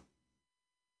more.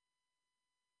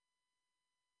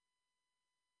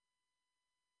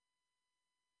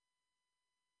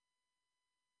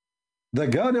 The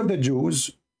God of the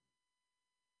Jews,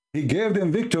 he gave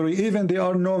them victory, even they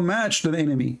are no match to the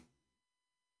enemy.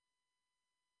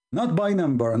 Not by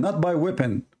number, not by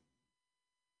weapon,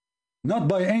 not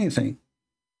by anything.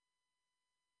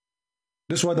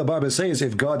 This is what the Bible says,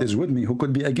 if God is with me, who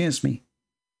could be against me?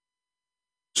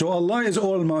 So Allah is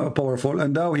all powerful,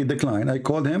 and now he declined. I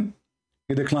called him,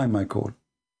 he declined my call.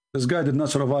 This guy did not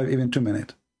survive even 2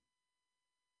 minutes.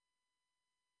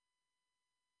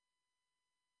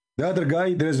 The other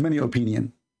guy, there is many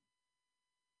opinion.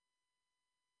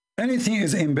 Anything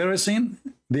is embarrassing,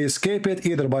 they escape it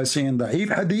either by saying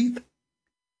da'if hadith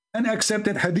and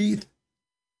accepted hadith,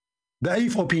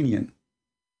 da'if opinion.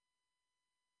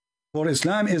 For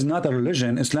Islam is not a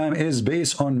religion. Islam is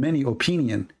based on many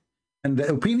opinion. And the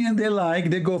opinion they like,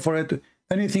 they go for it.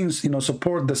 Anything,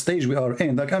 support the stage we are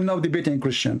in. Like I'm now debating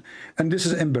Christian, and this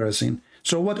is embarrassing.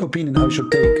 So what opinion I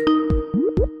should take?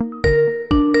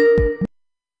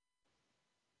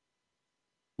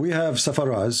 We have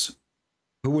Safaraz,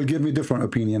 who will give me different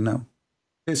opinion now.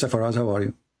 Hey Safaraz, how are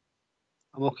you?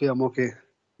 I'm okay.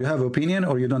 You have opinion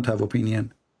or you don't have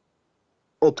opinion?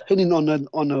 Opinion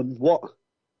on what?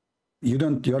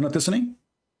 You're not listening?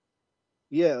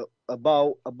 Yeah,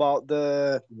 about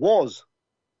the wars.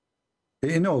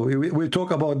 No, we'll talk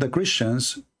about the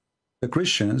Christians. The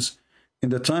Christians in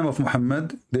the time of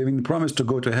Muhammad, they've been promised to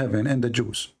go to heaven, and the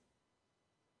Jews.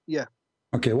 Yeah.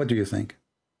 Okay, what do you think?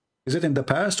 Is it in the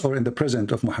past or in the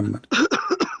present of Muhammad?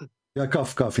 Yeah,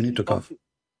 cough. You need to cough.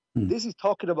 This is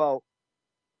talking about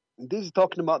This is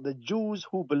talking about the Jews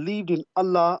who believed in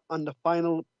Allah and the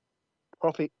final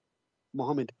prophet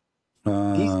Muhammad.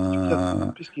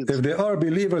 If they are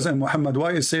believers in Muhammad,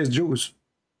 why it says Jews?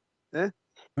 Huh?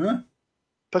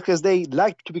 Because they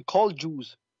like to be called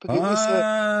Jews.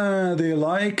 They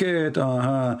like it.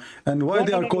 And why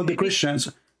they are called the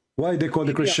Christians? Why they call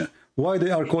the Christian? Why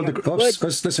they are called the?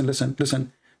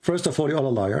 Listen. First of all, you're a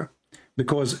liar,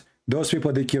 because those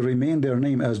people, they can remain their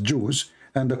name as Jews,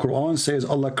 and the Quran says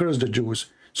Allah cursed the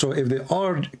Jews. So if they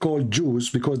are called Jews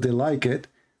because they like it,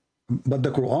 but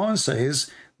the Quran says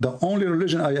the only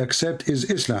religion I accept is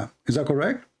Islam. Is that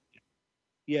correct?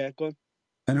 Yeah, go on.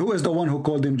 And who is the one who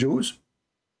called them Jews?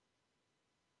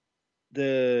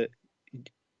 The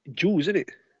Jews, isn't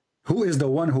it? Who is the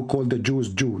one who called the Jews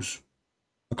Jews,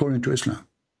 according to Islam?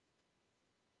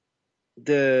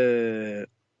 The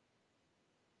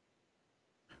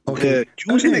okay,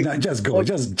 Jews, just go,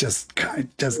 just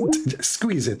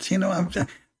squeeze it. You know,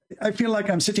 I feel like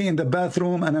I'm sitting in the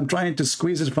bathroom and I'm trying to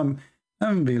squeeze it from.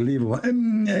 Unbelievable. I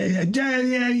mean,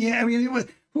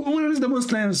 where is the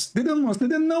Muslims? They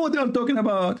didn't know what they are talking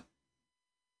about.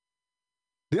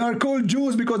 They are called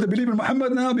Jews because they believe in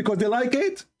Muhammad now, because they like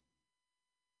it.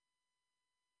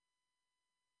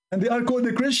 And they are called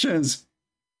the Christians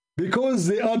because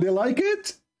they like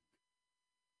it.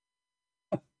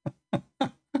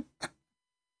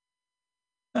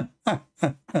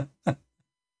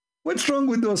 What's wrong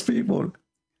with those people?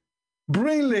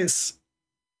 Brainless.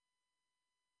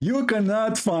 You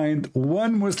cannot find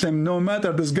one Muslim, no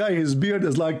matter this guy, his beard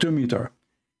is like 2 meters.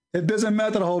 It doesn't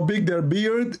matter how big their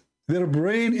beard, their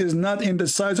brain is not in the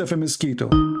size of a mosquito.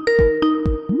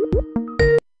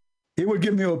 He will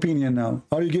give me an opinion now.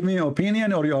 Are you giving me an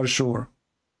opinion or you are sure?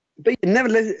 But you never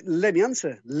let me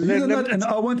answer.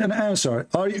 I want an answer.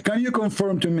 Can you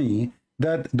confirm to me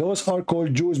that those are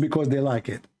called Jews because they like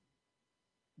it?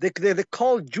 They're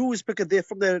called Jews because they're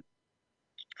from the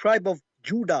tribe of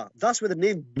Judah. That's where the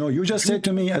name. No, you just said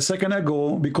to me a second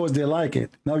ago because they like it.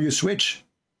 Now you switch.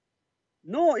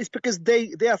 No, it's because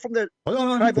they are from the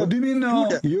tribe what do you mean now?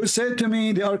 Judah. You said to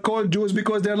me they are called Jews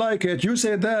because they like it. You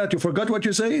said that. You forgot what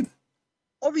you said?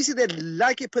 Obviously, they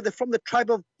like it, but they're from the tribe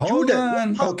of Hold Judah.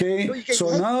 on. Okay.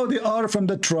 So now they are from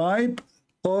the tribe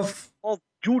of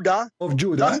Judah. Of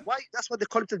Judah. That's why they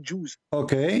call it the Jews.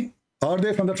 Okay. Are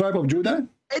they from the tribe of Judah?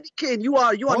 Eddie Kane, you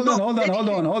are hold not.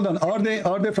 Hold on. Are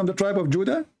they from the tribe of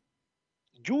Judah?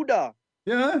 Judah.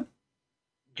 Yeah.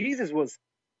 Jesus was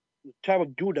the tribe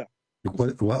of Judah.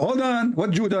 Hold on.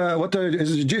 What Judah? What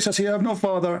is Jesus? He have no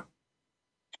father.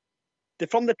 They're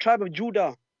from the tribe of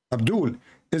Judah. Abdul,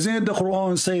 isn't it the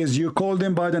Quran says you call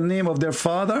them by the name of their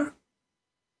father?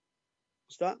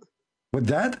 What's that? With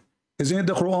that, isn't it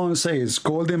the Quran says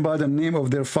call them by the name of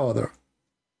their father?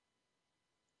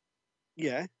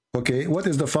 Yeah. Okay. What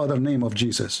is the father name of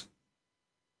Jesus?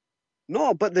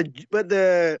 No, but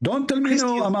the don't tell me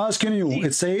no. I'm asking you.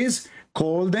 It says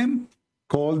call them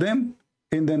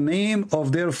in the name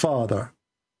of their father.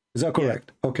 Is that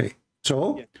correct? Yeah. Okay.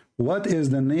 So what is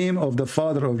the name of the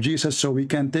father of Jesus so we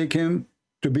can take him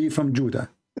to be from Judah?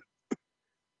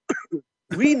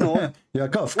 We know.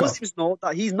 Muslims know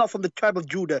that he's not from the tribe of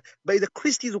Judah, but the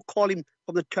Christians will call him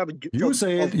from the tribe of Judah.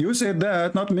 You said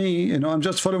that, not me. You know, I'm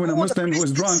just following a Muslim who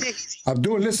is drunk.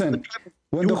 Abdul, listen.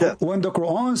 When the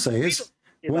Quran says,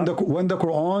 when the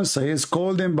Quran says,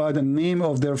 call them by the name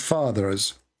of their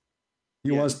fathers,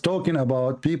 he was talking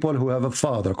about people who have a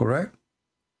father, correct?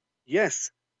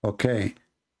 Yes. Okay.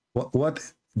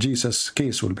 What Jesus'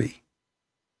 case will be?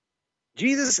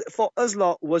 Jesus for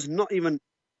Islam was not even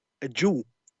a Jew,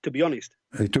 to be honest.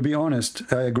 To be honest,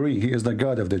 I agree. He is the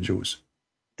God of the Jews.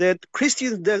 The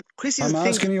Christians I'm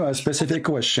asking you a specific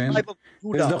question. Is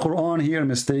the Quran here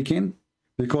mistaken?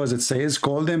 Because it says,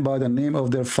 call them by the name of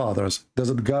their fathers.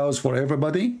 Does it go for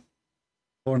everybody?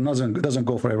 Or doesn't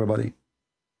go for everybody?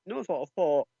 No,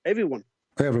 for everyone.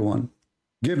 Everyone.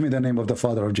 Give me the name of the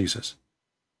father of Jesus.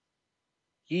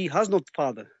 He has no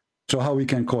father. So how we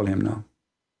can call him now?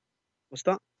 What's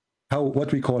that?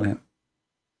 What we call him?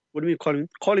 What do we call him?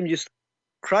 Call him just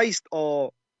Christ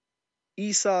or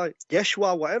Isa,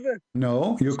 Yeshua, whatever.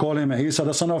 No, you call him Isa,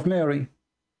 the son of Mary.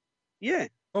 Yeah.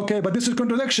 Okay, but this is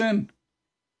contradiction.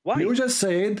 Why? You just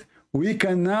said we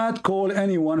cannot call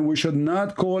anyone, we should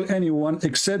not call anyone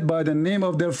except by the name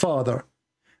of their father.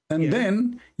 And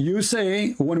then you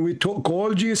say, when we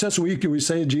call Jesus, we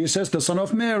say Jesus, the son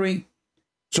of Mary.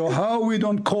 So how we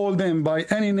don't call them by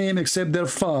any name except their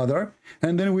father,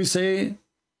 and then we say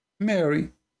Mary?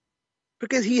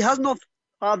 Because he has no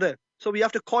father, so we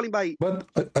have to call him by. But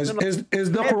is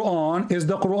the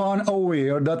Quran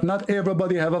aware that not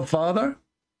everybody have a father?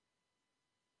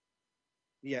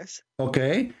 Yes.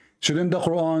 Okay. Shouldn't the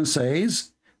Quran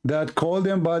says that call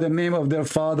them by the name of their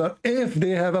father if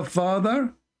they have a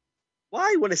father?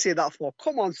 Why would I say that for?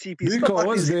 Come on, CP.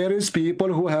 Because there is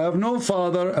people who have no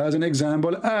father, as an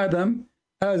example Adam,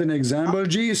 as an example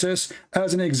Jesus,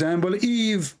 as an example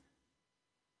Eve.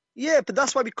 Yeah, but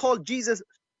that's why we call Jesus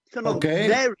son of Okay,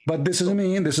 Mary. but this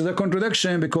is a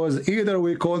contradiction, because either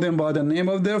we call them by the name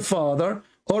of their father,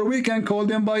 or we can call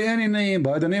them by any name,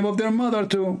 by the name of their mother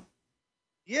too.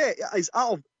 Yeah, it's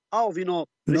out of No,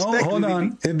 respect. hold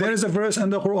on. If there is a verse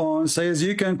in the Quran says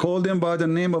you can call them by the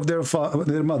name of their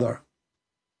mother.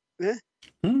 Yeah.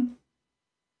 Hmm?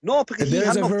 No, because if there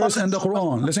is a verse in the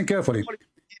Quran, listen carefully.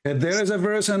 If there is a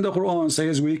verse in the Quran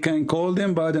says we can call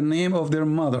them by the name of their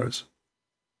mothers.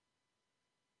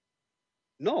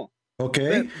 No.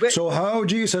 Okay. So how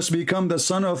Jesus become the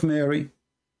son of Mary?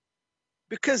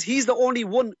 Because he's the only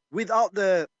one without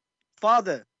the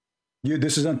father.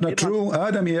 This is not true.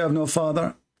 Adam, he have no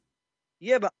father.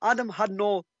 Yeah, but Adam had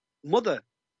no mother.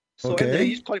 So Okay.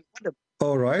 he's called Adam.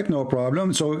 All right, no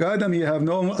problem. So Adam, he have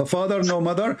no father, no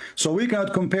mother. So we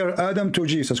cannot compare Adam to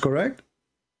Jesus, correct?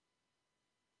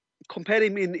 Compare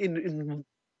him in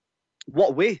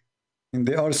what way? And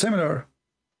they are similar.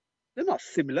 They're not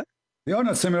similar. They are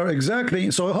not similar,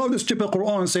 exactly. So how does stupid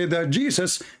Quran say that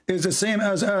Jesus is the same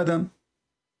as Adam?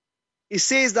 It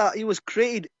says that he was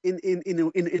created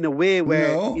in a way where,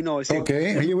 No. you know.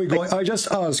 Okay, here we go. I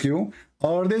just asked you,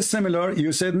 are they similar?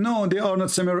 You said no, they are not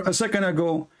similar a second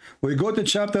ago. We go to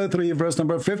chapter 3, verse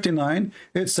number 59.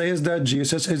 It says that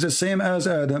Jesus is the same as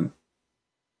Adam.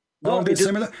 No, Are they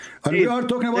similar? And we are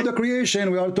talking about the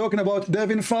creation. We are talking about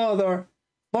divine Father.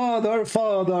 Father,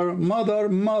 Father, Mother,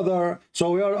 Mother.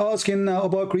 So we are asking now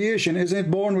about creation. Isn't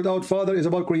it born without father is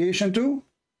about creation too?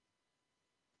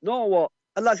 No, what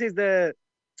Allah says, the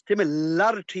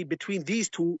similarity between these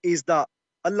two is that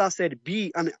Allah said be,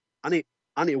 and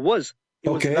it was.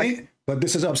 Okay, but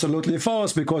this is absolutely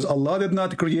false, because Allah did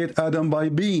not create Adam by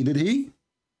be, did he?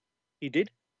 He did.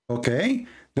 Okay,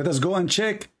 let us go and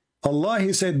check. Allah,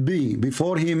 he said be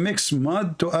before he mixed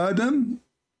mud to Adam,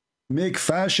 make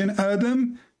fashion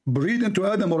Adam, breathe into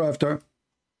Adam, or after?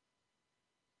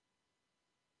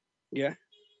 Yeah.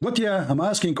 What? Yeah, I'm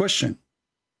asking question.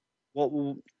 What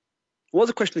was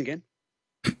the question again?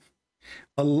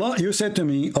 Allah, you said to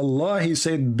me, Allah, he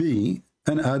said be,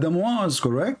 and Adam was,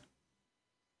 correct?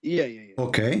 Yeah.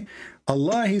 Okay.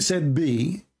 Allah, he said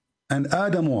be, and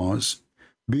Adam was.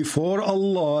 Before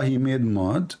Allah, he made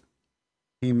mud.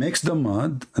 He mixed the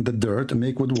mud and the dirt and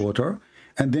make with water.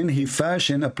 And then he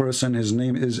fashioned a person, his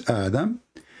name is Adam.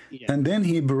 Yeah. And then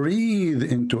he breathed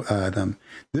into Adam.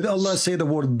 Did Allah say the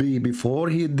word be before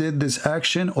he did this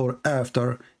action, or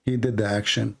after he did the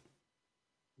action?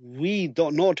 We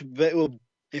don't know.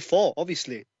 Before,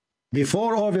 obviously.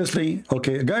 Before, obviously.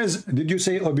 Okay, guys, did you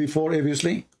say or before,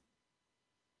 obviously?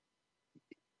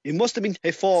 It must have been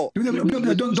before.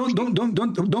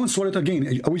 Don't swear it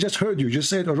again. We just heard you. Just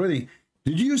said already.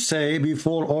 Did you say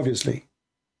before, obviously?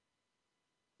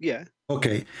 Yeah.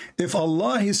 Okay. If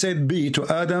Allah, he said be to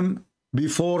Adam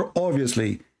before,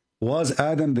 obviously, was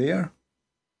Adam there?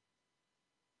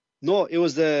 No, it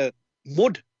was the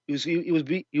mud. So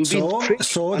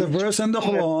the verse in the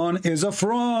Quran is a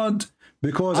fraud,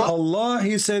 because Allah,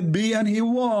 he said be and he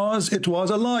was. It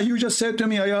was Allah. You just said to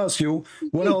me, I asked you,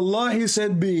 when Allah, he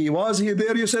said be, was he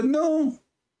there? You said no.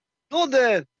 No,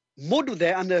 the mud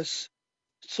there and the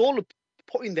soul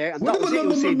put in there. And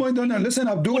listen,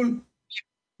 Abdul.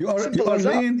 You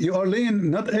are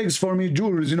laying not eggs for me,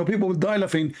 jewels. You know, people will die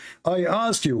laughing. I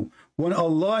asked you, when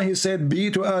Allah, he said be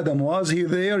to Adam, was he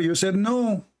there? You said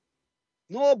no.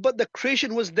 No, but the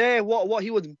creation was there. What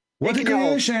he was. What a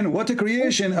creation? What a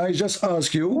creation? I just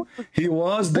asked you. He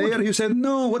was there. You said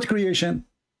no. What creation?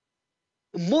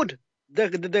 Mud.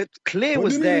 The clay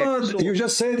was there. Mud? So you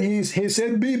just said he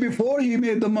said be before he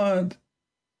made the mud.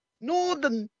 No,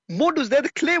 the mud was there. The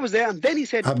clay was there, and then he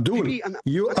said Abdul. Be, and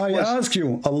I ask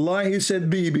you. Allah, he said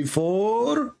be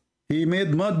before he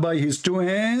made mud by his two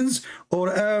hands,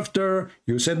 or after?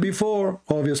 You said before,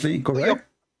 obviously, correct?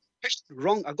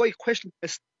 Wrong. I got your question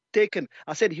mistaken.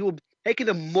 I said he would take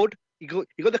the mud, he got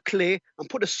the clay and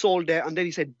put the soul there, and then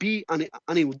he said be, and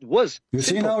it was. You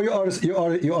simple. See now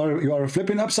you are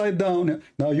flipping upside down.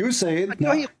 Now you said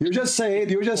you just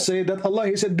said that Allah,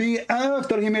 he said be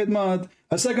after he made mud.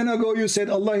 A second ago you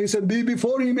said Allah, he said be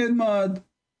before he made mud.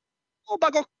 Oh, but I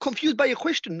got confused by your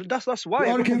question. That's why.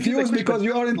 You are confused because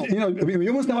you aren't. You know,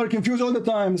 you Muslims are confused all the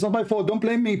time. It's not my fault. Don't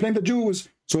blame me. Blame the Jews.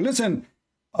 So listen.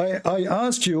 I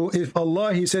asked you if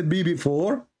Allah, he said be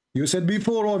before. You said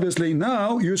before, obviously.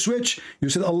 Now you switch. You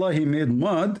said Allah, he made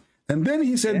mud, and then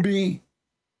he said be.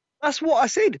 That's what I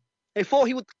said. Before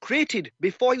he was created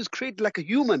like a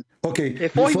human. Okay,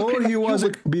 Before he was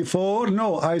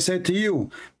no, I said to you,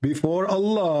 before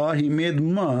Allah, he made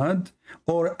mud,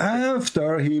 or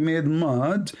after he made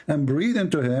mud and breathed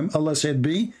into him, Allah said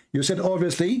be. You said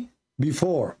obviously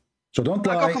before. So don't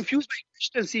lie. I got confused by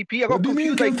question, CP. I got What do you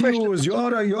mean confused? You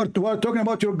are talking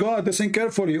about your God. Listen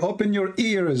carefully. Open your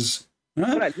ears.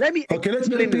 Huh? Right, let me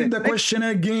repeat the question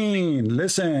again.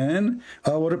 Listen,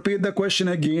 I will repeat the question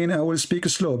again. I will speak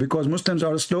slow because Muslims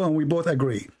are slow and we both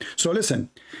agree. So listen,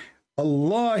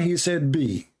 Allah, he said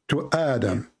be to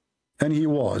Adam, and he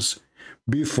was.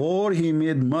 Before he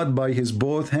made mud by his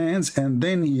both hands, and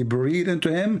then he breathed into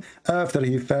him after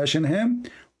he fashioned him,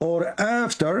 or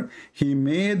after he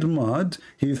made mud,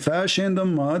 he fashioned the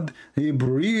mud, he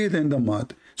breathed in the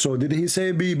mud. So did he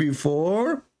say be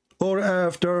before or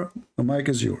after? The mic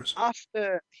is yours.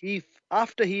 After he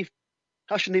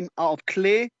fashioned him out of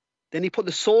clay, then he put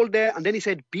the soul there, and then he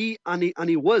said be, and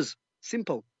he was.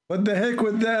 Simple. What the heck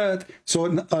with that?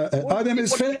 So Adam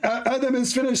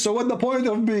is finished. So what the point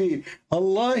of be?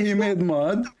 Allah, he made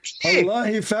mud. Allah,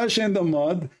 he fashioned the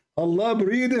mud. Allah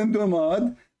breathed into the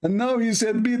mud. And now he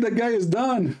said be, the guy is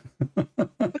done.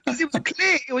 Because it was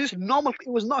clay. It was just normal. It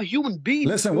was not a human being.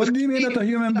 Listen, what do you mean not a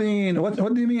human being? What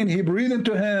do you mean? He breathed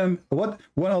into him.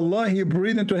 When Allah, he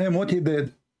breathed into him, what he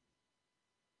did?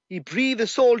 He breathed the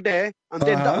soul there, and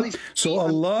then that was so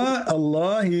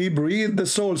Allah, he breathed the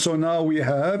soul. So now we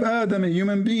have Adam, a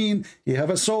human being. He have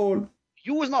a soul.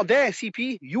 You was not there,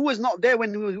 CP. You was not there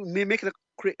when we make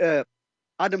the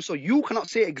Adam. So you cannot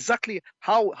say exactly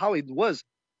how it was.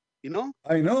 You know?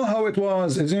 I know how it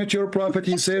was. Isn't it your prophet?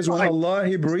 He says when Allah,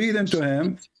 he breathed into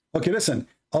him. Okay, listen.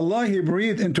 Allah, he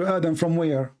breathed into Adam from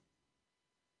where?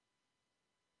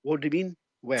 What do you mean?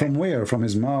 Where? From where? From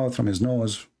his mouth, from his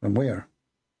nose, from where?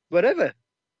 Wherever.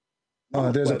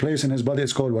 There's a place in his body,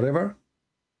 it's called whatever?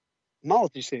 Mouth,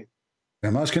 you say.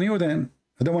 I'm asking you then.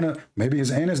 I don't want to, maybe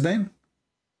his anus then?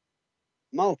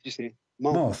 Mouth, you say.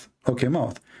 Mouth. Okay,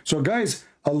 mouth. So guys,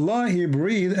 Allah, he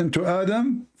breathed into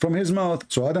Adam from his mouth.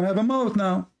 So Adam have a mouth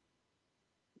now.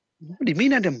 What do you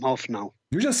mean Adam mouth now?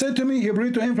 You just said to me he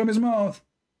breathed to him from his mouth.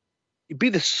 He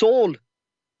breathed the soul.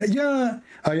 Yeah.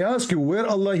 I ask you where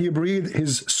Allah, he breathed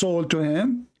his soul to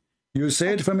him. You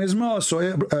said from his mouth. So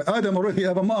Adam already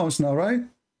have a mouth now, right?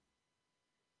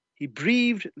 He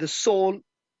breathed the soul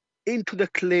into the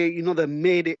clay, you know, they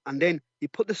made it, and then he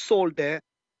put the soul there,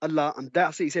 Allah, and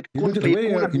that's it. He said,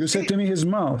 you said to me his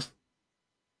mouth.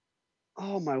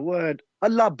 Oh my word.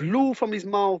 Allah blew from his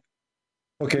mouth.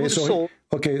 Okay,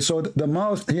 so the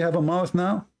mouth, he have a mouth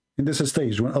now in this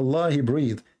stage. When Allah, he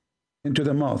breathed into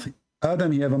the mouth.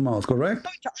 Adam, he have a mouth, correct?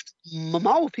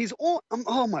 Mouth, he's all,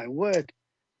 oh my word.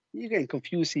 You're getting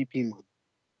confused, CP, man.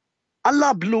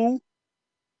 Allah blew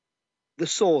the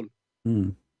soul.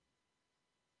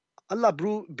 Allah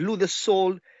blew the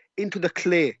soul into the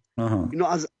clay. You know,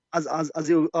 as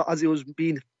it was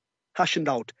being fashioned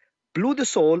out. Blew the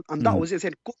soul, and that was it.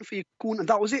 Said kun fi kun, and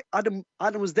that was it. Adam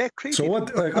was there created. So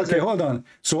what? Okay, hold on.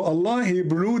 So Allah, he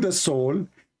blew the soul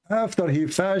after he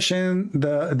fashioned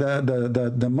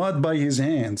the mud by his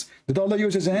hands. Did Allah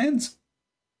use his hands?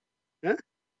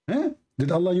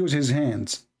 Did Allah use his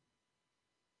hands?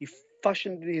 He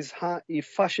fashioned his hand. He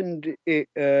fashioned it.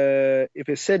 If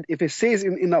it says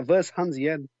in that verse, hands,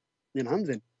 yeah, then hands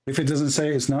in. If it doesn't say,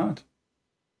 it's not.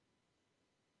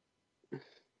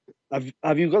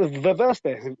 Have you got a verse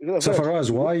there? So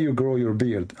Faraz, why you grow your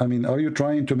beard? I mean, are you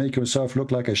trying to make yourself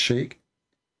look like a sheikh?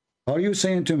 Are you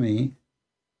saying to me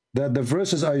that the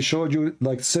verses I showed you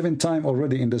like 7 times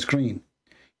already in the screen,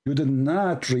 you did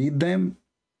not read them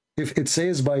if it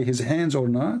says by his hands or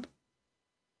not?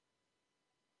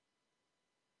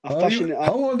 How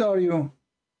old are you?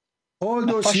 All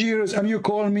those years, and you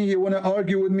call me, you want to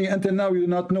argue with me, until now you do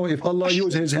not know if Allah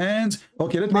used his hands.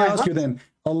 Okay, let me ask you then.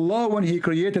 Allah, when he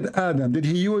created Adam, did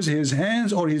he use his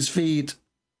hands or his feet?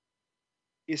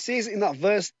 It says in that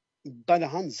verse, by the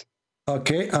hands.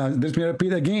 Okay, let me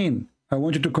repeat again. I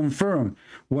want you to confirm.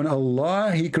 When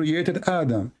Allah, he created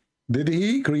Adam, did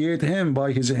he create him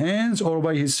by his hands or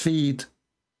by his feet?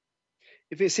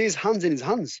 If it says hands, in his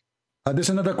hands. This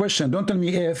is another question. Don't tell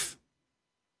me if.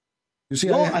 You see,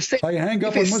 no, I hang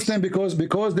up on Muslim because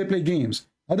they play games.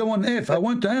 I don't want if. I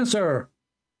want to answer.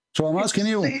 So I'm asking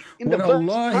you, when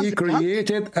Allah, he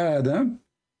created Adam,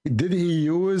 did he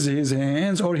use his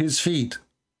hands or his feet?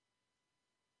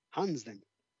 Hands then.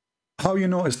 How you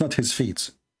know it's not his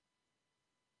feet?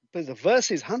 Because the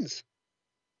verse is hands.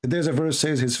 There's a verse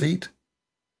says his feet?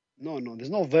 No, there's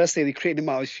no verse that he created him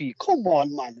out of his feet. Come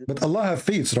on, man. But Allah have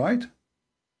feet, right?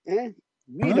 Yeah,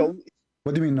 we don't.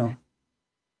 What do you mean no?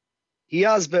 He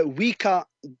has, but we can't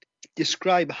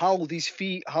describe how these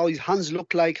feet, how his hands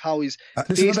look like, how his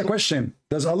This is another question.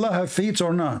 Does Allah have feet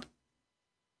or not?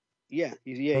 Yeah.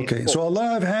 Okay, so Allah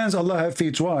have hands, Allah have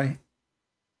feet. Why?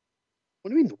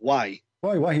 What do you mean, why?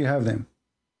 Why he have them?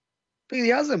 Because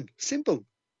he has them. Simple.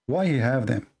 Why he have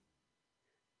them?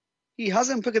 He has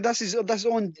them because that's his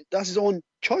own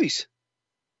choice.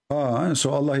 So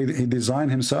Allah he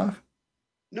designed himself?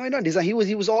 No, he not design. He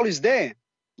was always there.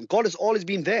 God has always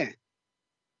been there.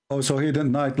 Oh, so he did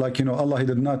not, like, you know, Allah, he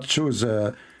did not choose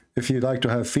if he like to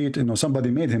have feet. You know, somebody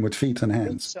made him with feet and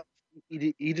hands.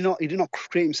 He did not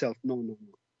create himself. No.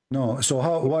 No. So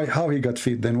how he got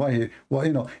feet then? Why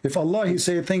you know, if Allah he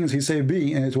say things, he say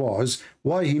be and it was,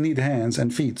 why he need hands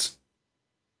and feet?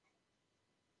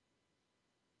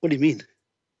 What do you mean?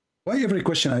 Why every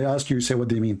question I ask you say what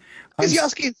do you mean? Because you're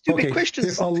asking stupid questions.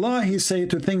 If Allah he say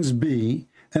to things be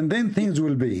and then things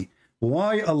will be,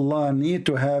 why Allah need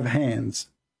to have hands?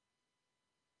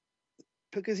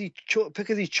 Because he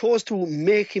chose to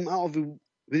make him out of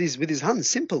with his hands.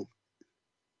 Simple.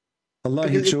 Allah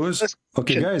he chose.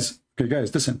 Okay, guys,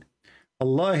 listen.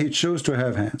 Allah he chose to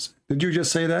have hands. Did you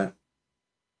just say that?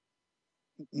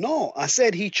 No, I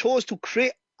said he chose to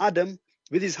create Adam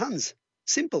with his hands.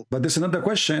 Simple. But this is another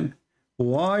question.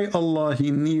 Why Allah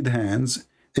he need hands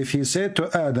if he said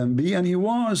to Adam be and he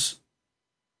was?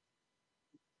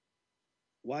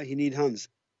 Why he need hands?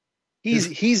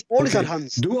 He's always had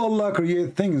hands. Do Allah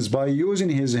create things by using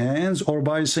his hands or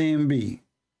by saying be?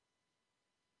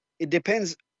 It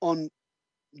depends on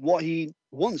what he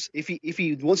wants. If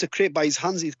he wants to create by his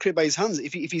hands, he create by his hands.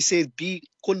 If he says be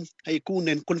kun fayakun,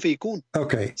 then kun fayakun.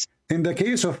 Okay. In the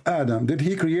case of Adam, did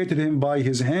he created him by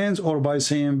his hands or by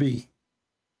saying be?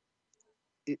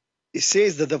 It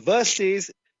says that the verse says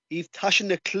he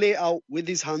fashioned the clay out with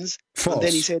his hands. False. And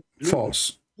then he said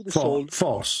False.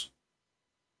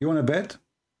 You want to bet?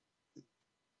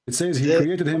 It says he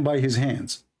created him by his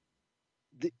hands.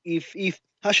 If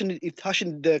fashioned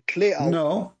the clay out.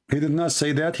 No, he did not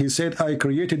say that. He said, I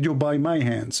created you by my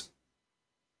hands.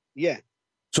 Yeah.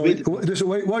 So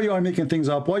why you are making things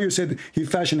up? Why you said he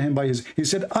fashioned him by his? He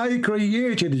said, I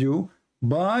created you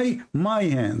by my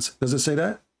hands. Does it say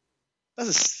that? That's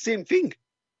the same thing.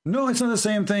 No, it's not the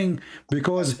same thing,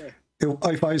 because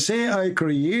if I say I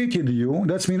created you,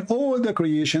 that's mean all the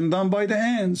creation done by the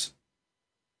hands.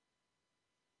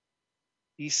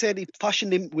 He said he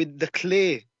fashioned him with the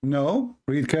clay. No,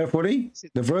 read carefully.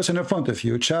 The verse in front of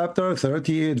you, chapter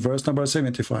 38, verse number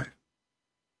 75.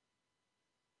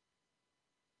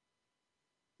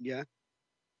 Yeah.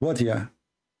 What, yeah?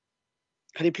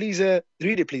 Can you please read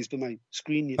it, please, by my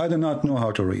screen? I do not know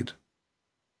how to read.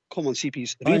 Come on,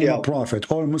 CPs. I am a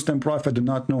prophet. All Muslim prophet do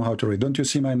not know how to read. Don't you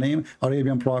see my name?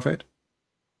 Arabian prophet.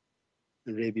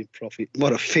 Arabian prophet.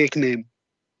 What a fake name.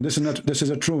 This is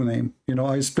a true name. You know,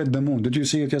 I split the moon. Did you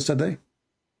see it yesterday?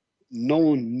 No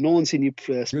one seen you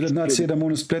press. You did not see the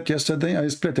moon split yesterday? I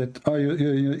split it.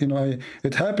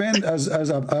 It happened as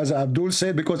Abdul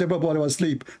said, because everybody was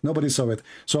asleep. Nobody saw it.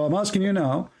 So I'm asking you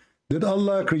now, did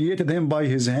Allah created him by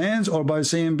his hands or by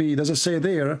saying be? Does it say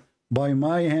there, by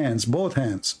my hands, both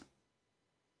hands?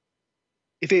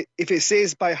 If it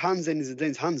says by hands, then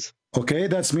it's hands. Okay,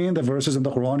 that's mean the verses in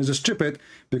the Quran is stupid,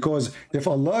 because if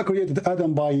Allah created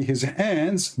Adam by his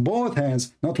hands, both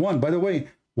hands, not one. By the way,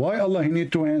 why Allah he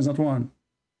need two hands, not one?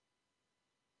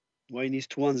 Why he needs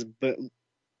two hands? But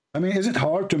I mean, is it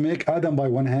hard to make Adam by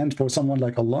one hand for someone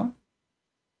like Allah?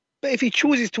 But if he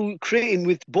chooses to create him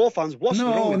with both hands, what's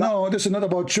wrong with that? No, this is not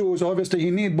about choose. Obviously,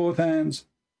 he need both hands.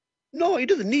 No, he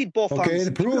doesn't need both hands.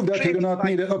 Okay, prove that he do not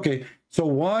need it. Okay, so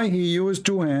why he used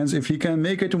two hands if he can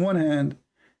make it one hand?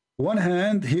 One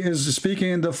hand, he is speaking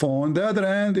in the phone. The other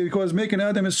hand, because making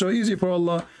Adam is so easy for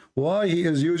Allah, why he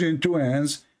is using two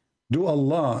hands? Do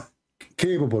Allah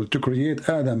capable to create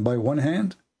Adam by one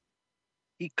hand?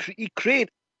 He created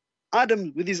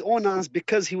Adam with his own hands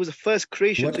because he was the first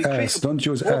creation. What ass? Don't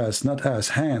use ass, not ass.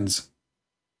 Hands.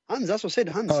 Hands, that's what I said,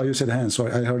 hands. Oh, you said hands.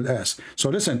 Sorry, I heard ass. So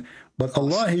listen, but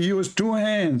Allah, he used two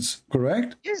hands,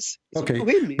 correct? Yes.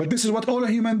 Okay, but this is what all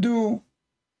humans do.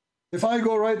 If I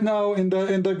go right now in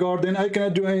the garden, I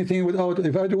cannot do anything without.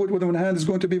 If I do it with one hand, it's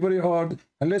going to be very hard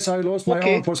unless I lost my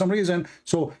arm for some reason.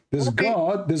 So this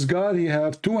God, he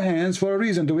have two hands for a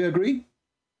reason. Do we agree?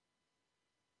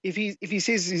 If he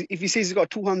says he's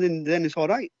got two hands, then it's all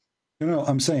right. No,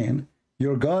 I'm saying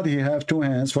your God, he have two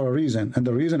hands for a reason, and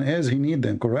the reason is he need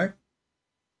them. Correct?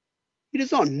 He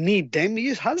does not need them. He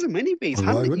just has them anyway.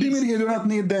 What do you mean he do not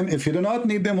need them? If he do not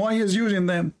need them, why he is using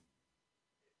them?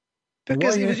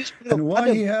 Because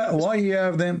why he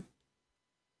have them?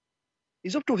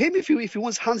 It's up to him if he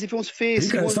wants hands, if he wants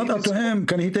face. It's not up to him.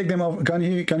 Can he take them off? Can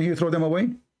he throw them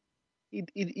away?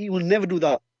 He will never do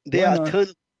that. They are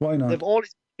eternal. Why not? They've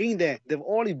always been there. They've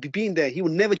always been there. He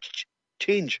will never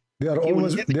change. They are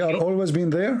always been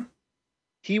there.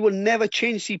 He will never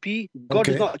change, CP. God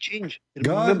does not change.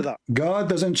 Remember that. God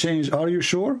doesn't change. Are you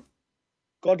sure?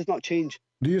 God does not change.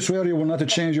 Do you swear you will not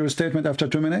change your statement after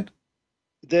 2 minutes?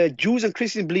 The Jews and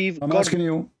Christians believe. I'm asking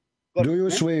you. Do you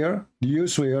swear? Do you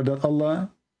swear that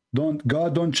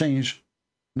God don't change,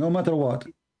 no matter what?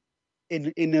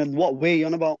 In what way you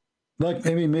on about? Like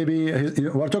maybe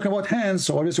we're talking about hands,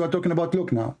 so obviously we're talking about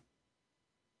look now.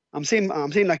 I'm saying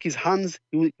like his hands.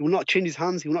 He will not change his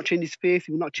hands. He will not change his face.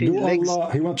 He will not change his legs.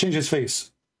 He won't change his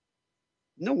face.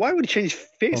 No, why would he change his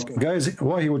face? Okay. Guys,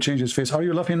 why he would change his face? Are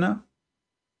you laughing now?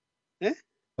 Eh?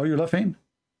 Are you laughing?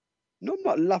 No, I'm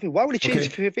not laughing. Why would he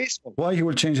change his face? Why he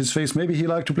will change his face? Maybe he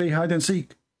like to play hide and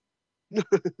seek.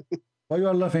 Why you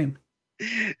are laughing?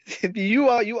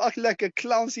 You act like a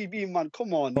clown, CB, man.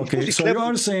 Come on. Okay, so you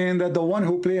are saying that the one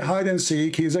who play hide and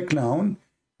seek, he's a clown,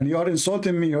 and you are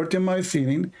insulting me, hurting my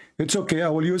feeling. It's okay, I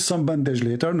will use some bandage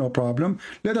later, no problem.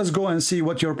 Let us go and see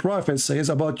what your prophet says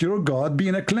about your God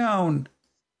being a clown.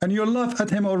 And you laugh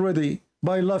at him already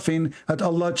by laughing at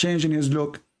Allah changing his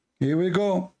look. Here we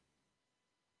go.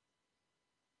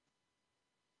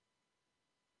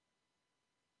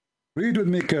 Read with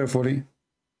me carefully.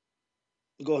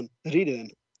 Go on, read it then.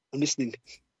 I'm listening.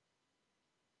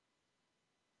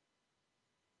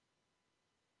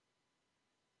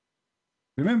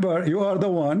 Remember, you are the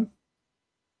one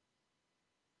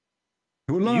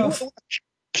who laughs. You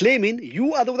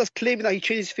are the one that's claiming that he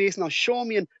changed his face. Now show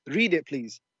me and read it,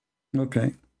 please.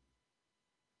 Okay.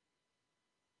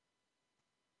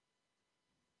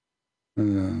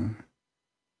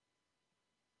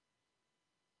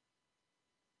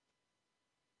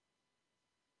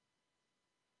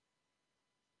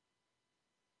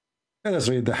 Let us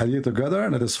read the hadith together.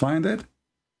 Let us find it.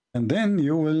 And then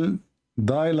you will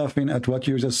die laughing at what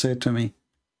you just said to me.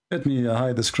 Let me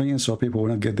hide the screen so people will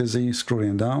not get dizzy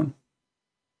scrolling down.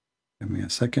 Give me a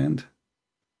second.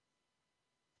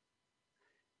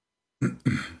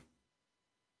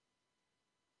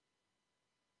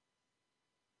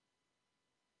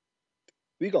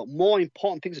 We got more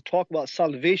important things to talk about,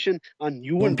 salvation, and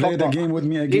you wouldn't play the game with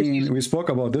me again. We spoke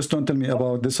about this. Don't tell me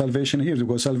about the salvation. Here you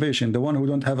go, salvation. The one who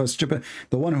don't have a stupid,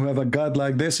 the one who have a God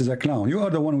like this is a clown. You are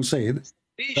the one who said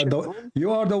that you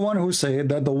are the one who said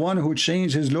that the one who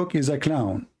changed his look is a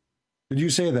clown. Did you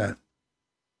say that?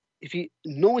 If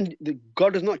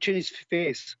God does not change his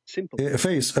face. Simple.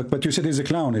 Face, but you said he's a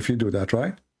clown if you do that,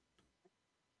 right?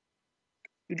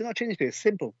 You do not change his face.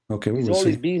 Simple. Okay, we He's will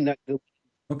always see. been that.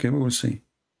 Okay, we will see.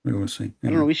 We will see. I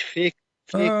don't know which fake.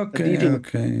 Okay.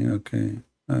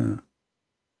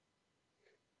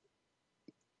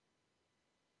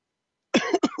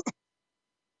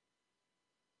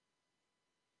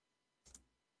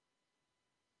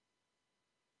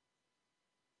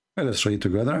 Let us read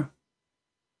together.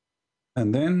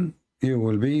 And then you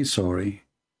will be sorry.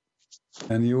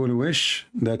 And you will wish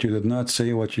that you did not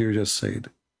say what you just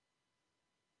said.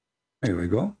 Here we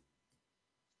go.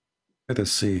 Let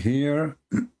us see here.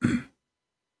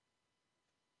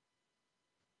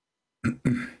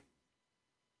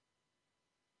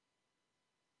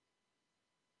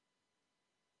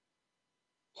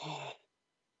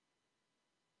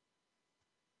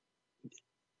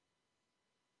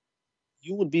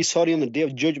 You would be sorry on the day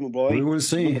of judgment, boy. We will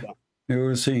see. We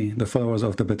will see the flowers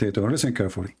of the potato. Listen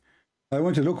carefully. I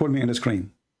want you to look with me on the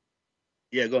screen.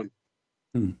 Yeah, go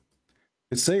on.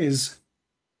 It says,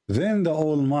 then the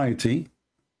Almighty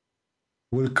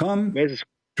will come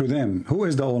to them. Who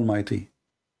is the Almighty?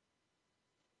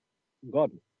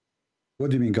 God. What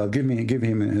do you mean God? Give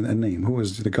him a name. Who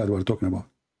is the God we're talking about?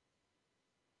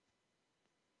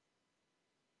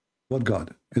 What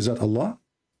God? Is that Allah?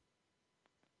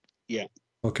 Yeah.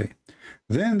 Okay.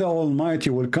 Then the Almighty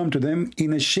will come to them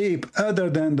in a shape other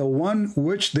than the one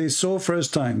which they saw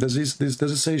first time. Does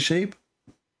it say shape?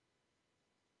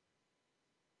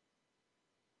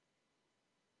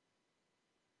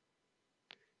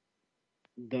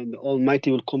 Then the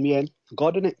Almighty will come in.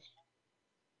 God in it.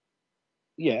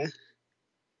 Yeah.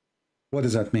 What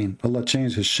does that mean? Allah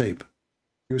changed his shape.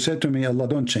 You said to me, Allah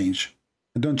don't change.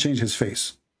 Don't change his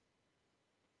face.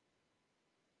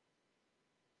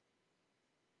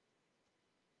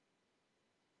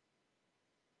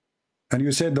 And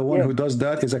you said the one who does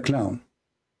that is a clown.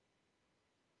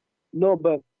 No,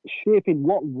 but shape in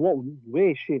what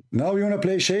way shape? Now you want to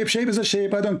play shape? Shape is a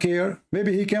shape. I don't care.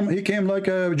 Maybe he came like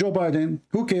Joe Biden.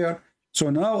 Who care? So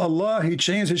now Allah, he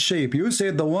changed his shape. You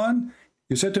said the one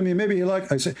You said to me, maybe he like,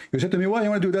 you said to me, why you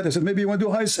want to do that? I said, maybe you want to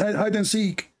do hide and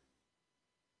seek.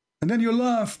 And then you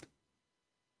laughed.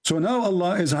 So now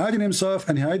Allah is hiding himself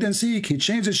and hide and seek. He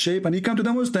changed his shape and he come to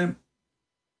the Muslim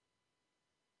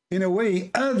in a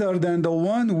way other than the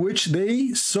one which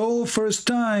they saw first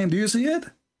time. Do you see it?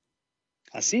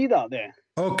 I see that there.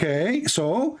 Okay,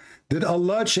 so did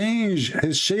Allah change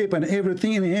his shape and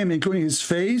everything in him, including his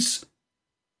face?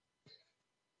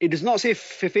 It does not say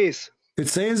face. It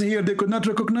says here they could not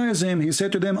recognize him. He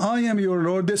said to them, I am your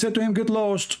Lord. They said to him, get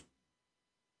lost.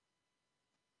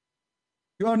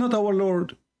 You are not our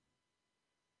Lord.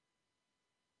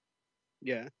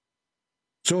 Yeah.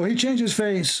 So he changed his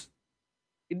face.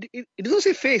 It doesn't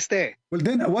say face there. Well,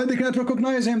 then why they cannot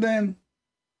recognize him then?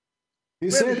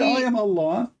 He said, I am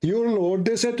Allah, your Lord.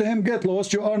 They said to him, get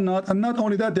lost, you are not. And not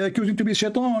only that, they accused him to be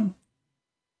shaitan.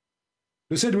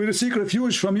 They said, we will seek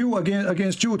refuge from you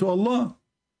against you to Allah.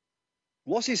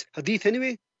 What's his hadith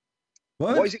anyway?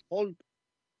 What is it called?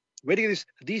 Where do you get this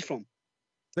hadith from?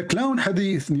 The clown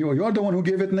hadith. You are the one who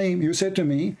gave it name. You said to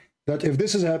me that if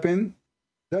this has happened,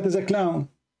 that is a clown.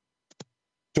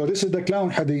 So this is the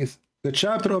clown hadith. The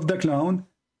chapter of the clown,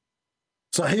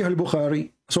 Sahih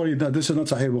al-Bukhari. Sorry, this is not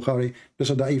Sahih al-Bukhari. This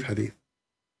is a Da'if hadith.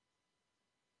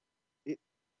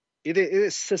 It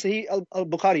is Sahih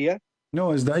al-Bukhari, yeah?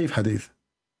 No, it's Da'if hadith.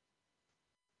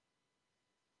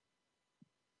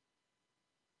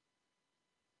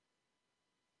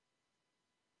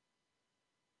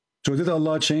 So did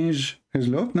Allah change his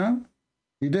look now?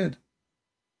 He did.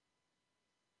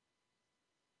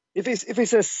 If it's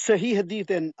a Sahih hadith,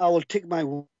 then I will take my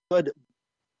word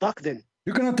back then.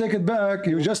 You cannot take it back.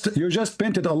 You just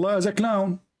painted Allah as a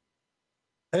clown.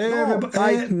 Everybody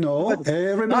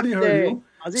heard you.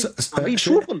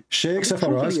 Sheikh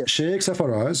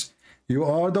Safaraz, you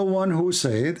are the one who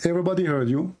said, everybody heard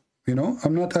you. You know,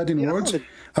 I'm not adding words.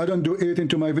 I don't do anything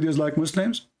to my videos like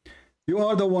Muslims. You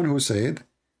are the one who said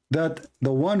that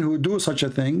the one who do such a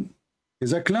thing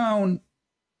is a clown.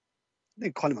 They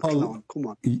call him a clown. Come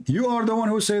on. You are the one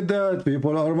who said that.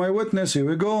 People are my witness. Here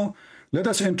we go. Let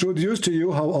us introduce to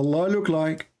you how Allah look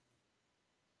like.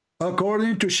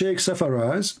 According to Sheikh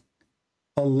Safaraz,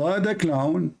 Allah the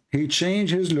clown, he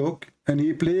changed his look and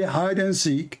he play hide and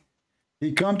seek.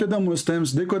 He come to the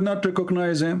Muslims. They could not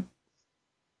recognize him.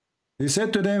 He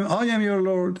said to them, I am your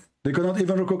Lord. They could not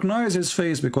even recognize his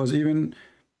face because even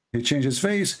he changed his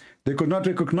face. They could not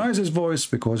recognize his voice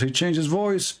because he changed his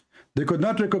voice. They could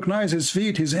not recognize his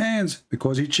feet, his hands,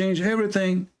 because he changed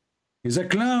everything. He's a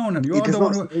clown, and you are the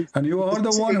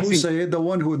one who said the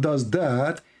one who does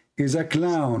that is a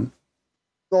clown.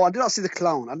 No, I did not say the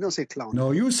clown. I did not say clown.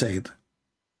 No, you said.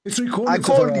 It's recorded. I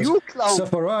called you clown.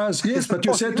 Safaraz, yes, but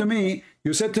you said to me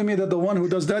that the one who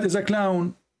does that is a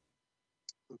clown.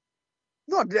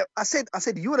 No, I said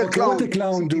you're a clown. What a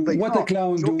clown do? What a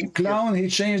clown do? Clown, he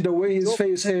changed the way his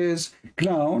face is.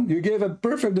 Clown, you gave a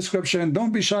perfect description.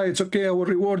 Don't be shy. It's okay. I will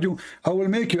reward you. I will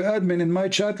make you admin in my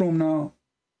chat room now.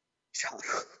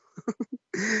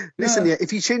 Listen, yeah.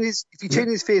 If he changes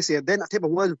his face here, then I take my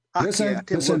word back.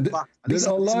 Listen, did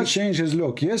Allah change his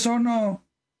look? Yes or no?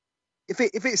 If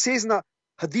it says in the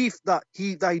hadith that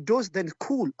he does, then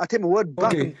cool. I take my word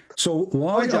back. Okay. So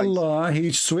why Allah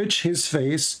he switched his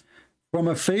face from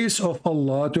a face of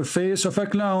Allah to face of a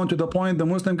clown to the point the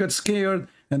Muslim gets scared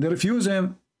and they refuse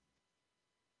him?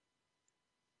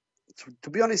 To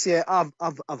be honest, yeah,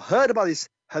 I've heard about this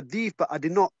hadith, but I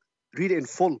did not read it in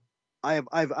full.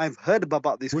 I've heard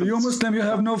about this. Well, you Muslim, you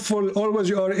have no full. Always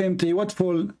you are empty. What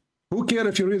full? Who cares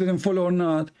if you read it in full or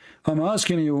not? I'm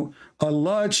asking you.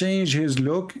 Allah changed his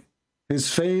look,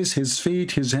 his face, his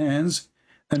feet, his hands,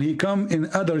 and he come in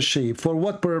other shape. For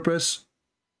what purpose?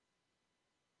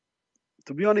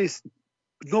 To be honest,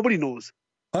 nobody knows.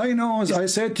 I know. I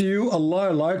said to you,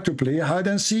 Allah like to play hide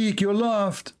and seek. You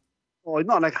laughed. Oh, it's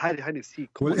not like hide and seek.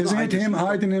 Well, isn't it him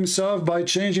hiding himself by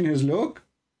changing his look?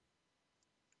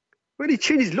 Well, he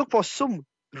changed his look for some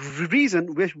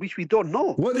reason which we don't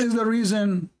know. What is the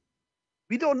reason?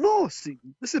 We don't know. See,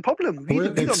 this is the problem.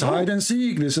 It's hide and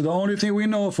seek. This is the only thing we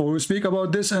know. For we speak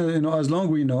about this, and you know, as long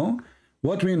we know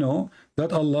what we know,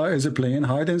 that Allah is playing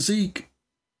hide and seek.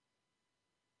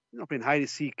 He's not playing hide and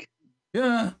seek.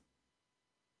 Yeah.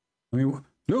 I mean,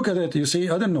 look at it. You see,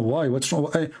 I don't know why. What's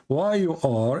wrong? Why you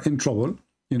are in trouble?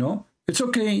 You know, it's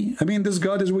okay. I mean, this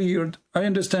God is weird. I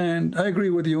understand. I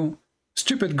agree with you.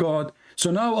 Stupid God.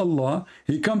 So now Allah,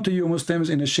 he come to you Muslims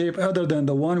in a shape other than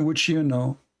the one which you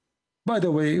know. By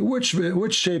the way, which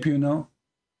shape you know?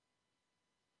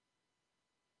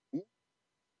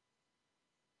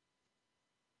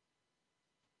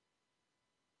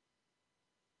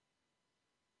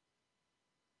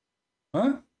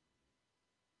 Huh?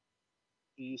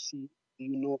 do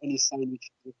you know any sign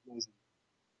which is recognizing?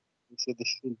 You say the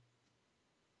shin.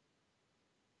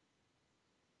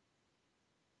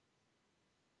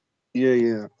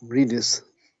 Yeah. Read this.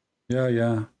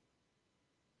 Yeah.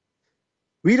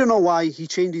 We don't know why he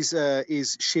changed his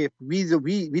shape. We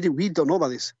don't know about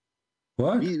this.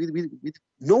 What?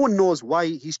 No one knows why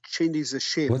he's changed his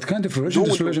shape. What kind of religion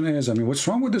this religion is? I mean, what's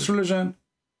wrong with this religion?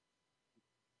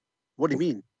 What do you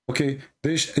mean? Okay,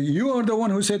 you are the one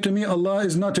who said to me, Allah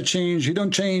is not to change. He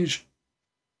don't change.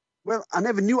 Well, I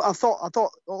never knew. I thought.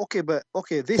 Okay, but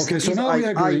okay. This. Okay, so now we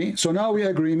agree. So now we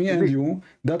agree, me and you,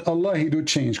 that Allah He do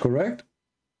change. Correct?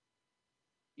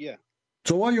 Yeah.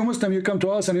 So why you Muslim? You come to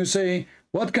us and you say,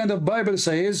 what kind of Bible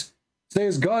says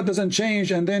God doesn't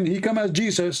change, and then He come as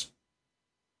Jesus?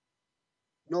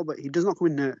 No, but He does not come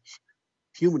in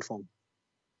human form.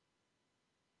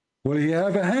 Well, He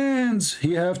have hands.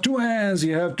 He have 2 hands. He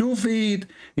have 2 feet.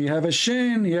 He have a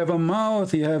shin. He have a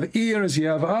mouth. He have ears. He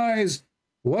have eyes.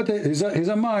 What is he's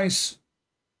a mice?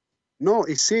 No,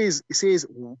 it says.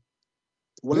 Listen.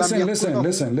 When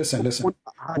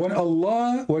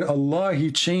Allah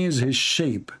He changed His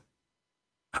shape,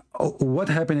 what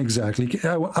happened exactly?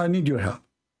 I need your help.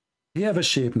 He have a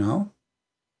shape now,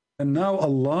 and now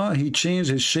Allah He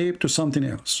changed His shape to something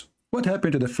else. What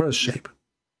happened to the first shape?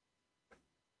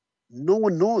 No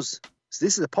one knows.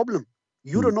 This is a problem.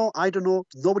 You don't know. I don't know.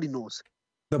 Nobody knows.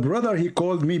 The brother he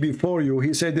called me before you,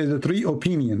 he said there's 3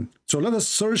 opinions. So let us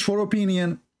search for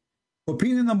opinion.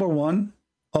 Opinion number 1,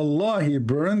 Allah He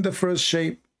burned the first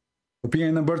shape.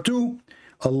 Opinion number 2,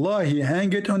 Allah He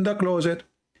hang it on the closet.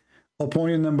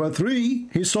 Opinion number 3,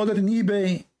 He sold it in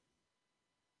eBay.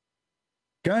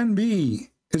 Can be.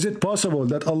 Is it possible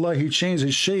that Allah He changed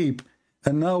His shape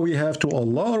and now we have 2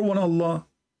 Allah or 1 Allah?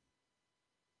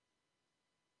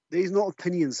 There is no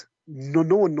opinions. No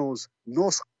one knows.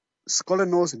 No scholar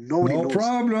knows. Nobody knows. No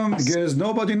problem, because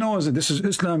nobody knows. This is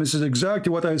Islam. This is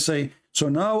exactly what I say. So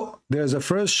now there's a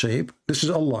first shape. This is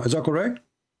Allah. Is that correct?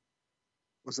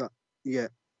 What's that? Yeah.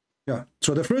 Yeah.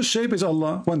 So the first shape is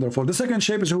Allah. Wonderful. The second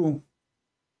shape is who?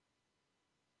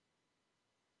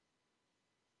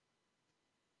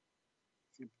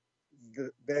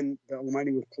 Then the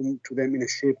Almighty will come to them in a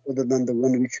shape other than the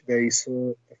one which they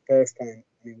saw the first time.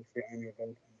 And He will say, I'm your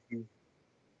God.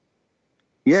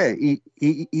 Yeah, he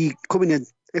come in a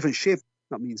different shape.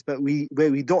 That means, but we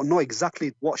don't know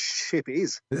exactly what shape it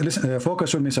is. Listen,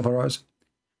 focus on me, Safaraz.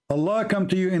 Allah come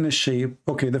to you in a shape.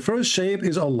 Okay, the first shape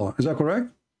is Allah. Is that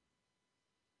correct?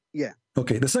 Yeah.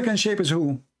 Okay, the second shape is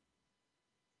who?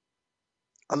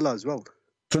 Allah as well.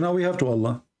 So now we have 2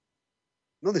 Allah.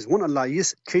 No, there's 1 Allah. You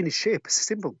just change his shape. It's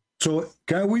simple. So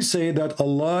can we say that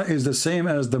Allah is the same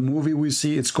as the movie we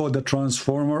see? It's called the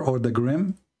Transformer or the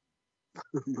Grimm?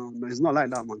 No, it's not like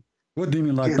that, man. What do you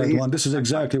mean like that one? This is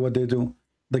exactly what they do.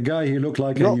 The guy, he looked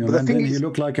like a human, and then he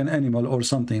looked like an animal or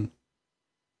something.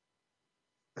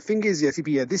 The thing is, yeah,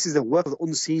 this is the work of the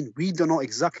unseen. We don't know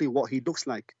exactly what he looks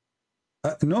like.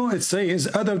 No, it says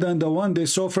other than the one they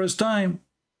saw first time.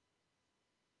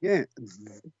 Yeah,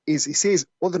 it says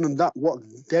other than that, what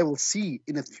they will see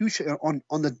in the future on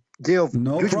the day of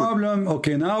judgment. Problem.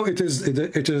 Okay, now it is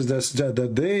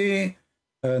the day.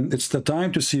 And it's the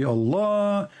time to see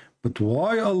Allah. But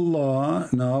why Allah?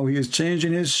 Now He is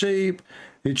changing His shape.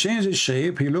 He changed His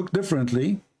shape. He looked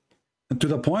differently. And to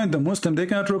the point the Muslim, they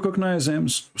cannot recognize Him.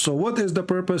 So what is the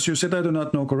purpose? You said I do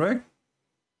not know, correct?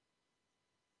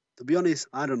 To be honest,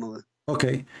 I don't know.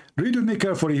 Okay. Read with me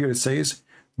carefully here. It says,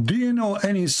 do you know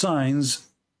any signs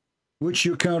which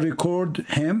you can record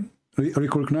Him,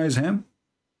 recognize Him?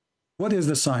 What is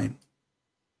the sign?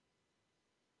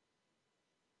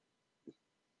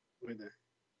 Right there.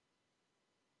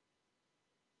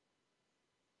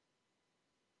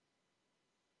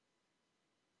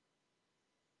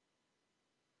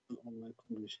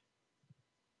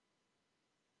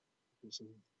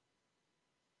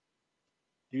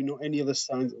 Do you know any other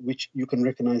signs which you can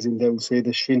recognize him? They will say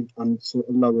the shin, and so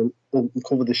Allah will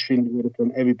uncover the shin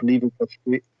upon every believer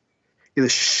prostrate. The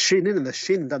shin and the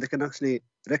shin that they can actually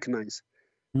recognize.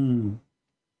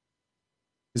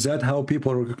 Is that how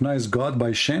people recognize God,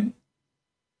 by shin?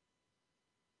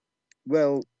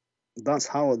 Well, that's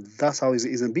how it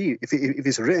be. If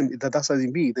it's written that that's how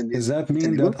it be, then does that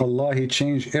mean that Allah He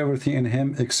changed everything in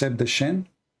Him except the shin?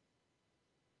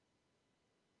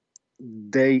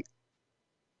 They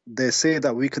say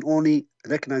that we can only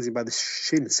recognize Him by the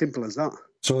shin. Simple as that.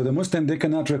 So the Muslim, they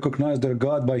cannot recognize their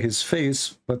God by His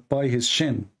face, but by His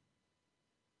shin.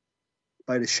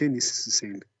 By the shin is the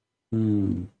same.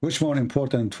 Which more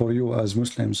important for you as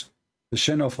Muslims, the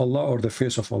shin of Allah or the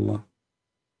face of Allah?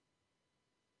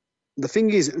 The thing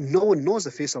is, no one knows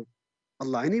the face of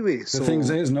Allah anyway. So the thing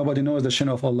is, nobody knows the shin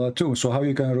of Allah too. So how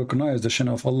you can recognize the shin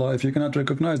of Allah if you cannot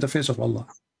recognize the face of Allah?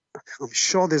 I'm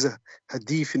sure there's a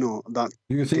hadith, that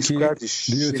do you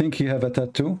think he have a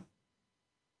tattoo?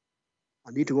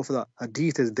 I need to go for that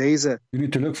hadith. There's a. You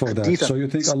need to look for that. So you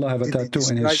think Allah have a tattoo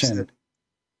in his shin?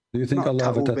 Do you think Allah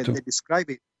have a tattoo? They describe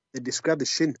it. They describe the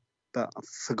shin, but I've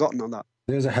forgotten on that.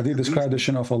 There's a hadith describe the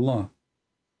shin of Allah.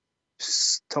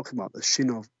 Just talking about the shin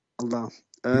of Allah.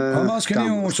 I'm asking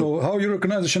you, so how you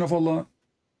recognize the shin of Allah?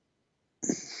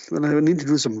 Well, I need to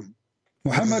do some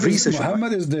research.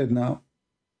 Muhammad is dead now.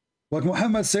 What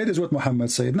Muhammad said is what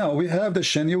Muhammad said. Now we have the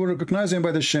shin. You will recognize him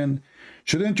by the shin.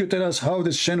 Shouldn't you tell us how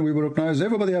this shin we will recognize?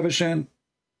 Everybody have a shin.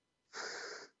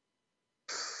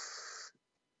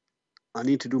 I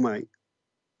need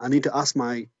to ask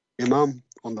my Imam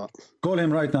on that. Call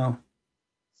him right now.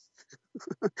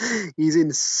 He's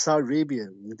in Saudi Arabia.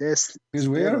 He's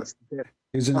where?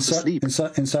 He's in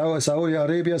Saudi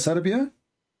Arabia, Serbia?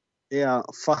 They are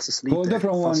fast asleep. Call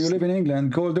different one. You live in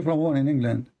England. Call different one in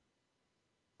England.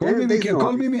 Call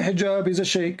me Hijab. He's a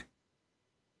sheikh.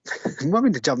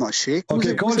 Mami Hijab, not a sheikh.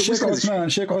 Okay, call Sheikh Uthman.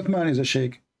 Sheikh Uthman is a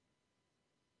sheikh.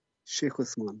 Sheikh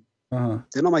Uthman.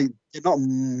 They're not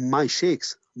my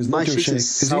sheikhs. My sheikh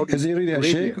is he really a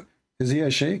sheikh? Is he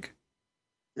a sheikh?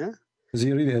 Yeah. Is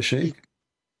he really a sheikh?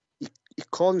 He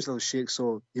calls himself a sheikh,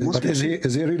 so he must. But is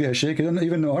he really a sheikh? He doesn't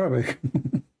even know Arabic.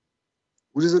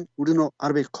 Who doesn't know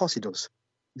Arabic? Of course he does.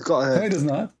 He's got no, he does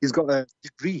not. He's got a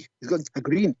degree. He's got a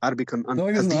degree in Arabic and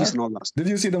hadith and all that. Did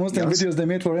you see the Muslim videos they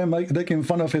made for him, like making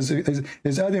fun of his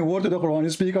adding word to the Quran? He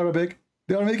speak Arabic.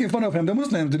 They are making fun of him. The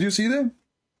Muslims. Did you see them?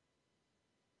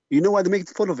 You know why they make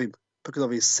fun of him? Because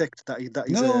of his sect.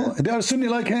 No, they are Sunni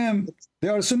like him. They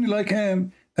are Sunni like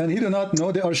him, and he do not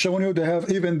know. They are showing you. They have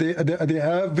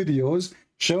videos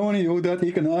showing you that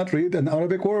he cannot read an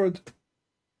Arabic word.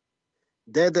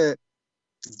 They're the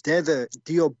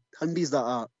Diob Hanbis that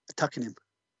are attacking him.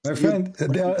 My friend,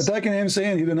 they are attacking him,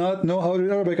 saying he do not know how to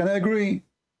read Arabic, and I agree.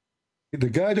 The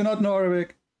guy do not know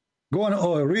Arabic. Go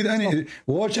on,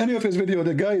 watch any of his video.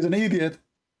 The guy is an idiot,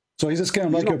 so he's a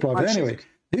scam like your prophet. Anyway,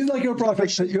 he's like your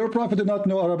prophet. Your prophet did not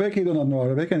know Arabic. He do not know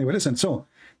Arabic. Anyway, listen. So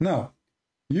now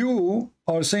you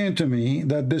are saying to me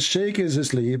that this sheikh is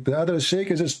asleep, the other sheikh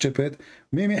is stupid.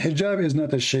 Mimi Hijab is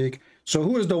not a sheikh. So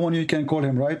who is the one you can call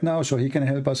him right now so he can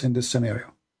help us in this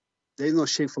scenario? There is no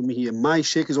sheikh for me here. My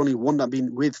sheikh is only one that I've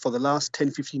been with for the last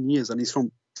 10, 15 years, and he's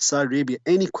from Saudi Arabia.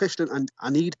 Any question I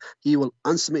need, he will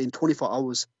answer me in 24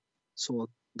 hours. So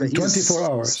 24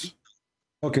 hours.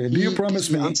 Okay. Do you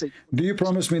promise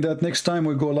me that next time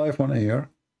we go live on air,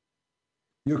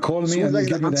 you call me and you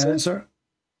give me the answer?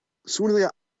 Soon as I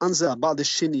answer about the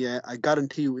shin, I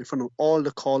guarantee you in front of all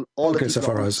the call, all the people.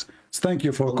 Safaraz. Thank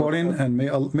you for calling, and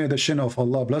may the shin of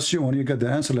Allah bless you. When you get the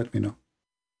answer, let me know.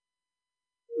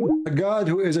 A God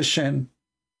who is a shin.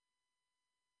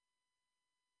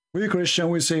 We Christian,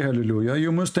 we say hallelujah.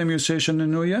 You Muslim, you say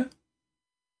shannuya.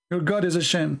 Your God is a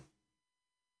shin.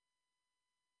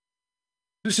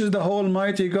 This is the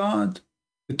Almighty God.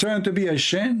 It turned to be a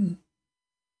shin.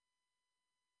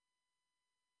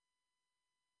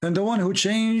 And the one who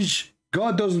changed,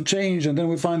 God doesn't change, and then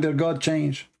we find that God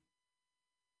changed.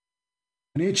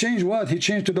 And he changed what? He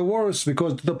changed to the worse,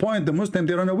 because to the point the Muslims,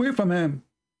 they run away from him.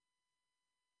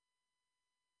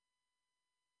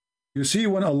 You see,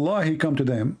 when Allah, he come to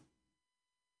them,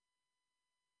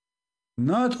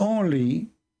 not only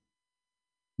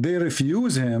they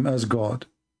refuse him as God,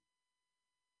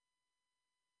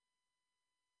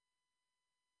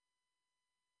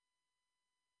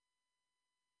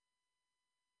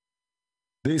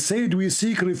 they said, we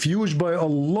seek refuge by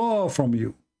Allah from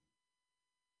you.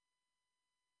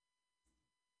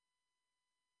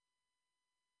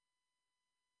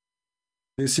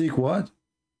 They seek what?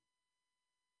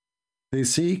 They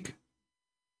seek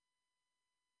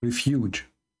refuge.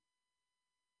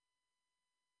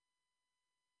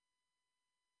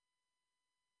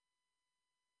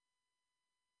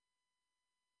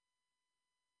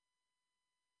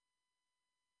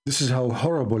 This is how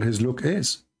horrible his look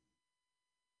is.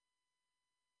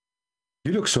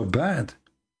 He looks so bad.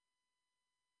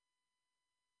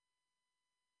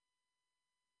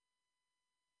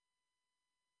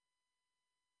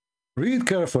 Read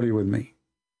carefully with me.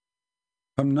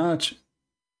 I'm not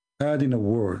adding a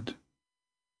word.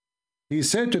 He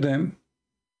said to them,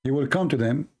 he will come to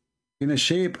them in a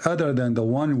shape other than the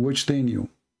one which they knew.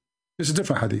 This is a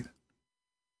different hadith.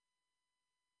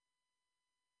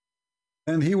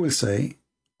 And he will say,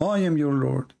 I am your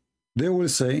Lord. They will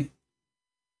say,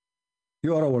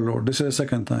 you are our Lord. This is the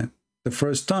second time. The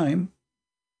first time,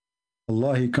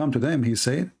 Allah, he come to them, he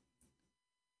said,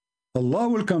 Allah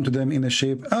will come to them in a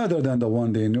shape other than the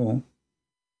one they know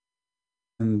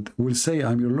and will say,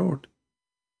 I'm your Lord.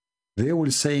 They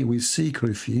will say, we seek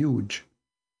refuge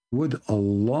with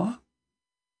Allah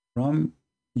from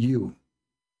you.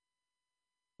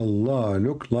 Allah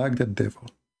looked like the devil.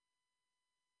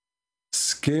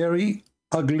 Scary,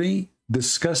 ugly,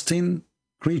 disgusting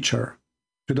creature.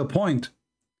 To the point,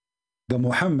 the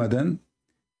Muhammadan,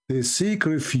 they seek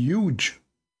refuge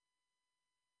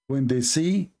when they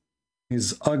see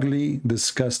his ugly,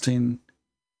 disgusting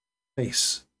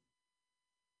face.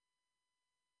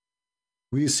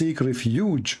 We seek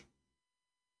refuge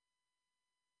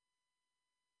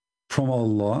from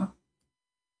Allah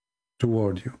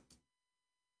toward you.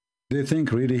 They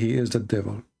think really he is the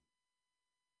devil.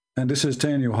 And this is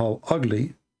telling you how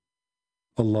ugly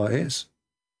Allah is.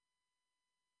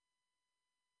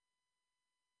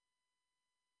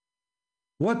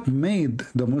 What made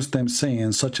the Muslims say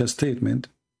in such a statement,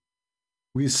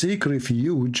 we seek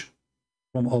refuge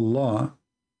from Allah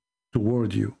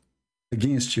toward you,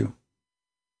 against you?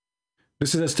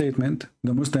 This is a statement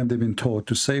the Muslims they've been taught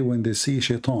to say when they see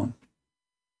shaitan,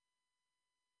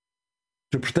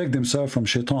 to protect themselves from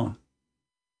shaitan.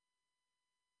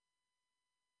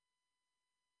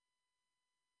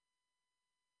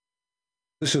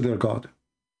 This is their God.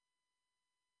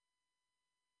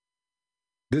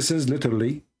 This is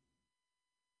literally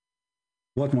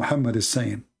what Muhammad is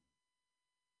saying.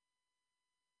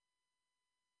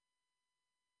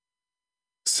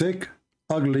 Sick,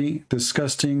 ugly,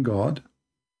 disgusting God,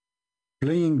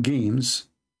 playing games,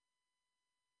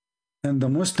 and the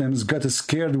Muslims got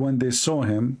scared when they saw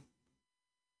him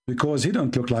because he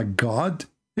don't look like God,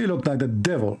 he looked like the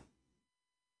devil.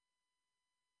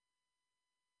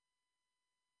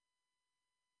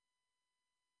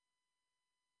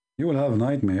 You will have a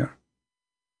nightmare.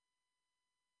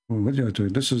 What do you do?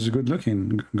 This is a good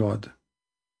looking God.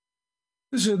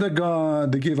 This is the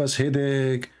God that give us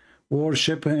headache,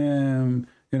 worship him.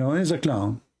 You know, he's a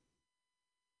clown.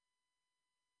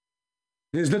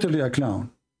 He's literally a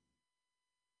clown.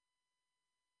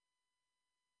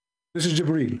 This is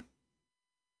Jibreel.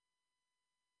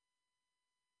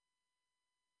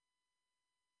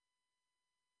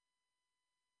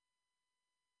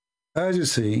 As you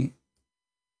see,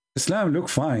 Islam look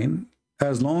fine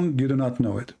as long you do not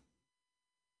know it.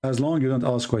 As long you don't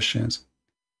ask questions.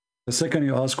 The second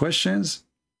you ask questions,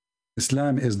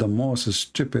 Islam is the most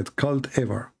stupid cult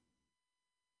ever.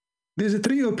 There's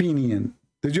 3 opinions.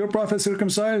 Did your prophet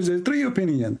circumcise? There's 3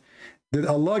 opinions. Did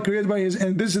Allah create by his...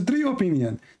 And this is 3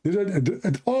 opinions.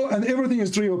 All and everything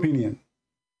is 3 opinions.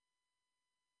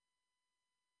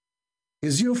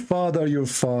 Is your father your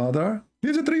father?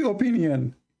 There's a 3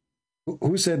 opinions.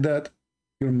 Who said that?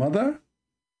 Your mother?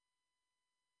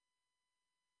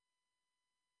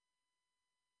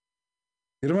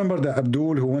 You remember the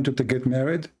Abdul who wanted to get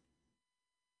married?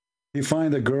 He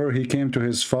find a girl, he came to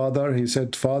his father, he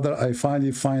said, Father, I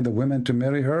finally find a woman to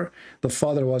marry her. The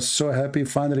father was so happy,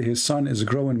 finally his son is a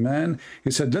grown man.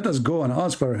 He said, let us go and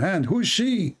ask for her hand. Who's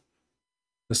she?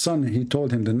 The son, he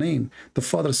told him the name. The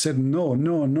father said, no,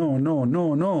 no, no, no,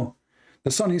 no, no.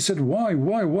 The son, he said, why?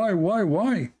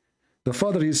 The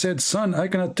father, he said, son, I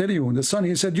cannot tell you. The son,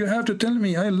 he said, you have to tell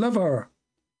me, I love her.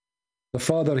 The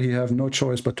father, he have no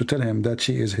choice but to tell him that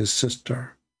she is his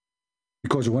sister.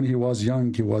 Because when he was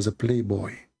young, he was a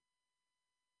playboy.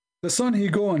 The son, he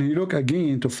go and he look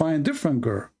again to find different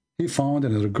girl. He found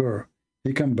another girl.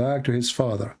 He come back to his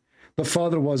father. The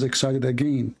father was excited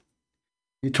again.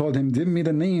 He told him, give me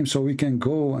the name so we can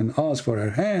go and ask for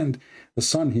her hand. The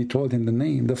son, he told him the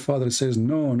name. The father says,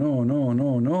 no, no, no,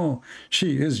 no, no.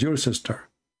 She is your sister.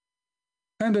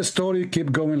 And the story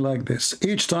keep going like this.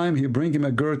 Each time he bring him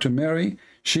a girl to marry,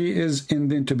 she is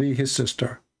intended to be his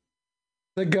sister.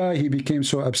 The guy, he became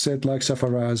so upset like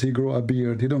Safaraz. He grew a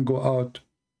beard. He don't go out.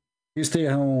 He stay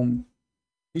home.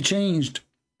 He changed.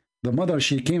 The mother,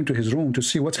 she came to his room to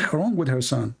see what's wrong with her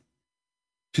son.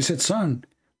 She said, son,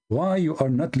 why you are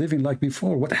not living like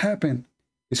before? What happened?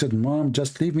 He said, Mom,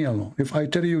 just leave me alone. If I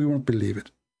tell you, you won't believe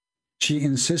it. She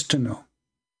insists to know.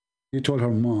 He told her,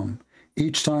 Mom,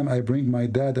 each time I bring my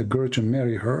dad a girl to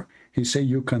marry her, he say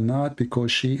you cannot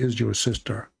because she is your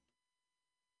sister.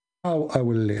 How I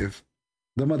will live?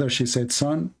 The mother, she said,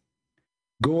 son,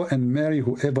 go and marry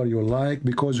whoever you like,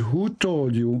 because who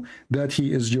told you that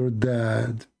he is your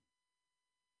dad?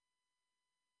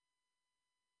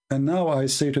 And now I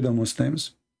say to the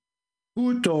Muslims,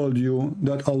 who told you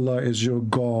that Allah is your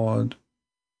God?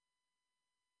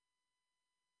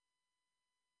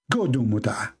 Go do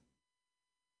mut'ah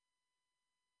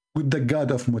with the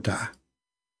God of mut'ah.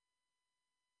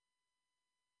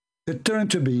 It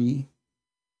turned to be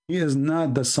He is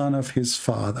not the son of his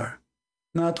father.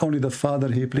 Not only the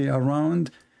father he play around,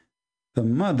 the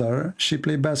mother, she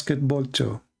play basketball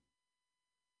too.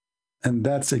 And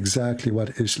that's exactly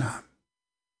what Islam.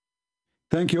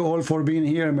 Thank you all for being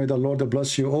here. May the Lord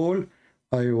bless you all.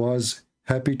 I was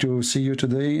happy to see you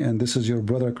today, and this is your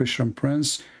brother Christian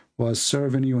Prince, was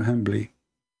serving you humbly.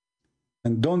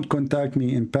 And don't contact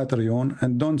me in Patreon,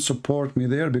 and don't support me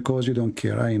there because you don't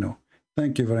care, I know.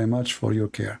 Thank you very much for your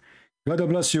care. God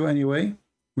bless you anyway.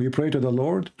 We pray to the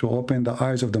Lord to open the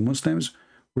eyes of the Muslims.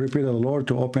 We pray to the Lord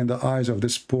to open the eyes of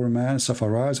this poor man,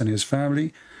 Safaraz, and his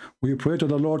family. We pray to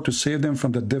the Lord to save them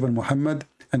from the devil Muhammad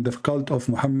and the cult of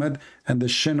Muhammad and the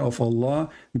shin of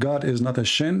Allah. God is not a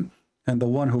shin, and the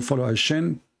one who follows a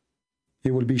shin,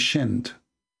 he will be shinned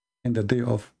in the day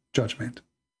of judgment.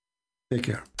 Take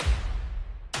care.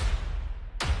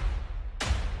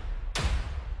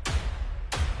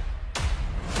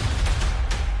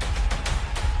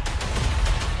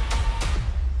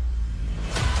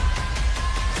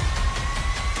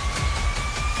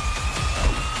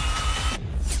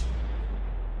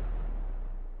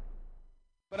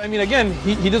 I mean, again,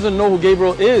 he doesn't know who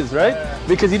Gabriel is, right?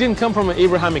 Because he didn't come from an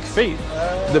Abrahamic faith.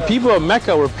 The people of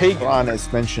Mecca were pagan. The Quran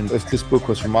is mentioned, if this book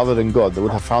was from other than God, they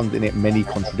would have found in it many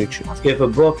contradictions. If a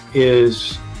book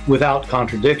is without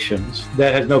contradictions,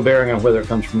 that has no bearing on whether it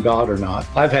comes from God or not.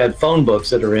 I've had phone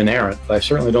books that are inerrant, but I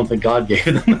certainly don't think God gave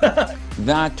them.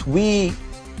 That we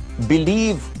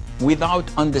believe without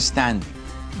understanding.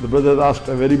 The brother asked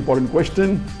a very important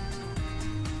question,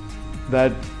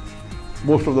 that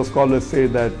most of the scholars say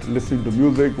that listening to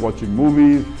music, watching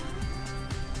movies,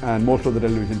 and most of the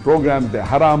television programs, they're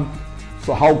haram.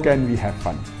 So how can we have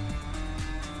fun?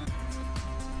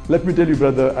 Let me tell you,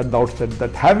 brother, at the outset,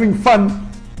 that having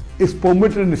fun is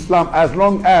permitted in Islam as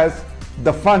long as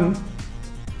the fun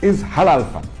is halal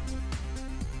fun.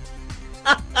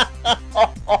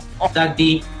 That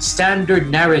the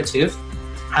standard narrative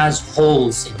has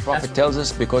holes in it. The Prophet tells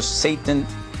us because Satan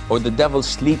or the devil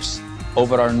sleeps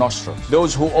over our nostrils.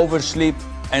 Those who oversleep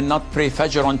and not pray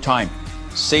Fajr on time,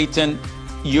 Satan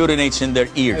urinates in their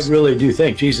ears. I really do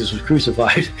think Jesus was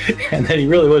crucified and that he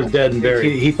really was dead and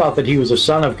buried. He thought that he was a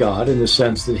son of God in the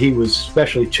sense that he was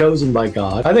specially chosen by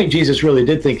God. I think Jesus really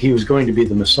did think he was going to be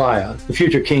the Messiah, the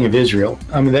future king of Israel.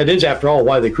 I mean, that is, after all,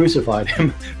 why they crucified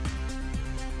him.